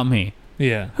talking about me?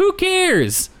 Yeah. Who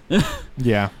cares?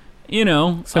 Yeah. You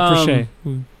know, Except for Shay.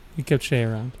 He kept Shay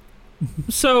around.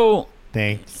 So,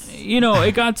 Thanks. you know,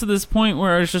 it got to this point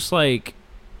where I was just like,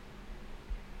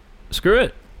 screw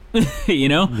it. You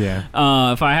know?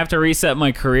 Yeah. If I have to reset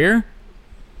my career,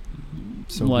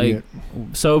 So like, be it.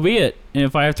 so be it. And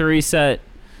if I have to reset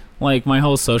like my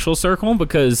whole social circle,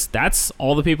 because that's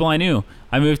all the people I knew.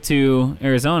 I moved to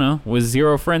Arizona with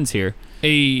 0 friends here.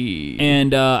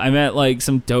 And I met like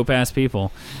some dope ass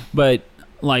people. But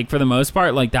like for the most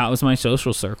part, like that was my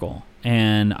social circle.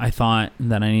 And I thought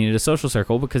that I needed a social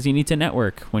circle because you need to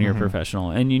network when you're a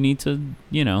professional, and you need to,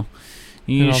 you know,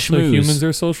 you and need to also schmooze. humans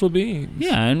are social beings.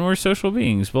 Yeah, and we're social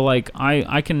beings. But like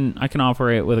I can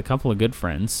operate with a couple of good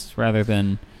friends rather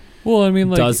than Well, I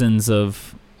mean, like dozens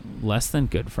of less than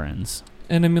good friends.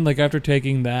 And I mean, like after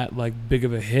taking that like big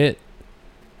of a hit,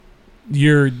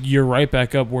 you're right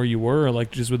back up where you were, like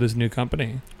just with this new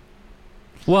company.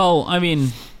 Well, I mean,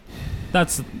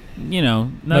 that's, you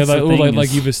know, that's the thing like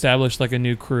is- you've established like a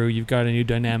new crew, you've got a new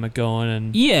dynamic going,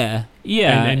 and yeah,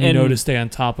 and you know to stay on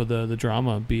top of the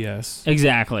drama BS.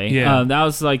 Exactly. Yeah. That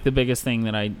was like the biggest thing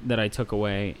that I took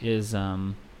away is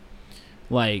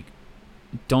like,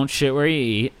 don't shit where you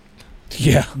eat.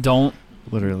 Yeah. Don't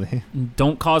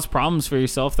cause problems for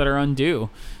yourself that are undue.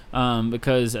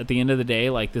 Because at the end of the day,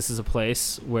 like this is a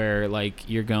place where like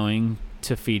you're going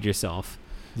to feed yourself.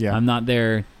 Yeah. I'm not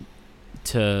there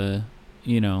to,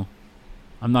 you know,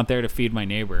 I'm not there to feed my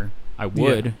neighbor. I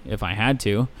would if I had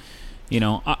to, you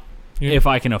know, if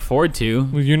I can afford to.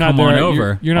 Well, you're not come there. on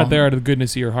over. You're not there out of the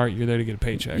goodness of your heart. You're there to get a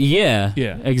paycheck. Yeah.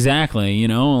 Yeah. Exactly. You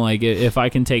know, like if I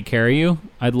can take care of you,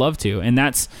 I'd love to. And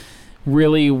that's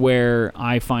really where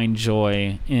I find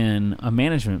joy in a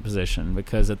management position,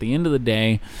 because at the end of the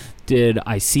day, did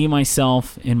I see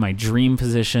myself in my dream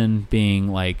position being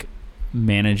like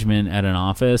management at an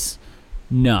office?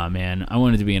 No, man. I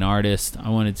wanted to be an artist. I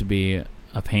wanted to be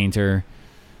a painter,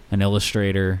 an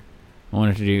illustrator. I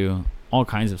wanted to do all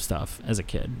kinds of stuff as a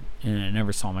kid. And I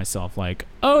never saw myself like,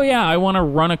 oh yeah, I want to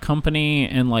run a company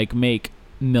and like make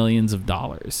millions of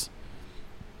dollars.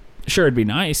 Sure, it'd be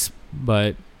nice,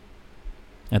 but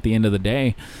at the end of the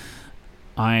day,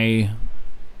 I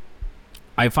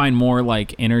find more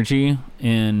like energy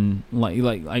in like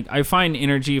I find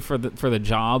energy for the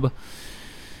job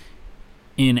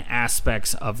in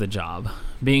aspects of the job.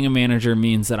 Being a manager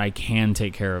means that I can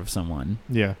take care of someone.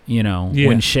 Yeah. You know,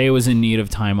 when Shay was in need of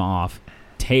time off,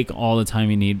 take all the time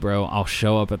you need, bro. I'll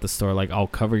show up at the store. Like, I'll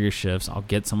cover your shifts. I'll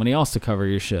get somebody else to cover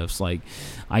your shifts. Like,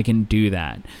 I can do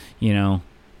that. You know,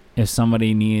 if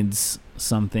somebody needs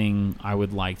something, I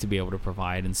would like to be able to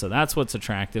provide. And so that's what's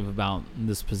attractive about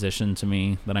this position to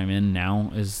me that I'm in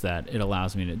now, is that it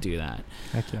allows me to do that.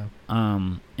 Heck yeah.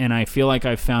 And I feel like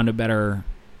I've found a better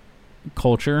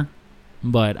culture,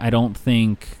 but I don't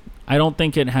think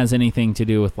it has anything to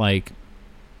do with like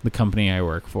the company I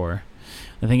work for.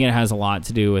 I think it has a lot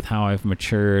to do with how I've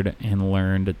matured and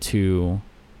learned to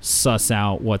suss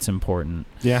out what's important.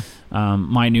 Yeah.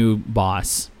 My new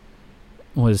boss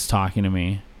was talking to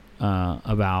me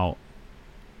about,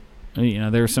 you know,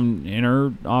 there was some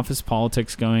inner office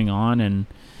politics going on, and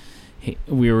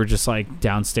we were just like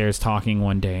downstairs talking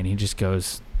one day, and he just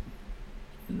goes,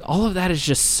 all of that is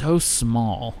just so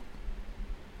small.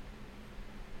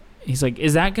 He's like,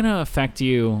 is that going to affect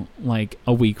you like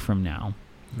a week from now?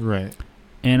 Right.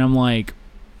 And I'm like,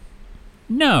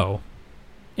 no,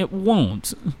 it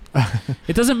won't.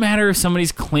 It doesn't matter if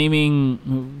somebody's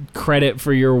claiming credit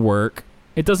for your work.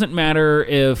 It doesn't matter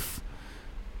if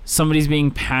somebody's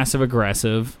being passive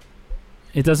aggressive.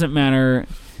 It doesn't matter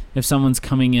if someone's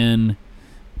coming in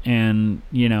and,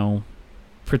 you know,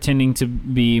 pretending to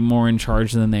be more in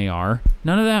charge than they are.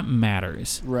 None of that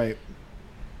matters. Right.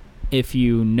 If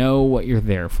you know what you're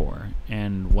there for.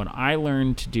 And what I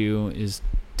learned to do is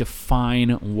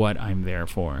define what I'm there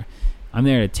for. I'm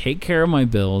there to take care of my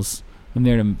bills. I'm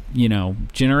there to, you know,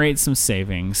 generate some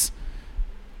savings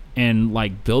and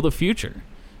like build a future.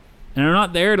 And I'm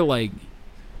not there to like,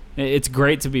 it's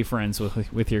great to be friends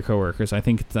with your coworkers. I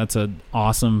think that's an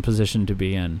awesome position to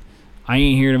be in. I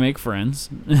ain't here to make friends.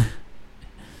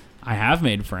 I have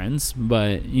made friends,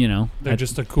 but you know, they're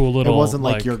just a cool little. It wasn't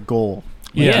like your goal.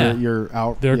 Yeah, you're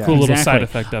out. They're a cool little side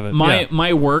effect of it.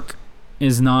 My work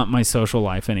is not my social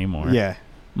life anymore. Yeah,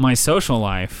 my social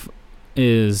life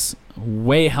is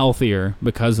way healthier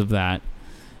because of that,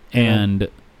 and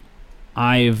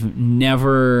I've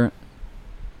never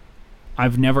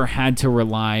had to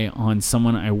rely on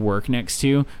someone I work next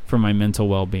to for my mental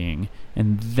well-being,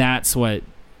 and that's what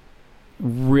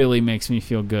really makes me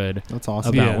feel good. That's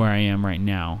awesome. About where I am right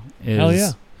now. Hell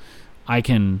yeah. I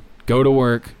can go to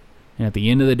work, and at the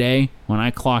end of the day, when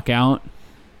I clock out,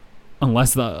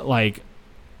 unless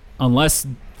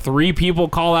 3 people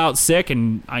call out sick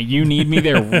and you need me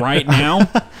there right now,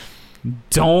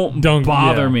 don't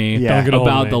bother me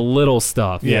about the little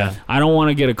stuff. Yeah. I don't want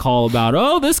to get a call about,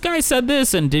 oh, this guy said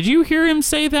this, and did you hear him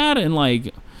say that? And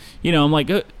like, you know, I'm like,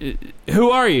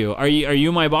 who are you? Are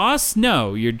you my boss?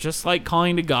 No, you're just like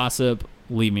calling to gossip.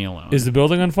 Leave me alone. Is the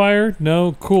building on fire?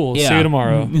 No. Cool. Yeah. See you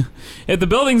tomorrow. If the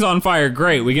building's on fire,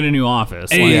 great. We get a new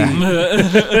office. Hey.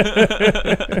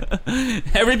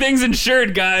 Everything's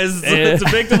insured, guys. It's a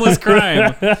victimless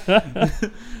crime.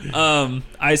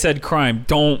 I said crime.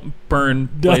 Don't burn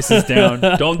places down.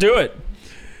 Don't do it.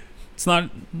 It's not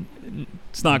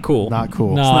cool. Not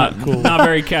cool. Not cool. Not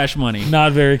very cash money.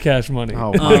 Not very cash money.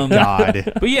 Oh my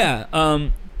god. But yeah,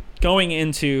 going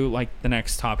into like the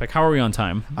next topic, how are we on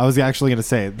time? I was actually going to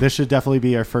say this should definitely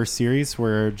be our first series.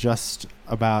 We're just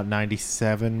about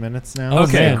 97 minutes now.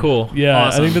 Okay, man. cool. Yeah,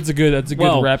 Awesome. I think that's a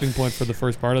good wrapping point for the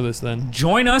first part of this then.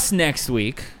 Join us next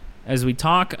week as we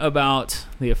talk about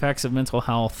the effects of mental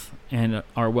health and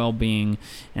our well-being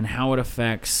and how it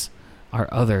affects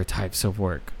our other types of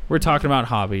work. We're talking about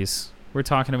hobbies. We're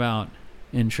talking about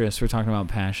interests. We're talking about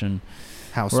passion.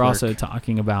 Housework. We're also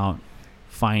talking about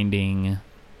finding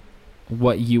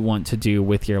what you want to do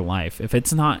with your life. If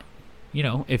it's not, you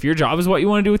know, if your job is what you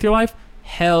want to do with your life,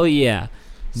 hell yeah.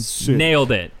 Shit.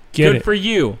 Nailed it. Good for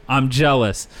you. I'm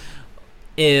jealous.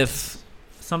 If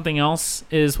something else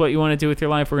is what you want to do with your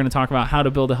life, we're going to talk about how to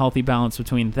build a healthy balance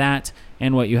between that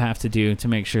and what you have to do to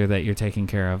make sure that you're taken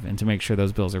care of and to make sure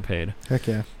those bills are paid. Heck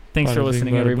yeah. Thanks for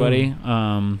listening, everybody.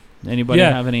 Anybody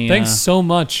have any... thanks so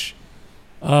much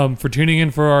for tuning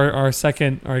in for our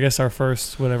second, or I guess our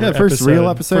first, whatever. Yeah, first real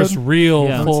episode. First real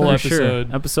full for episode.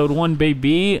 Sure. Episode 1,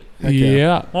 baby. Heck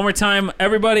yeah. One more time,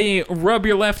 everybody, rub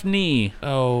your left knee.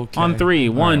 Okay. On 3.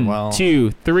 All 1, right,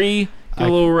 2, 3. Do a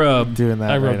little rub. Doing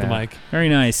that. I rubbed right the now. mic. Very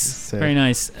nice. Sick. Very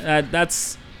nice.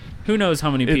 That's who knows how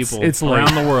many people it's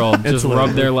around the world just late. rub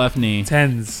their left knee.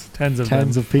 Tens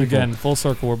of people. Again, full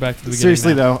circle. We're back to the beginning.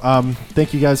 Seriously now. though,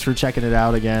 thank you guys for checking it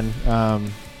out again.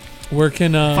 Where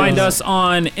can find us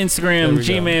on Instagram,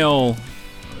 Gmail.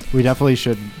 We definitely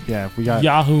should. Yeah, we got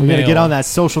Yahoo. We're gonna Mail. get on that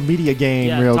social media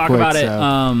game real talk quick. about it.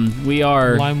 So. We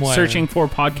are LimeWire. searching for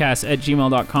podcasts at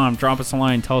gmail.com. Drop us a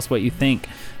line. Tell us what you think.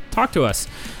 Talk to us.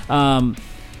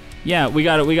 Yeah, we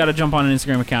got to jump on an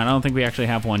Instagram account. I don't think we actually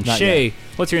have one. Not Shay, yet.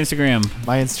 what's your Instagram?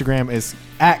 My Instagram is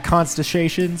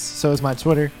 @Constations. So is my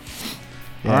Twitter.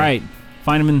 All right,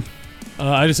 find him in.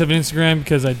 I just have an Instagram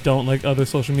because I don't like other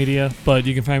social media, but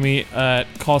you can find me at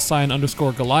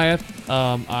 _Goliath.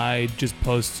 I just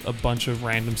post a bunch of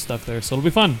random stuff there, so it'll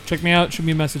be fun. Check me out, shoot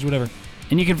me a message, whatever.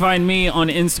 And you can find me on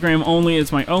Instagram only.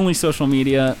 It's my only social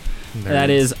media. That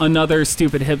is another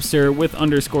stupid hipster with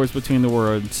underscores between the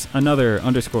words. Another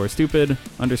underscore stupid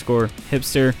underscore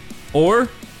hipster. Or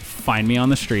find me on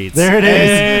the streets. There it is.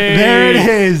 Hey! There it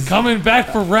is. Coming back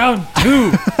for round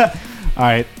 2. All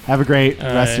right. Have a great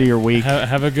All rest right. of your week.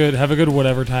 Have a good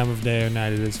whatever time of day or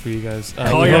night it is for you guys.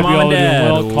 Call we your hope mom you all and are doing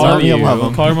dad. well. Love Call, you. Love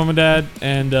 'em. call your mom and dad,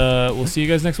 and we'll see you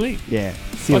guys next week. Yeah.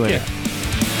 See you Fuck later. yeah.